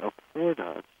doesn't afford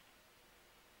us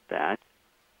that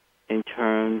in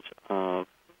terms of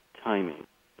timing.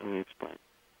 Let me explain.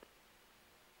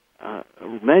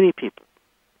 Many people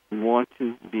want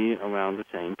to be around the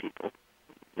same people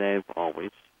they've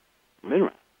always been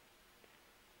around.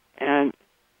 And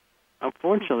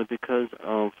unfortunately, because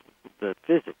of the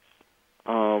physics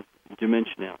of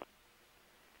dimensionality,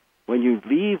 when you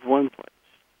leave one place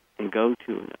and go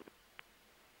to another,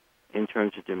 in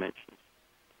terms of dimensions,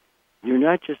 you're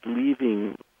not just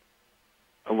leaving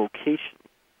a location,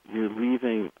 you're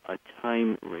leaving a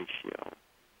time ratio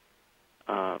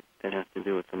that has to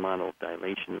do with the model of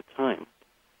dilation of time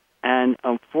And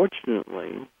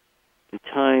unfortunately, the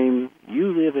time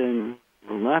you live in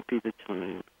will not be the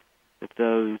time that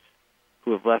those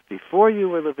who have left before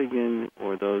you are living in,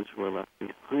 or those who are left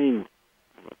behind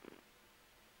are living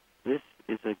in. This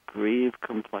is a grave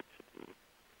complexity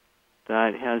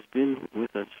that has been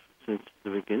with us since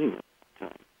the beginning of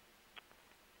time.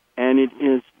 And it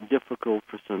is difficult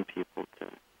for some people to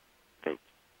face.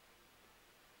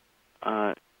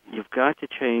 You've got to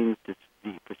change the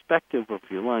perspective of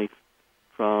your life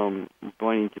from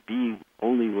wanting to be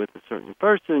only with a certain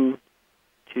person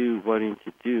to wanting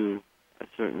to do a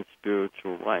certain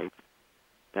spiritual life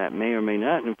that may or may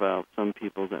not involve some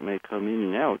people that may come in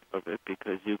and out of it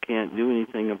because you can't do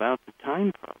anything about the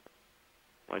time problem.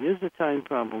 What is the time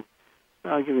problem?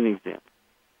 Well, I'll give you an example.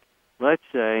 Let's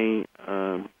say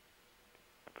a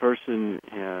person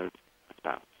has a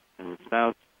spouse, and the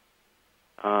spouse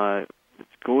is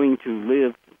going to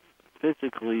live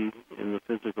physically in the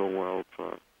physical world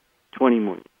for 20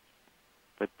 more years.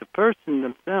 But the person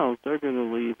themselves, they're going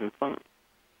to leave and find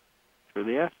through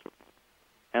the astral.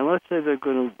 And let's say they're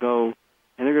going to go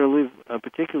and they're going to live a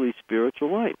particularly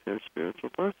spiritual life. They're a spiritual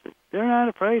person. They're not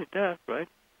afraid of death, right?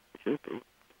 They shouldn't be.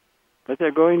 But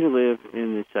they're going to live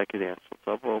in the second astral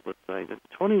subworld, let's say, that's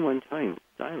 21 times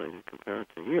dilated compared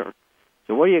to here.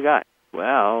 So what do you got?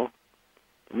 Well,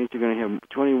 it means you're going to have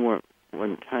 21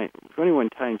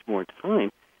 times more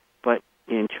time, but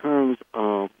in terms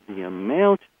of the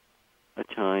amount of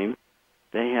time,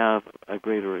 they have a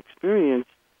greater experience.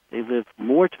 They live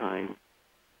more time.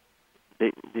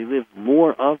 They live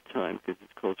more of time because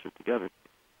it's closer together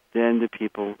than the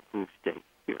people who stay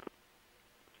here.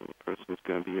 So the person is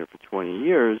going to be here for 20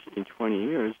 years. In 20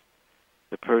 years,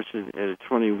 the person at a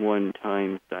 21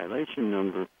 times dilation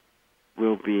number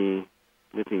will be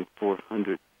living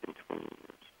 420 years.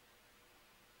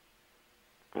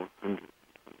 420.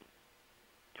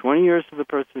 20 years for the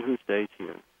person who stays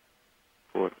here.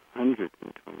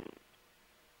 420 years.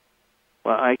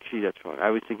 Well, actually, that's wrong.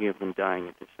 I was thinking of them dying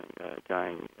at the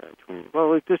same, 20. Well,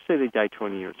 let's just say they die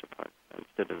 20 years apart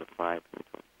instead of the 5 and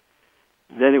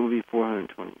 20. Then it would be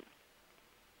 420 years.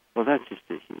 Well, that's just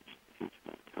a huge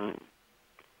amount of time.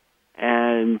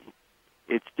 And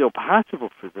it's still possible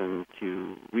for them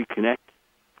to reconnect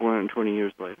 420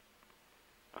 years later.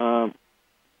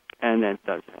 And that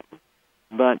does happen.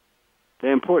 But the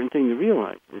important thing to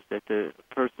realize is that the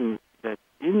person that's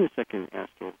in the second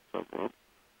astral subworld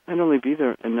might only be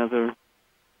there another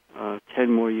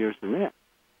 10 more years than that.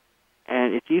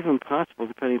 And it's even possible,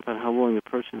 depending upon how long the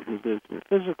person who lives in the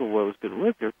physical world is going to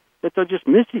live here, that they'll just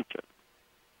miss each other.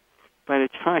 By the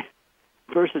time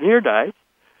the person here dies,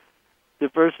 the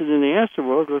person in the astral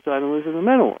world goes out and lives in the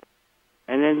mental world.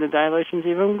 And then the dilation's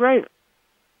even greater.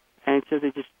 And so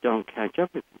they just don't catch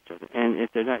up with each other. And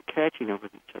if they're not catching up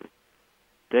with each other,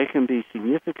 they can be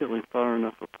significantly far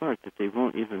enough apart that they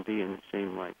won't even be in the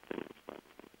same life the next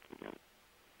lifetime together.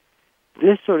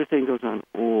 This sort of thing goes on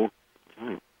all the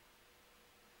time.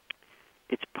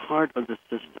 It's part of the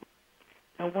system.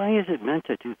 Now, why is it meant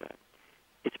to do that?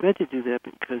 It's meant to do that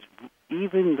because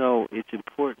even though it's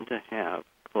important to have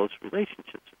close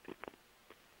relationships with people,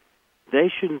 they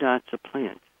should not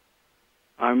supplant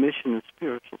our mission of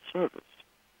spiritual service.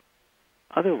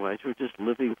 Otherwise, we're just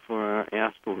living for our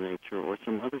astral nature or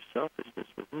some other selfishness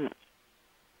within us.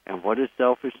 And what does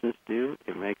selfishness do?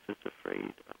 It makes us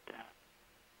afraid of death.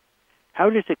 How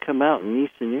does it come out in these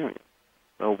scenarios?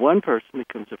 Well, one person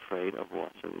becomes afraid of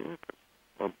loss of the other person,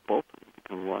 or both of them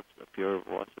become fear of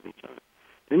loss of each other.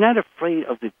 They're not afraid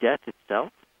of the death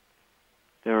itself.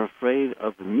 They're afraid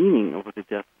of the meaning of what the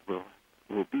death will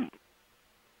be.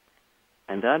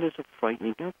 And that is a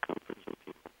frightening outcome for some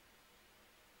people.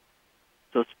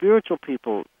 So spiritual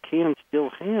people can still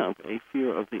have a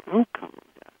fear of the outcome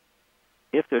of death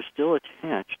if they're still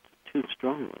attached too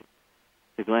strongly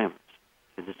to glamours,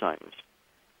 to desires,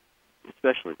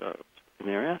 especially those in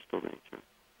their astral nature.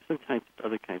 Sometimes it's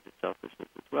other kinds of selfishness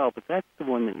as well, but that's the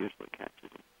one that usually catches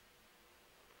them.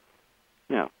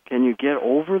 Now, can you get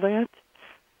over that?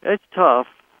 It's tough.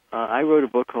 I wrote a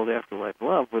book called Afterlife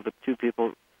Love where the two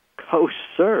people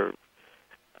co-serve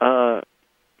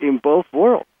in both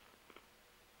worlds.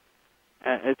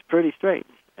 It's pretty strange.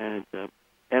 And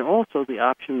also the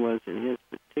option was, in his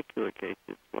particular case,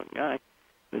 this one guy,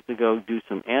 was to go do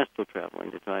some astral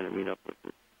traveling to try to meet up with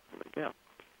this other gal.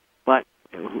 But,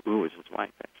 who was his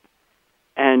wife, actually.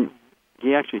 And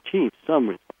he actually achieved some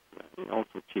results. He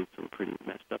also achieved some pretty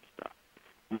messed up stuff.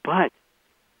 But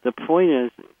the point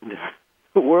is,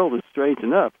 the world is strange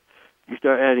enough. You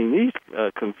start adding these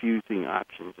confusing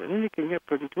options, and then it can get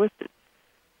pretty twisted.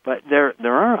 But there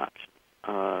are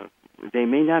options. they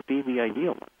may not be the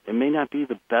ideal one. It may not be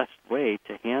the best way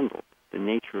to handle the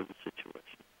nature of the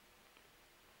situation.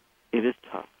 It is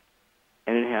tough,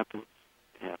 and it happens.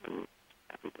 It happens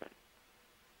every day.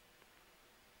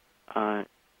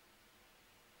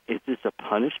 Is this a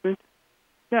punishment?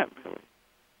 Not really.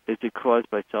 Is it caused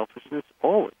by selfishness?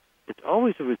 Always. It's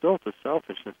always a result of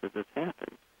selfishness that this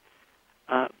happens.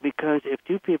 Because if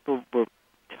two people were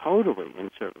totally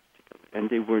in service together and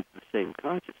they were the same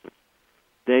consciousness,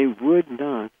 they would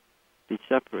not be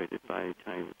separated by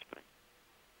time and space.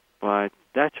 But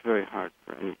that's very hard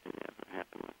for anything to ever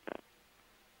happen like that.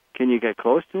 Can you get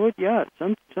close to it? Yeah,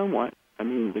 somewhat. I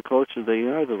mean, the closer they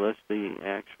are, the less the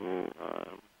actual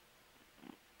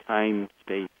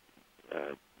time-space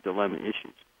dilemma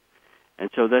issues. And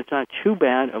so that's not too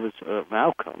bad of an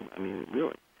outcome. I mean,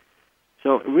 really.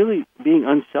 So really, being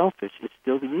unselfish is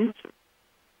still the answer.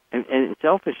 And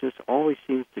selfishness always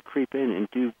seems to creep in and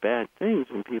do bad things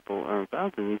when people are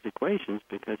involved in these equations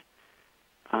because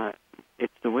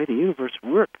it's the way the universe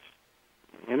works.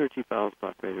 Energy follows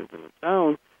thought greater than its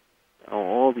own.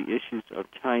 All the issues of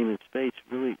time and space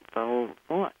really follow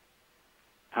thought.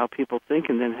 How people think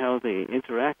and then how they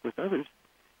interact with others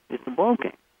is the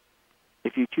ballgame.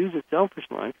 If you choose a selfish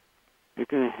life, you're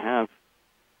going to have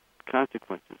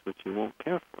consequences which you won't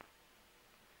care for.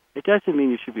 It doesn't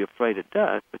mean you should be afraid of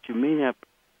death, but you may not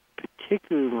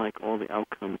particularly like all the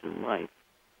outcomes in life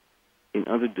in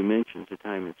other dimensions of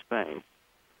time and space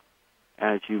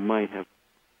as you might have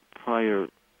prior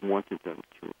wanted them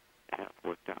to have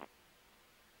worked out.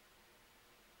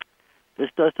 This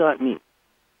does not mean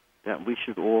that we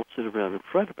should all sit around and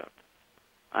fret about this.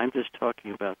 I'm just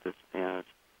talking about this as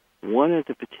one of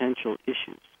the potential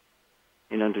issues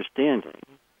in understanding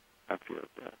our fear of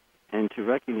death, and to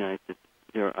recognize that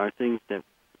there are things that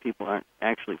people aren't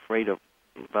actually afraid of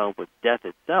involved with death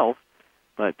itself,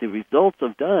 but the results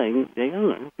of dying, they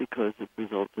are, because it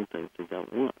results in things they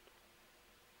don't want.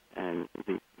 And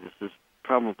this is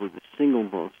probably the single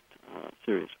most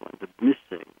serious one, the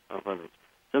missing of others.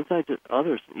 Sometimes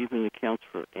others even accounts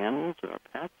for animals or our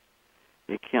pets.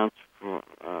 It accounts for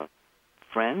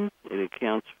friends. It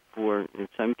accounts for, in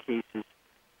some cases,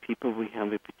 people we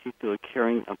have a particular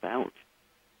caring about.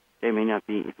 They may not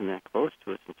be even that close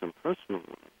to us in some personal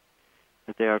way,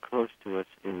 but they are close to us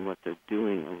in what they're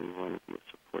doing, and we want to be a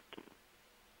support to them.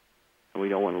 And we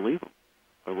don't want to leave them,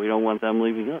 or we don't want them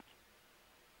leaving us,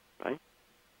 right?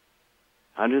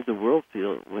 How did the world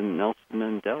feel when Nelson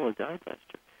Mandela died last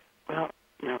year? Well,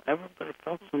 everybody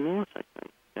felt some loss, I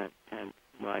think,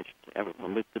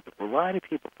 everyone. But a lot of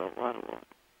people felt a lot of loss.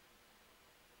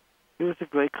 He was a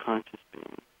great conscious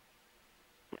being.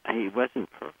 He wasn't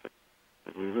perfect,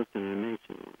 but he lived in an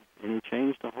amazing way. And he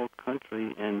changed the whole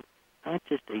country, and not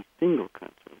just a single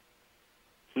country.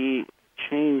 He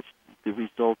changed the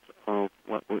results of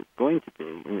what we're going to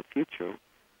be in the future,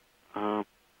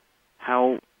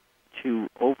 how to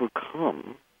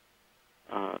overcome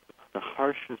the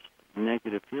harshest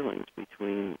negative feelings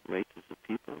between races of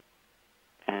people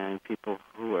and people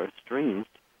who are estranged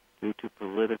due to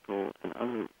political and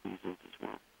other reasons as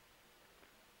well.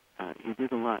 He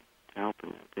did a lot to help in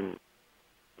that, didn't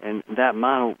he? And that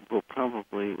model will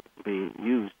probably be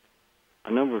used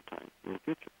a number of times in the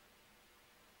future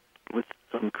with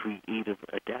some creative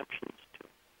adaptations to it.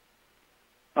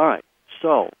 All right,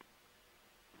 so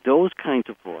those kinds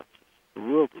of losses, the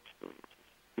world experiences,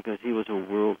 because he was a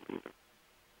world leader.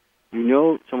 You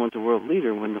know someone's a world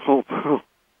leader when the whole world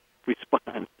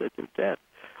responds to their death,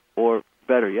 or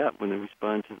better yet, when they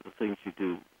respond to the things you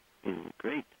do in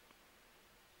great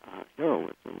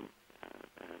heroism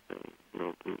as a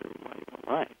world leader while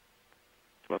you're alive.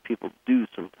 It's what people do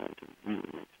sometimes that really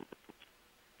makes a difference.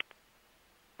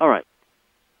 All right.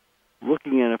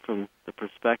 Looking at it from the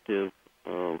perspective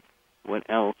of what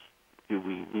else do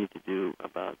we need to do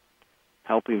about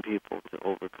helping people to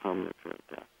overcome their fear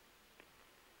of death.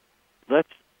 Let's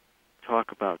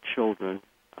talk about children.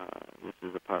 This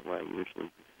is the part where I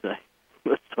usually say,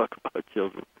 let's talk about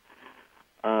children.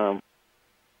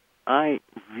 I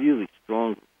really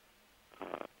strongly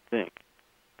think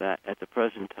that at the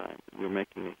present time we're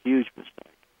making a huge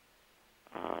mistake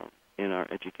in our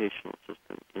educational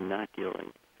system in not dealing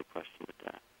with the question of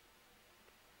death.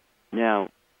 Now,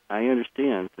 I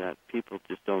understand that people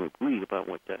just don't agree about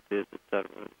what death is, etc.,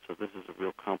 so this is a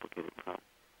real complicated problem.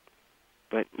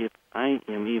 But if I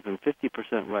am even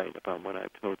 50% right about what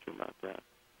I've told you about that,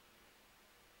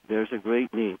 there's a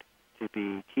great need to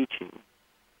be teaching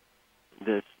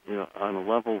this on a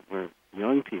level where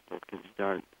young people can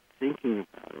start thinking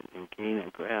about it and gain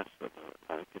a grasp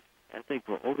about it. Because as they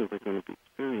grow older, they're going to be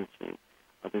experiencing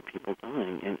other people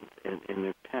dying and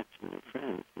their pets and their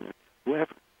friends and their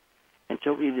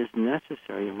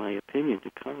opinion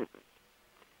to cover this.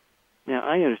 Now,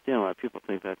 I understand a lot of people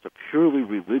think that's a purely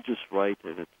religious right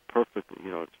and it's perfect,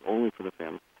 it's only for the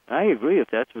family. I agree if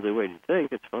that's the way to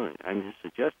think, it's fine. I'm just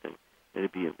suggesting that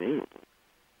it be available.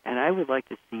 And I would like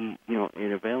to see,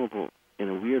 it available in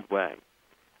a weird way.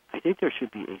 I think there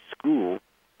should be a school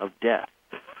of death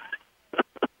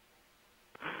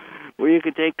where you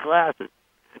could take classes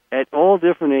at all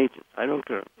different ages. I don't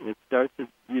care. It starts at,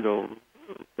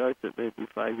 maybe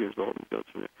 5 years old and goes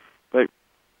from there. But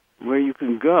where you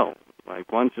can go,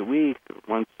 like once a week or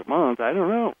once a month, I don't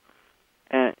know.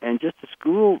 And just a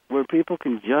school where people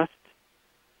can just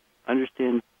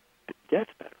understand death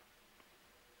better.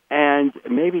 And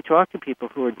maybe talk to people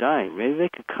who are dying. Maybe they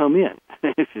could come in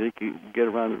if they could get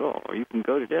around at all. Or you can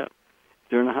go to them if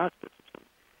they're in a hospice or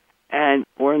something.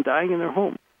 Or dying in their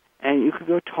home. And you could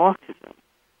go talk to them.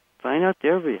 Find out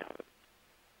their reality.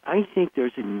 I think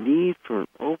there's a need for an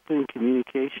open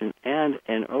communication and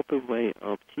an open way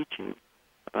of teaching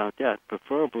about death.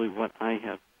 Preferably what I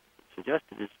have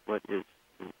suggested is what is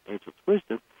in Angel's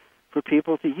Wisdom for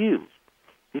people to use.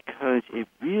 Because it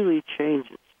really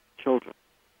changes children.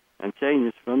 I'm saying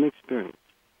this from experience,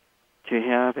 to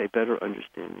have a better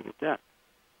understanding of death.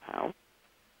 How?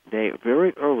 They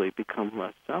very early become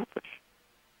less selfish.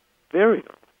 Very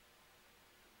early.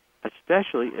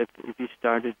 Especially if you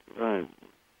started on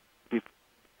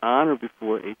or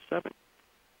before age 7.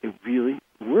 It really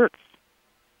works.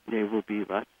 They will be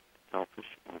less selfish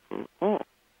overall.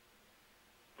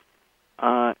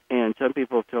 And some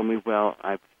people have told me, well,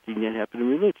 I've seen that happen in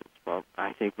religions. Well,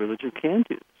 I think religion can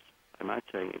do this. I'm not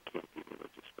saying it can't be a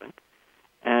religious thing.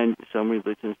 And some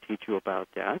religions teach you about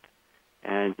that.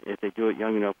 And if they do it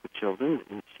young enough with children,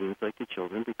 it seems like the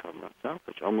children become less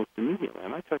selfish almost immediately.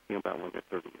 I'm not talking about when they're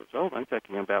 30 years old. I'm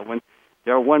talking about when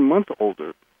they're 1 month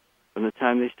older from the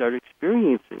time they start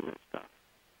experiencing this stuff.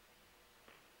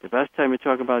 The best time to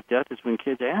talk about death is when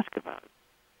kids ask about it.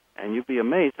 And you'd be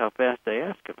amazed how fast they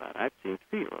ask about it. I've seen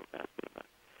 3-year-olds asking about it.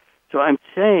 So I'm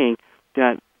saying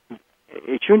that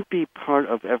it shouldn't be part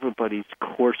of everybody's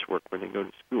coursework when they go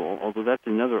to school, although that's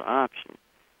another option.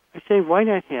 I say, why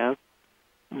not have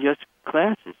just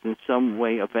classes in some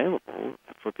way available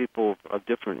for people of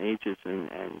different ages and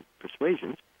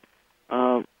persuasions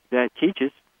that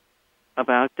teaches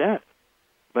about death,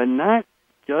 but not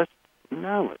just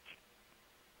knowledge,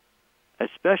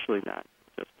 especially not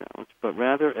just knowledge, but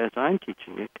rather as I'm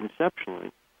teaching it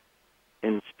conceptually,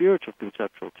 in spiritual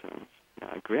conceptual terms.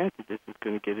 Now, granted, this is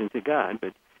going to get into God, but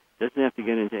it doesn't have to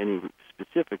get into any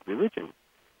specific religion,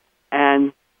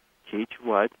 and teach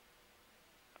what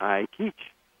I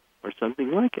teach, or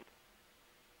something like it.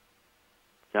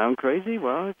 Sound crazy?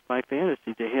 Well, it's my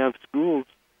fantasy to have schools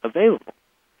available.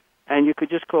 And you could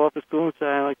just call up a school and say,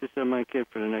 I'd like to send my kid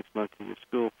for the next month to your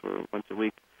school for once a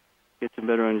week, get some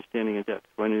better understanding of death.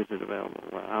 When is it available?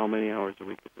 How many hours a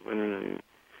week is it?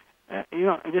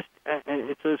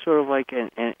 It's a sort of like an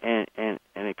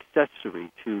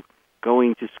accessory to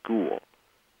going to school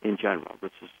in general.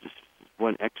 This is just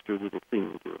one extra little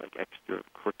thing to do, like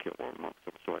extracurricular of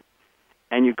some sort.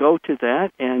 And you go to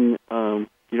that, and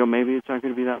maybe it's not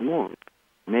going to be that long.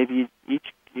 Maybe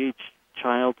each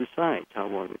child decides how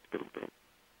long it's going to be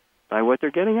by what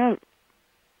they're getting out of it.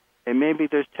 And maybe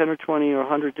there's 10 or 20 or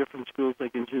 100 different schools they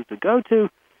can choose to go to,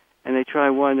 and they try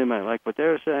one. They might like what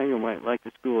they're saying, or might like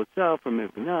the school itself, or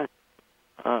maybe not.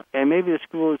 And maybe the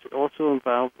school is also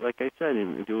involved, like I said,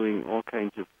 in doing all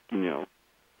kinds of,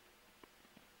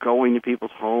 going to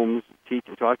people's homes,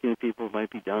 talking to people who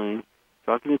might be dying,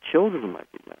 talking to children who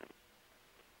might be dying.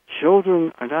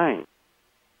 Children are dying,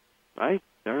 right?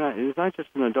 It's not just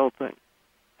an adult thing.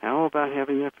 How about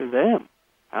having that for them?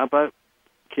 How about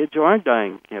kids who aren't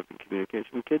dying having communication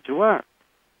with kids who are?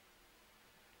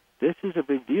 This is a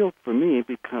big deal for me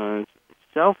because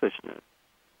selfishness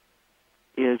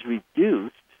is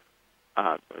reduced,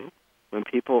 oddly, when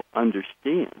people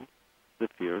understand the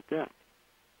fear of death.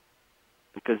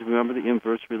 Because remember the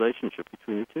inverse relationship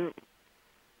between the two.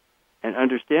 And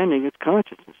understanding is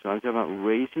consciousness. So I'm talking about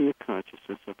raising the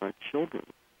consciousness of our children.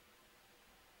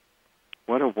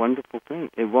 What a wonderful thing.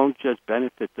 It won't just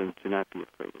benefit them to not be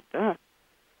afraid of death.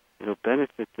 It'll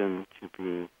benefit them to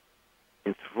be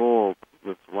enthralled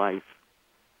with life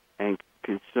and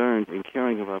concerned and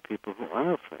caring about people who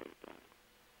are afraid of death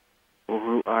or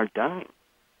who are dying.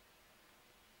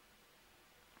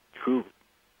 Truly,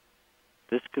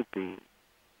 this could be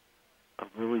a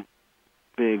really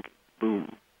big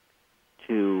boom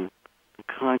to the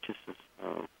consciousness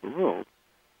of the world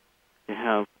to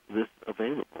have this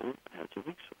available as a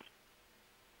resource.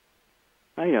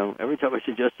 I know. Every time I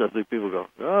suggest something, people go,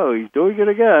 "Oh, he's doing it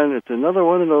again. It's another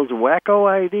one of those wacko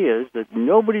ideas that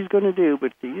nobody's going to do."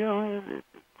 But it's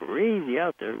crazy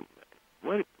out there.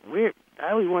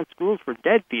 How do you want schools for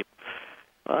dead people?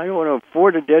 I don't want to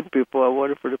afford the dead people. I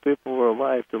want it for the people who are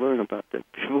alive to learn about dead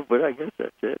people. But I guess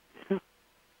that's it.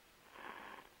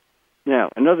 Now,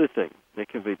 another thing that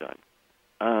can be done,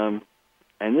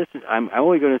 and this is I'm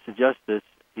only going to suggest this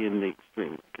in the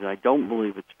extreme because I don't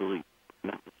believe it's really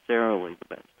necessarily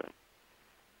the best thing.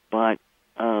 But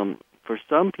for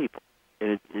some people,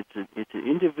 it's an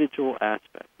individual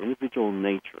aspect, individual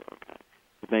nature, okay,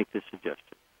 to make this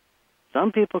suggestion.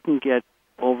 Some people can get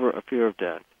over a fear of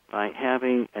death by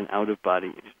having an out-of-body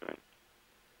experience.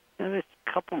 Now, there's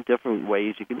a couple different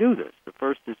ways you can do this. The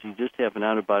first is you just have an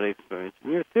out-of-body experience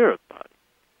in your etheric body.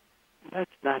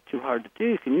 That's not too hard to do.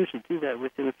 You can usually do that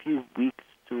within a few weeks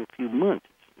to a few months.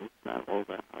 It's not all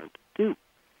that hard to do.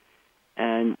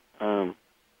 And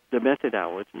the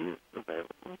methodology is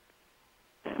available.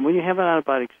 And when you have an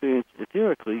out-of-body experience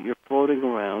etherically, you're floating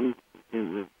around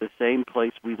in the same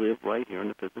place we live right here in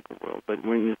the physical world, but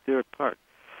we're in the etheric part.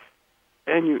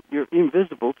 And you're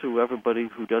invisible to everybody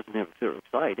who doesn't have etheric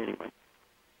sight anyway.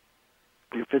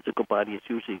 Your physical body is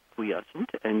usually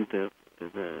quiescent, and the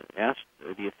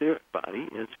etheric body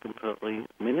is completely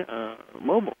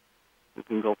mobile. You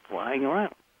can go flying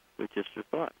around with just your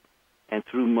thought. And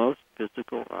through most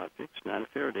physical objects, not a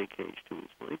Faraday cage too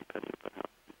easily, depending upon how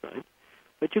it's designed.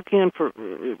 But you can, for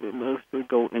most would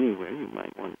go anywhere you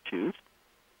might want to choose.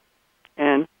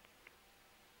 And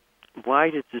why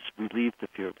does this relieve the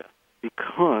fear of death?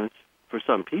 Because for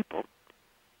some people,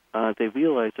 they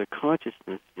realize their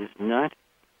consciousness is not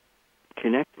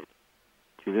connected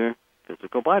to their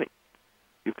physical body.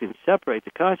 You can separate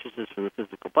the consciousness from the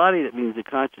physical body. That means the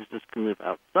consciousness can live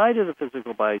outside of the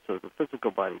physical body. So if the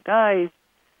physical body dies,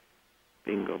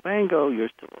 bingo, bango, you're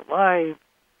still alive.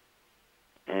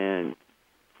 And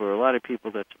for a lot of people,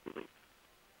 that's a relief.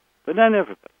 But not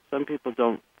everybody. Some people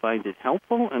don't find it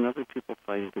helpful, and other people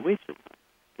find it a waste of time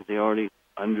because they already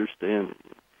understand it.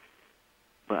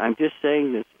 But I'm just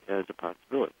saying this as a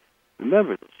possibility.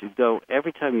 Remember this.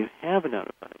 Every time you have an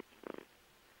out-of-body experience,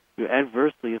 you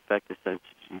adversely affect the senses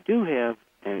you do have,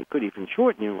 and it could even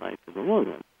shorten your life in the long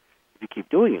run if you keep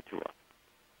doing it too often.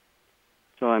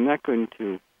 So I'm not going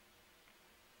to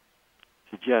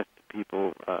suggest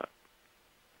people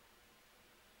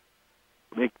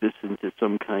make this into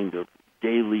some kind of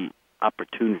daily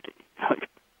opportunity. Like,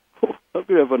 I'm going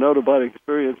to have an out-of-body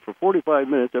experience for 45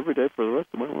 minutes every day for the rest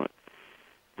of my life.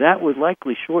 That would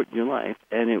likely shorten your life,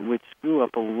 and it would screw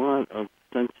up a lot of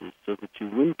senses so that you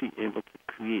wouldn't be able to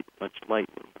create much light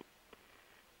with them.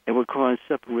 It would cause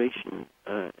separation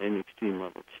in extreme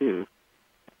level, too,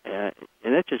 and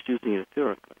that's just using it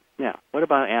etherically. Now, what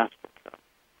about astral travel?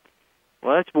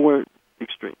 Well, that's more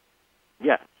extreme.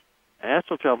 Yes,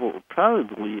 astral travel will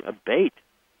probably abate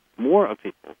more of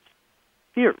people's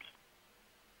fears.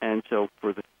 And so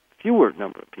for the fewer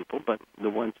number of people, but the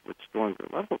ones with stronger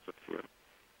levels of fear,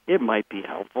 it might be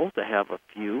helpful to have a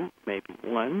few, maybe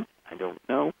one, I don't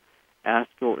know,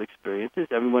 astral experiences.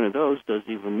 Every one of those does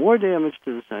even more damage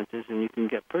to the senses, and you can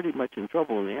get pretty much in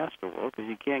trouble in the astral world because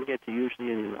you can't get to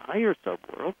usually any of the higher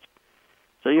subworlds.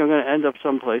 So you're going to end up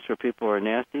someplace where people are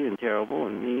nasty and terrible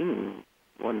and mean and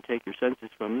want to take your senses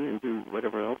from you and do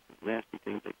whatever else nasty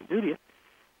things they can do to you.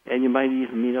 And you might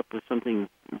even meet up with something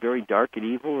very dark and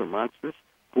evil or monstrous.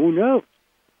 Who knows?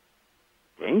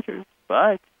 Dangerous,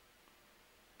 but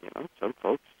some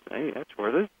folks say that's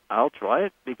worth it. I'll try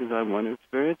it because I want to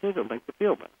experience it. It'll make me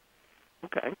feel better.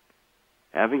 Okay.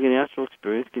 Having an astral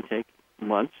experience can take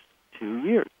months to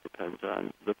years. Depends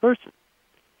on the person.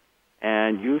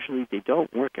 And usually they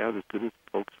don't work out as good as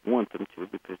folks want them to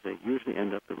because they usually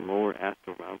end up in lower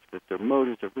astral realms because their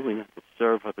motives are really not to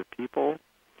serve other people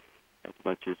as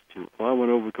much as to, I want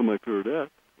to overcome my fear of death,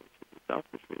 which is a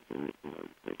selfish reason,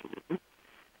 make it isn't,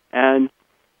 and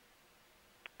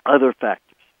other factors.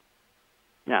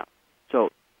 Now, so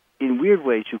in weird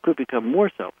ways, you could become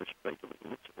more selfish by doing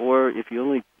this, or if you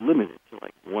only limit it to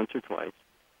like once or twice,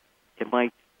 it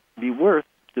might be worth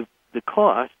the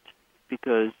cost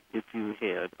because if you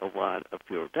had a lot of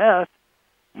fear of death,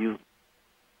 you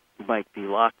might be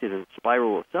locked in a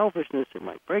spiral of selfishness. It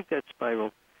might break that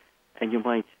spiral, and you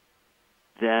might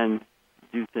then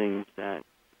do things that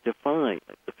defy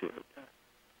the fear of death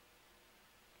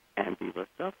and be less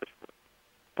selfish for it.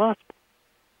 It's possible.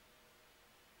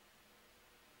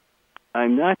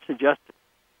 I'm not suggesting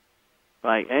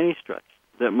by any stretch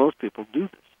that most people do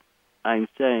this. I'm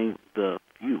saying the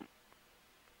few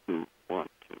who want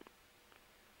to.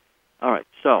 All right,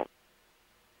 so,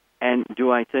 and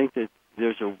do I think that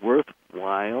there's a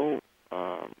worthwhile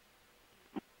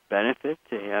benefit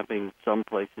to having some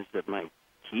places that might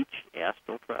teach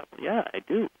astral travel. Yeah, I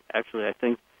do. Actually, I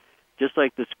think just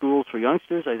like the schools for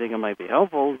youngsters, I think it might be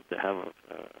helpful to have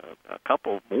a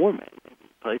couple more maybe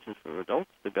places for adults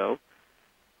to go.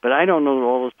 But I don't know that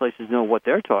all those places know what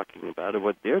they're talking about or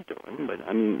what they're doing. But,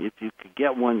 I mean, if you could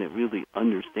get one that really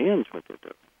understands what they're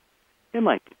doing, it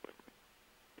might be good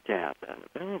to have that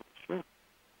available, sure.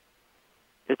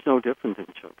 It's no different than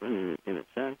children in a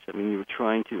sense. I mean, you're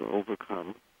trying to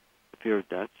overcome the fear of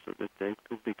death so that they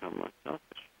could become less selfish.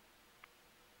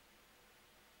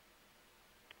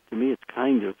 To me, it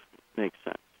kind of makes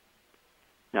sense.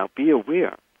 Now, be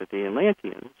aware that the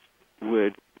Atlanteans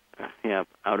would have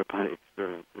out-of-body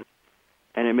experiences,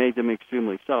 and it made them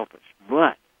extremely selfish.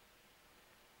 But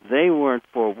they weren't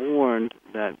forewarned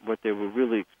that what they were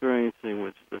really experiencing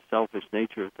was the selfish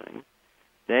nature of things.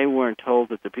 They weren't told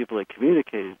that the people they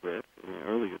communicated with in the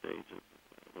earlier days of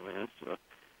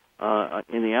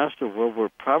in the astral world were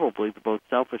probably the most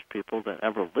selfish people that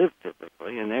ever lived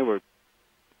physically, and they were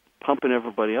pumping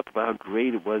everybody up about how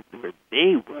great it was where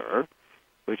they were,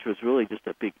 which was really just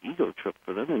a big ego trip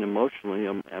for them, and emotionally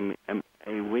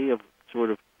a way of sort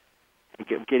of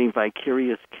getting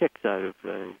vicarious kicks out of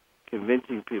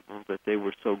convincing people that they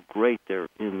were so great they're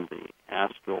in the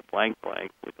astral blank,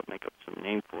 we could make up some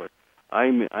name for it.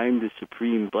 I'm the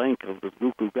supreme blank of the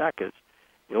Rukugakas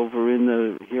over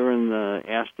here in the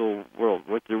astral world.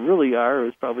 What they really are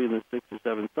is probably in the 6 or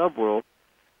 7 subworld,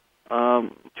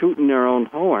 tooting their own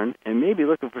horn and maybe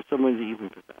looking for someone to even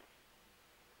possess.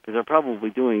 Because they're probably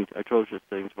doing atrocious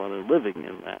things while they're living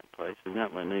in that place and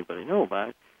not letting anybody know about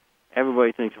it.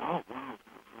 Everybody thinks, oh, wow,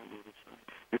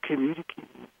 they're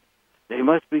communicating. They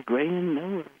must be grand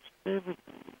knowers,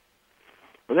 everything.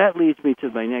 Well, that leads me to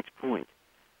my next point.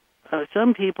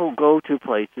 Some people go to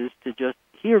places to just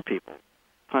hear people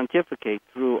pontificate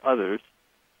through others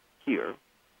here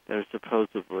that are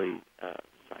supposedly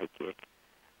psychic,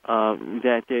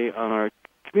 that they are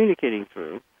communicating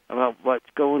through about what's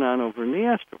going on over in the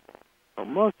astral world. Well,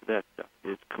 most of that stuff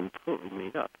is completely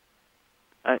made up.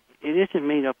 It isn't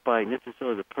made up by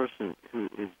necessarily the person who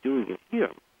is doing it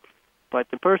here, but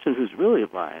the person who's really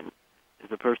lying is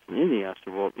the person in the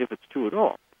astral world, if it's true at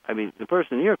all. I mean, the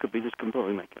person here could be just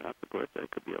completely making up, of course,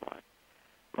 that could be a lie.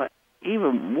 But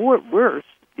even worse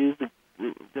is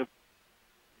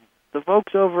the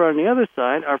folks over on the other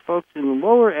side are folks in the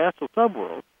lower astral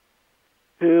subworld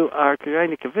who are trying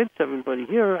to convince everybody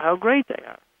here how great they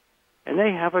are. And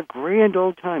they have a grand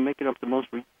old time making up the most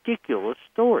ridiculous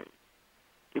stories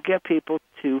to get people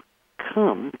to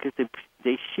come because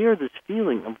they share this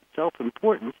feeling of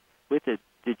self-importance with the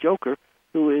joker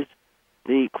who is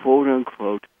the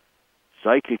quote-unquote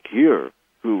psychic here,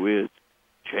 who is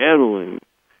channeling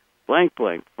blank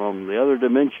from the other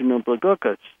dimension of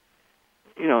Blagukas.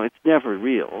 You know, it's never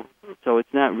real. So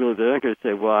it's not really, they're not going to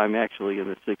say, well, I'm actually in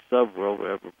the 6th subworld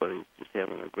where everybody's just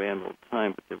having a grand old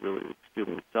time, but they're really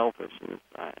extremely selfish, and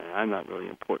I'm not really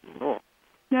important at all.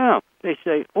 No, they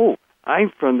say, oh,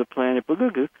 I'm from the planet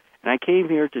Blagugu, and I came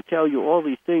here to tell you all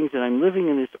these things, and I'm living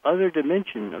in this other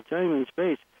dimension of time and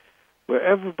space where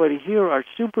everybody here are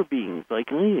super beings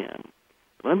like I am.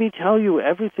 Let me tell you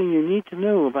everything you need to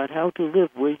know about how to live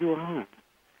where you are.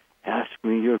 Ask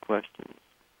me your questions.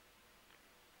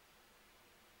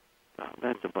 Well,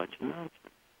 that's a bunch of nonsense.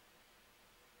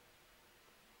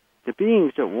 The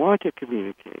beings that want to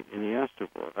communicate in the astral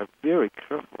world are very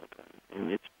careful about it,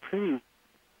 and it's pretty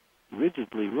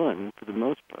rigidly run for the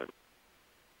most part.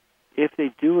 If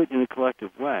they do it in a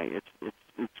collective way,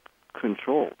 it's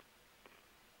controlled.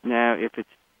 Now, if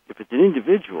it's an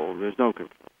individual, there's no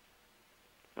control.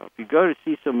 So if you go to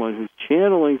see someone who's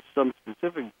channeling some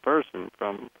specific person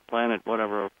from the planet,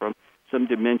 whatever, or from some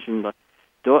dimension,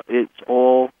 it's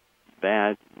all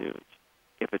bad news.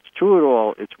 If it's true at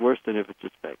all, it's worse than if it's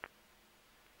just fake.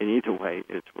 In either way,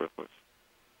 it's worthless,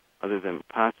 other than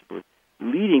possibly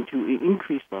leading to an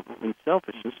increased level in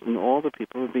selfishness in all the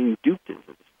people who are being duped into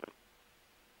this thing.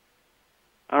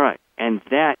 All right, and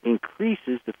that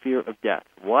increases the fear of death.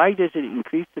 Why does it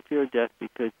increase the fear of death?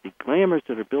 Because the glamours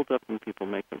that are built up in people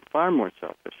make them far more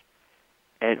selfish.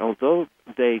 And although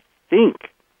they think,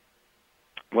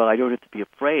 well, I don't have to be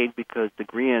afraid because the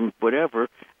grand whatever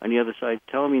on the other side is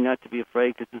telling me not to be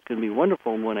afraid because it's going to be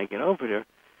wonderful when I get over there,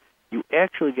 you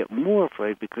actually get more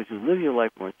afraid because you live your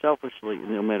life more selfishly, and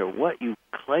no matter what you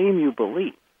claim you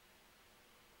believe,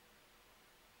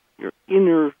 your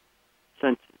inner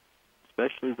senses,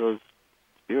 especially those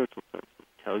spiritual senses,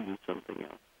 tell you something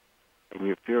else. And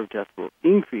your fear of death will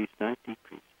increase, not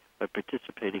decrease, by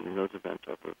participating in those events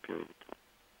over a period of time.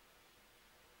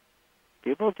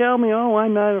 People tell me, "Oh,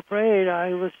 I'm not afraid. I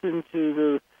listened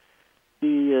to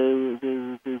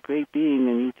the great being,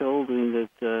 and he told me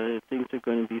that things are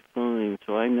going to be fine,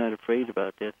 so I'm not afraid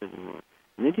about death anymore."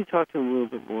 And then you talk to them a little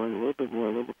bit more, and a little bit more, a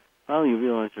little bit. Finally, you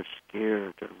realize they're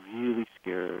scared. They're really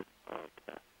scared of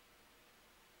death,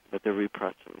 but they're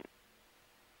repressing it.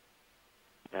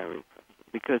 They're repressing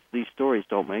it. Because these stories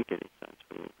don't make any sense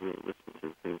when you really listen to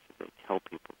the things that they tell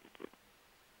people to do.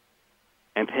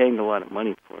 And paying a lot of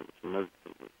money for it is another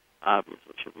thing that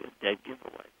obviously should be a dead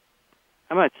giveaway.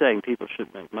 I'm not saying people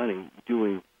should make money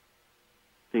doing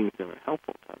things that are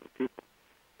helpful to other people.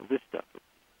 But this stuff is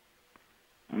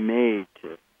made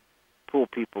to pull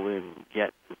people in and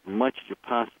get as much as you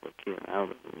possibly can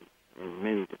out of them in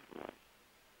many different ways.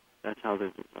 That's how they're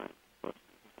designed.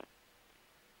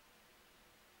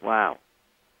 Wow.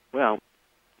 Well,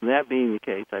 that being the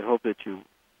case, I hope that you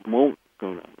won't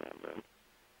go down that road.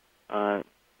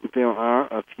 There are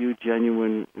a few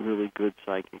genuine, really good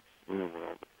psychics in the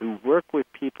world who work with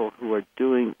people who are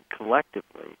doing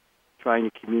collectively, trying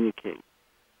to communicate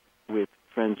with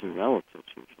friends and relatives,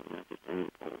 usually, not just any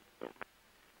old folk,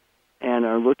 and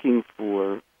are looking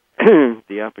for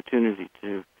the opportunity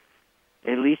to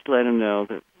at least let them know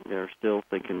that they're still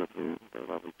thinking of them, they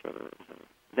love each other, etc.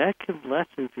 That can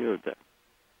lessen fear of death.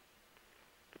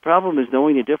 The problem is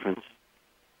knowing the difference.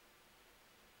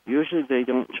 Usually they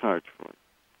don't charge for it.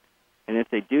 And if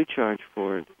they do charge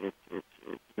for it,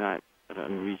 it's not an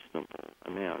unreasonable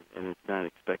amount, and it's not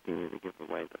expecting you to give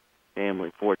away the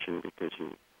family fortune because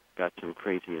you got some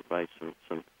crazy advice from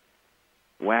some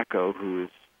wacko who's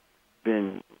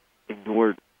been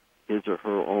ignored his or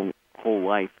her own whole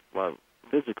life while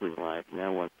physically alive,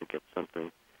 now wants to get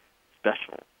something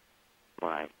special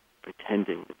by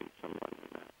pretending to be someone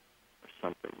you're not, or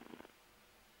something you're not.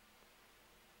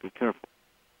 Be careful.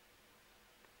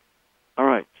 All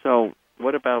right, so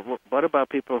what about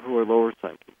people who are lower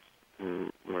psychics who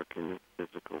work in the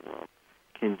physical world?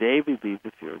 Can they relieve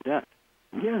the fear of death?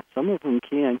 Yeah, some of them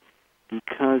can,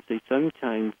 because they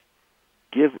sometimes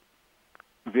give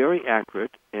very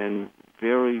accurate and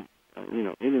very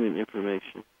intimate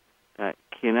information that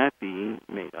cannot be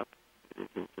made up. It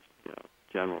isn't just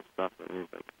general stuff that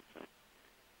anybody can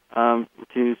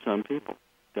say. To some people,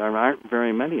 there aren't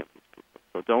very many of these people.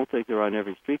 So don't think they're on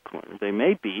every street corner. They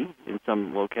may be in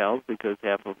some locales because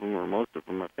half of them or most of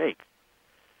them are fake.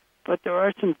 But there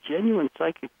are some genuine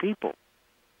psychic people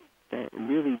that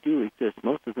really do exist.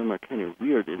 Most of them are kind of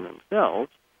weird in themselves,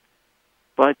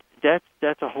 but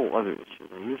that's a whole other issue.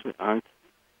 They usually aren't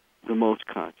the most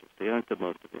conscious. They aren't the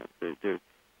most advanced.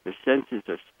 Their senses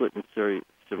are split in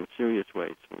some serious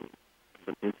ways from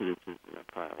some incidences in their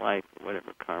prior life or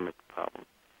whatever karmic problem.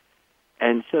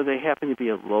 And so they happen to be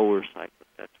a lower psychic.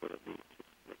 That's what it means.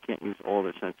 They can't use all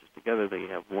their senses together. They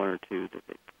have one or two that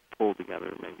they pull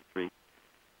together, maybe three,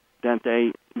 that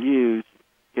they use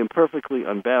imperfectly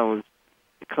unbalanced.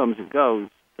 It comes and goes.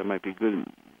 That might be good in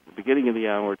the beginning of the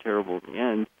hour, terrible at the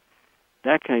end,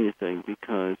 that kind of thing,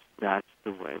 because that's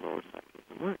the way lower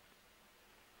psychicism works.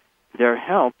 They're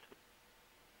helped,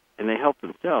 and they help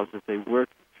themselves if they work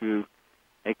through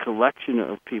a collection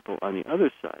of people on the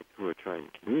other side who are trying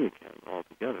to communicate all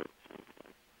together at the same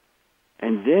time.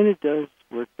 And then it does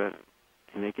work better,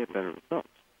 and they get better results.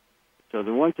 So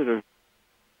the ones that are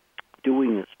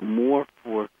doing this more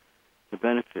for the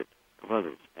benefit of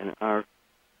others and are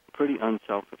pretty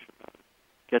unselfish about it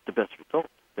get the best results.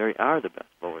 They are the best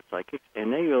lower psychics,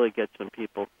 and they really get some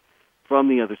people from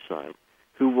the other side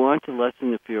who want to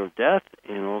lessen the fear of death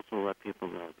and also let people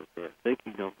know that they're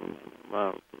thinking of them and they're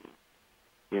loved. And,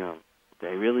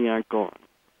 they really aren't gone.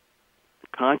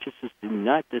 The consciousness did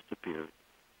not disappear.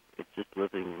 It's just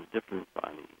living in a different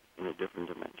body, in a different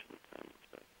dimension of time and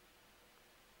space.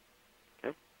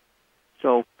 Okay?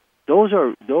 So those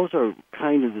are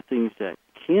kind of the things that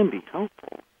can be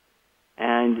helpful,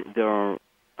 and there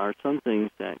are some things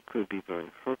that could be very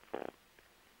hurtful.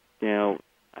 Now,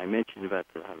 I mentioned about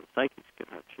how the psychics can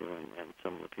hurt you and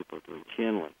some of the people doing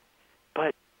channeling.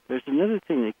 But there's another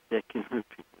thing that can hurt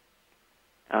people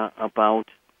about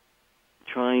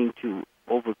trying to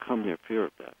overcome their fear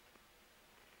of death.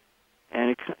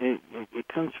 And it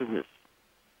comes from this.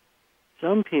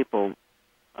 Some people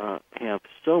have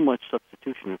so much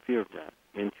substitution of fear of death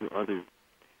into other,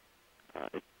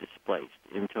 it's displaced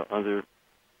into other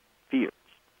fears,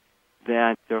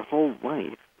 that their whole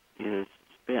life is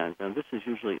spent, and this is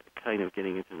usually kind of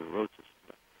getting into neurosis,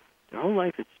 but their whole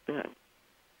life is spent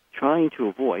trying to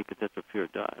avoid, because that's what fear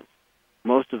does,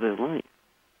 most of their life.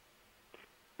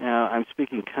 Now, I'm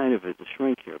speaking kind of as a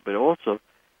shrink here, but also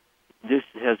this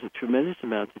has a tremendous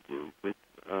amount to do with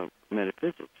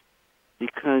metaphysics.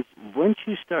 Because once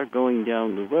you start going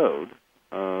down the road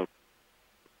of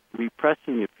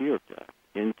repressing your fear of death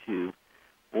into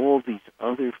all these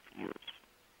other fears,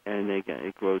 and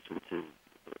it grows into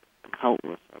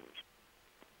countless others,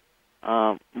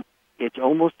 it's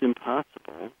almost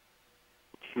impossible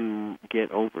to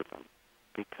get over them.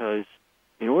 Because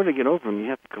in order to get over them, you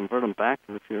have to convert them back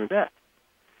to the fear of death.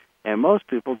 And most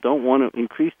people don't want to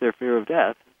increase their fear of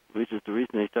death, which is the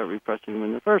reason they start repressing them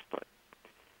in the first place.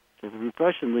 So the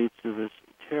repression leads to this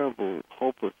terrible,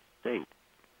 hopeless state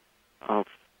of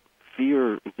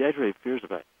fear, exaggerated fears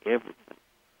about everything.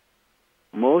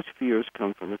 Most fears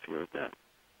come from the fear of death.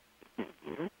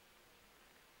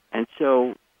 And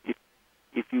so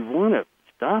if you want to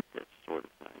stop this sort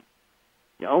of thing,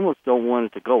 you almost don't want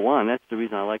it to go on. That's the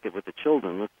reason I like it with the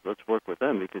children. Let's work with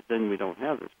them, because then we don't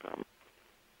have this problem,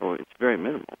 or it's very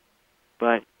minimal.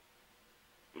 But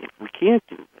if we can't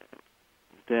do that,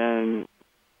 then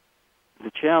the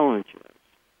challenge is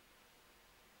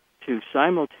to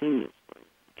simultaneously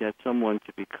get someone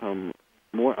to become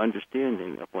more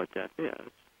understanding of what death is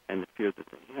and the fear that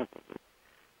they have of it,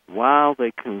 while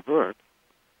they convert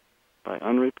by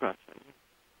unrepressing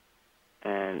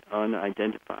and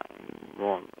unidentifying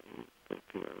wrongly the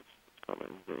fears.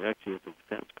 There actually is a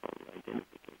defense called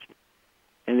identification.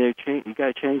 And you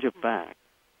got to change it back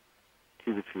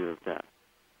to the fear of death.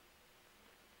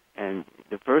 And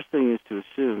the first thing is to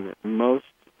assume that most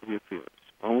of your fears,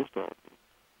 almost all of them,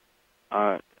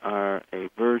 are a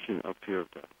version of fear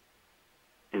of death.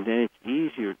 And then it's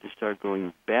easier to start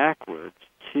going backwards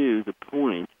to the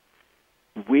point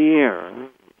where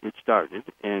it started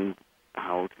and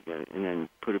how to get it, and then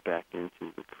put it back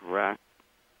into the correct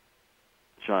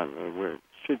genre where it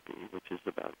should be, which is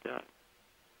about death.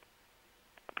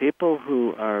 People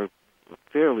who are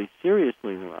fairly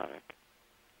seriously neurotic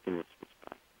in this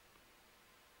respect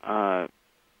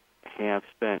have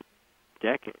spent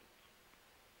decades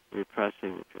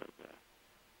repressing the fear of death,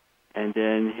 and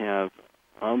then have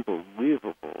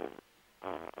unbelievable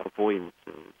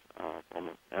avoidances of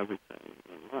almost everything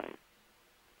in life.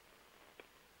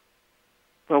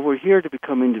 But we're here to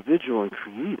become individual and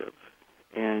creative,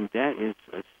 and that is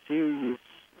a serious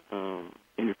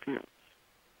interference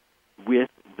with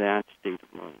that state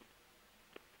of mind.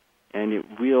 And it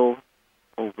will,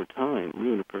 over time,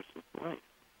 ruin a person's life.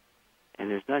 And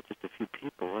there's not just a few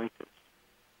people like this.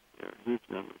 There are huge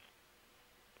numbers.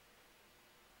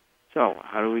 So,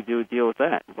 how do we deal with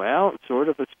that? Well, sort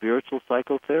of a spiritual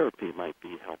psychotherapy might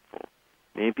be helpful.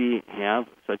 Maybe have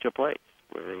such a place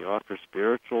where they offer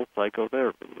spiritual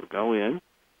psychotherapy. You go in,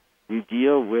 you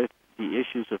deal with the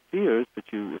issues of fears,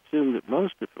 but you assume that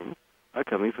most of them are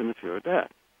coming from the fear of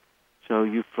death. So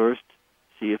you first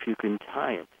see if you can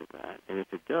tie it to that. And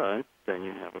if it does, then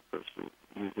you have a person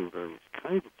using various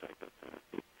kinds of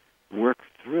psychotherapy work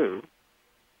through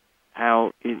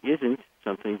how it isn't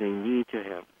something they need to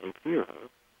have a fear of,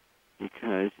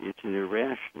 because it's an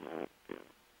irrational fear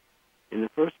in the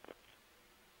first place.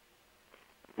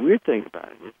 The weird thing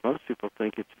about it is most people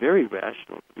think it's very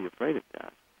rational to be afraid of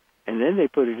death, and then they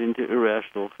put it into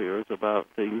irrational fears about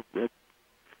things that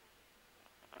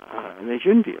they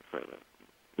shouldn't be afraid of,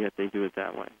 yet they do it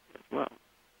that way as well.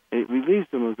 It relieves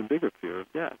them of the bigger fear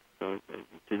of death. So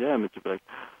to them, it's like,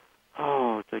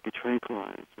 oh, it's like a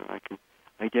tranquilizer. I can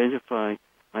identify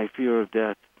my fear of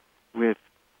death with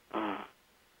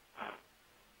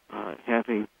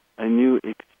having a new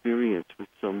experience with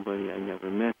somebody I never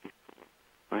met before,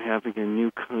 or having a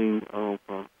new kind of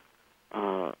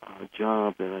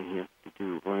job that I have to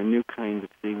do, or a new kind of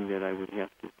thing that I would have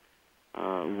to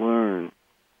learn,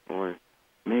 or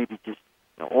maybe just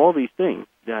all these things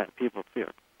that people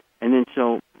fear. And then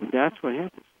so that's what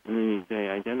happens. And then they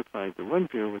identify the one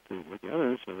fear with the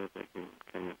other so that they can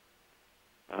kind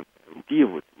of deal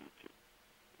with it.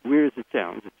 Weird as it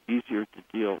sounds, it's easier to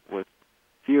deal with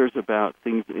fears about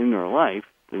things in our life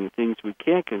than the things we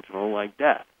can't control, like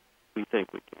death. We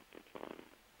think we can't control it.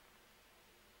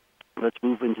 Let's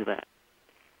move into that.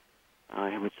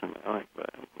 How much time? All right.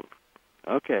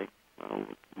 Okay. Well,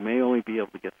 we may only be able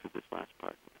to get through this last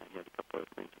part. I had a couple other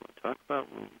things I want to talk about.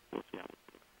 We'll see how we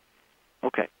do.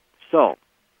 Okay. So,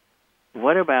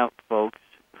 what about folks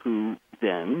who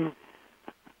then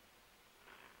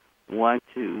want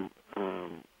to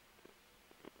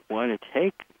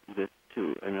take this to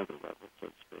another level, so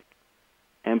to speak,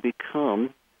 and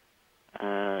become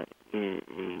a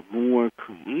more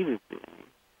creative being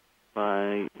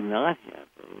by not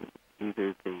having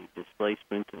either the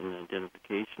displacement and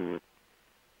identification with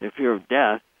their fear of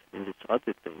death and its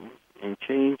other things, and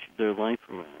change their life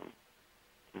around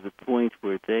to the point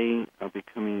where they are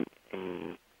becoming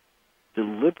a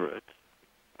deliberate,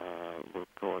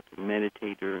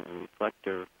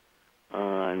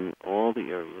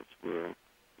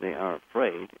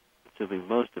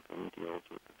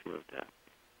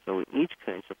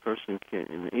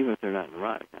 and even if they're not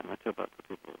neurotic, I'm not talking about the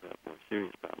people who have more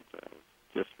serious problems that I was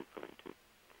just referring to.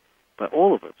 But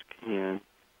all of us can,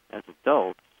 as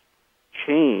adults,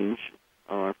 change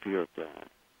our fear of death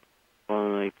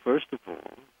by, first of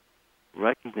all,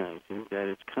 recognizing that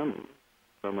it's coming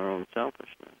from our own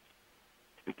selfishness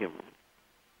to begin with,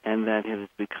 and that it has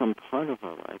become part of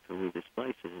our life and we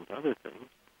displace it into other things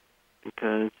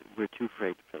because we're too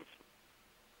afraid to face it.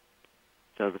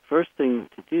 So the first thing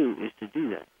to do is to do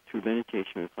that through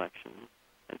meditation, reflection,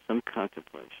 and some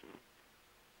contemplation.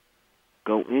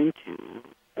 Go into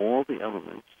all the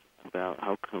elements about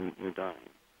how come you're dying.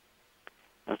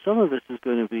 Now, some of this is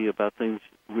going to be about things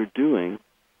we're doing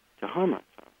to harm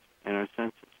ourselves and our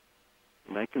senses.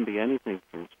 And that can be anything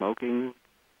from smoking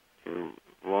to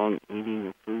wrong eating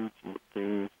of foods and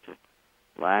things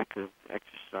to lack of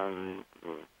exercise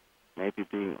or maybe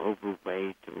being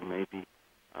overweight or maybe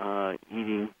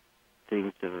eating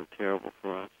things that are terrible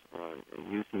for us or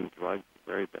using drugs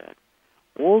very bad.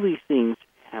 All these things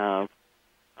have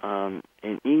an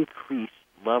increased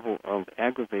level of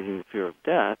aggravating the fear of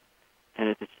death and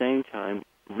at the same time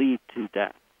lead to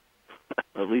death,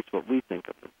 at least what we think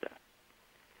of as death.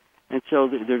 And so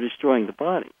they're destroying the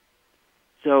body.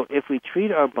 So if we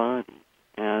treat our bodies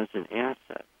as an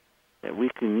asset that we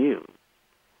can use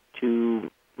to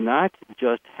not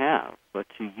just have, but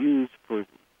to use for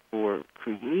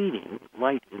creating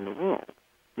light in the world,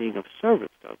 being of service,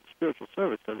 of spiritual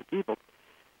service to other people,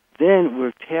 then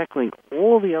we're tackling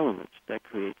all the elements that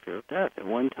create fear of death at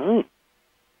one time.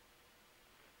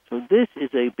 So this is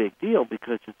a big deal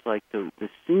because it's like the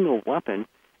single weapon,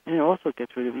 and it also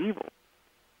gets rid of evil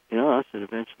in us and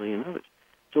eventually in others.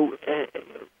 So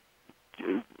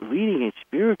leading a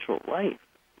spiritual life,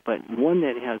 but one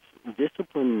that has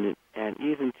discipline in it, and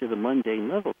even to the mundane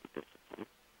level of discipline,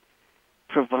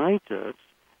 provides us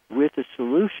with a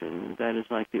solution that is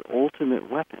like the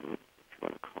ultimate weapon, if you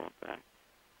want to call it that,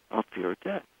 of fear of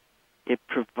death. It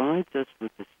provides us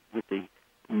with the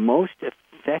most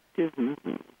effective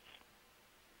means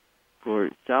for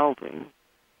solving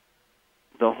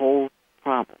the whole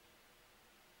problem.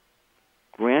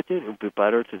 Granted, it would be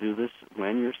better to do this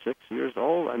when you're 6 years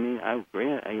old. I mean,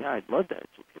 I'd love that.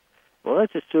 Well,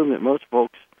 let's assume that most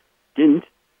folks didn't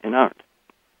and aren't.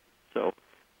 So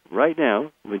right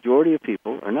now, the majority of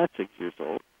people are not 6 years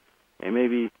old. They may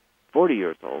be 40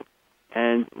 years old,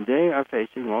 and they are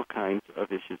facing all kinds of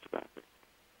issues about this.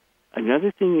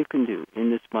 Another thing you can do in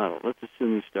this model, let's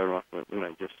assume you start off with what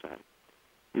I just said.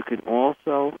 You can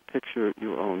also picture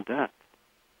your own death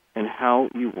and how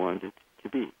you want it to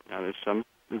be. Now, there's some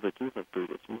religions like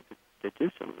Buddhism that do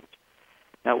some of this.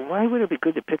 Now, why would it be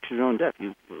good to picture your own death?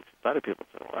 A lot of people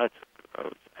say, well, that's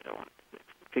gross. I don't want to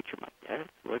picture my death.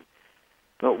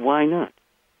 But why not?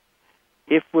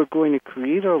 If we're going to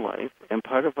create our life, and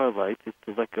part of our life is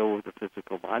to let go of the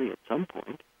physical body at some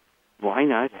point, why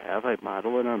not have a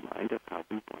model in our mind of how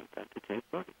we want that to take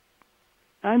place?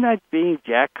 I'm not being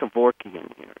Jack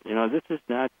Kevorkian here. You know, this is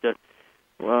not,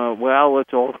 well, let's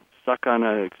all suck on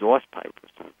an exhaust pipe or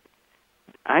something.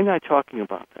 I'm not talking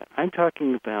about that. I'm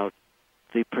talking about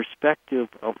the perspective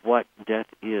of what death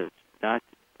is, not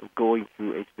going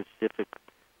through a specific,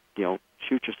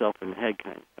 shoot yourself in the head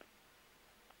kind of thing.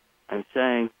 I'm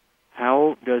saying,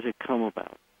 how does it come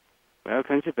about? Well, it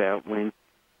comes about when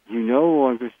you no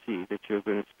longer see that you're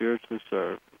going to spiritually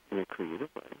serve in a creative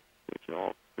way, which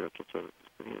all spiritual service is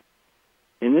creative,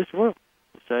 in this world.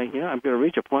 Saying, I'm going to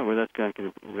reach a point where that's going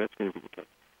to be the case.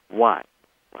 Why?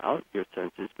 Well, your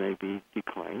senses may be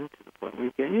declining to the point where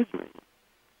you can't use them anymore.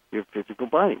 Your physical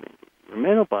body may be. Your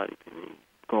mental body may be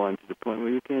gone to the point where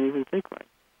you can't even think right.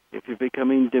 If you're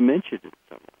becoming dementia in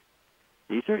some way.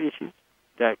 These are issues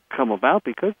that come about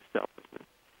because of selfishness.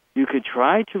 You could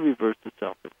try to reverse the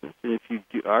selfishness, and if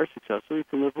you are successful, you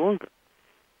can live longer.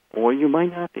 Or you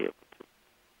might not be able to.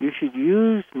 You should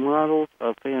use models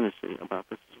of fantasy about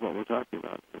this is what we're talking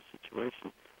about in this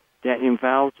situation that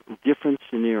involves different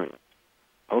scenarios.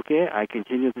 Okay, I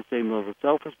continue the same level of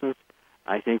selfishness.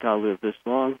 I think I'll live this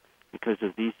long because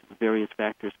of these various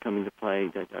factors coming to play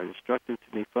that are destructive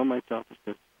to me from my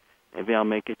selfishness. Maybe I'll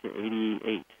make it to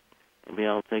 88. Maybe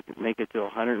I'll make it to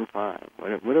 105,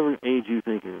 whatever age you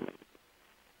think you're going to make it.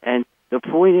 And the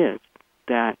point is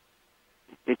that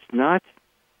it's not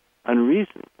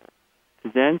unreasonable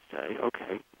to then say,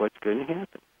 okay, what's going to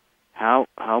happen? How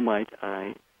might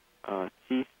I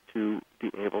cease to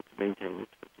be able to maintain this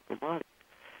physical body?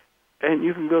 And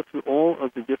you can go through all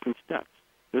of the different steps.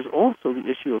 There's also the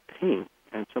issue of pain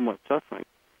and somewhat suffering.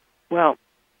 Well,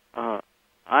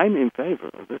 I'm in favor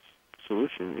of this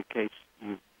solution in case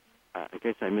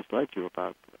I misled you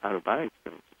about out-of-body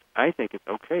experiences. I think it's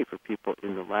okay for people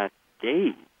in the last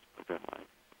days of their life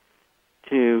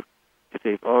to, if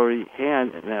they've already had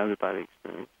an out-of-body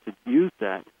experience, to use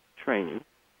that training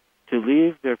to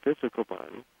leave their physical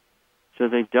body so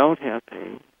they don't have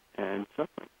pain and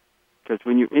suffering. Because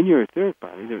when you're in your etheric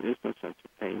body, there is no sense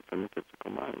of pain from the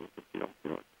physical body if you don't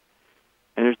feel it.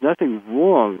 And there's nothing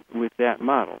wrong with that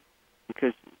model,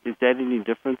 because is that any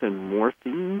different than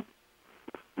morphine?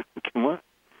 Come on.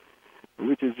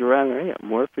 Which is around there. Yeah,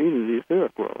 morphine in the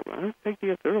etheric world. I take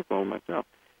the etheric world myself.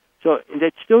 So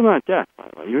that's still not death, by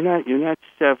the way. You're not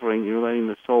severing, you're letting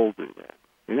the soul do that.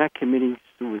 You're not committing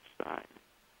suicide.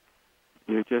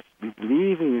 You're just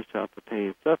relieving yourself of pain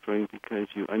and suffering because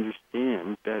you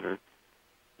understand better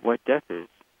what death is,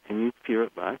 and you fear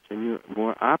it less, and you're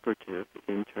more operative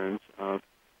in terms of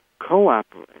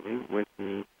cooperating with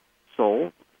the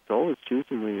soul. The soul is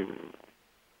choosing when you're going to die,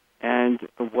 and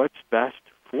what's best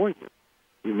for you.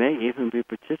 You may even be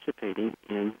participating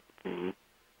in the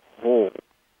whole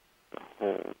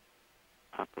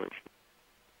operation.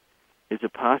 Is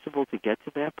it possible to get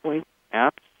to that point?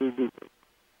 Absolutely.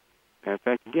 Matter of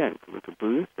fact, again, if you look at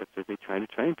Buddhists, that's what they try to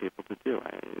train people to do.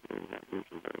 They're not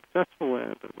usually very successful at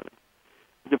it, but whatever.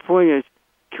 The point is,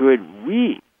 could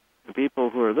we, the people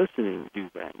who are listening, do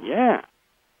that? Yeah,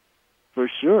 for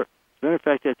sure. As a matter of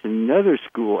fact, that's another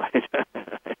school I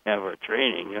have our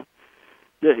training. You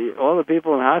know? All the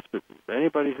people in hospices,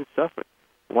 anybody who's suffering.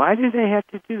 Why do they have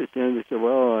to do this? You know, they say,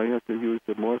 well, I have to use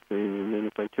the morphine, and then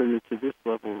if I turn it to this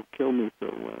level, it'll kill me. So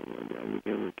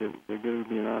they're going to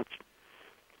be an option.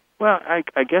 Well,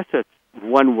 I guess that's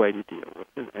one way to deal with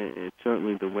it. It's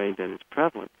certainly the way that is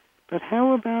prevalent. But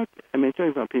how about, I mean,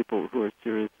 talking about people who are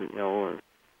seriously ill or,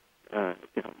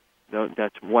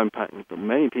 that's one part. But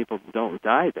many people don't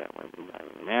die that way. They die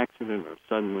in an accident or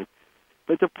suddenly.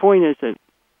 But the point is that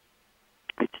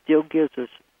it still gives us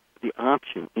the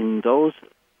option in those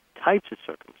types of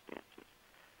circumstances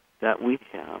that we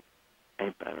have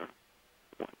a better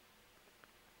one.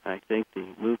 I think the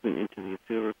movement into the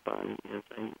etheric body is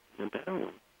a better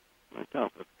one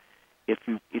myself, if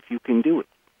you can do it.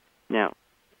 Now,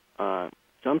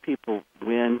 some people,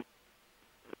 when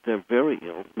they're very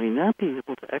ill, may not be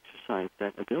able to exercise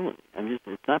that ability. I mean,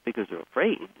 it's not because they're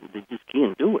afraid; they just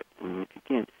can't do it. I mean, if you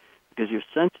can't, because your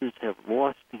senses have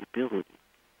lost the ability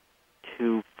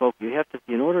to focus. You have to,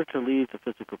 in order to leave the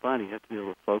physical body, you have to be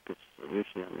able to focus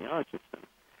usually on the oxygen center.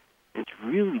 It's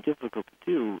really difficult to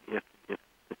do if the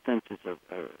senses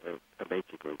are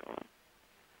basically gone.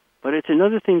 But it's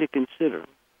another thing to consider,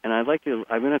 and I'm going to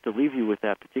have to leave you with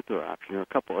that particular option. There are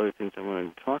a couple other things I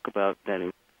want to talk about that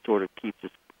sort of keeps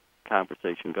this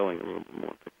conversation going a little bit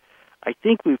more. But I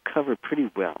think we've covered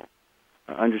pretty well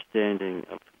our understanding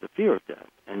of the fear of death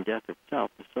and death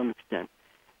itself to some extent.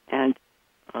 And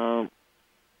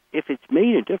if it's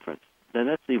made a difference, then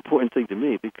that's the important thing to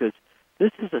me, because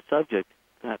this is a subject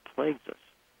that plagues us.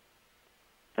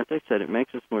 As I said, it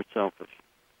makes us more selfish.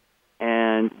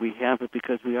 And we have it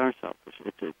because we are selfish.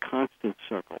 It's a constant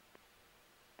circle.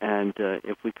 And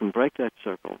if we can break that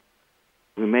circle,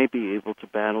 we may be able to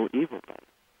battle evil better.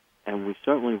 And we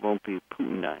certainly won't be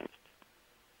Putinized,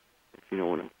 if you know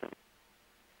what I'm saying.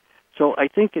 So I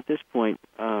think at this point,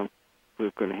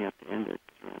 we're going to have to end it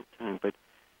because we're out of time. But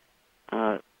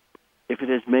if it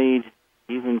has made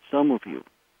even some of you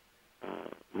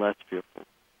less fearful,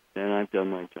 then I've done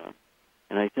my job.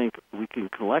 And I think we can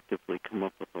collectively come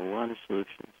up with a lot of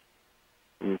solutions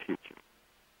in the future.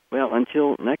 Well,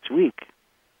 until next week,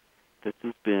 this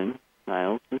has been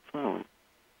Niles MacFlouer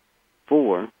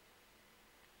for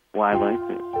Why Life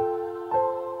Is.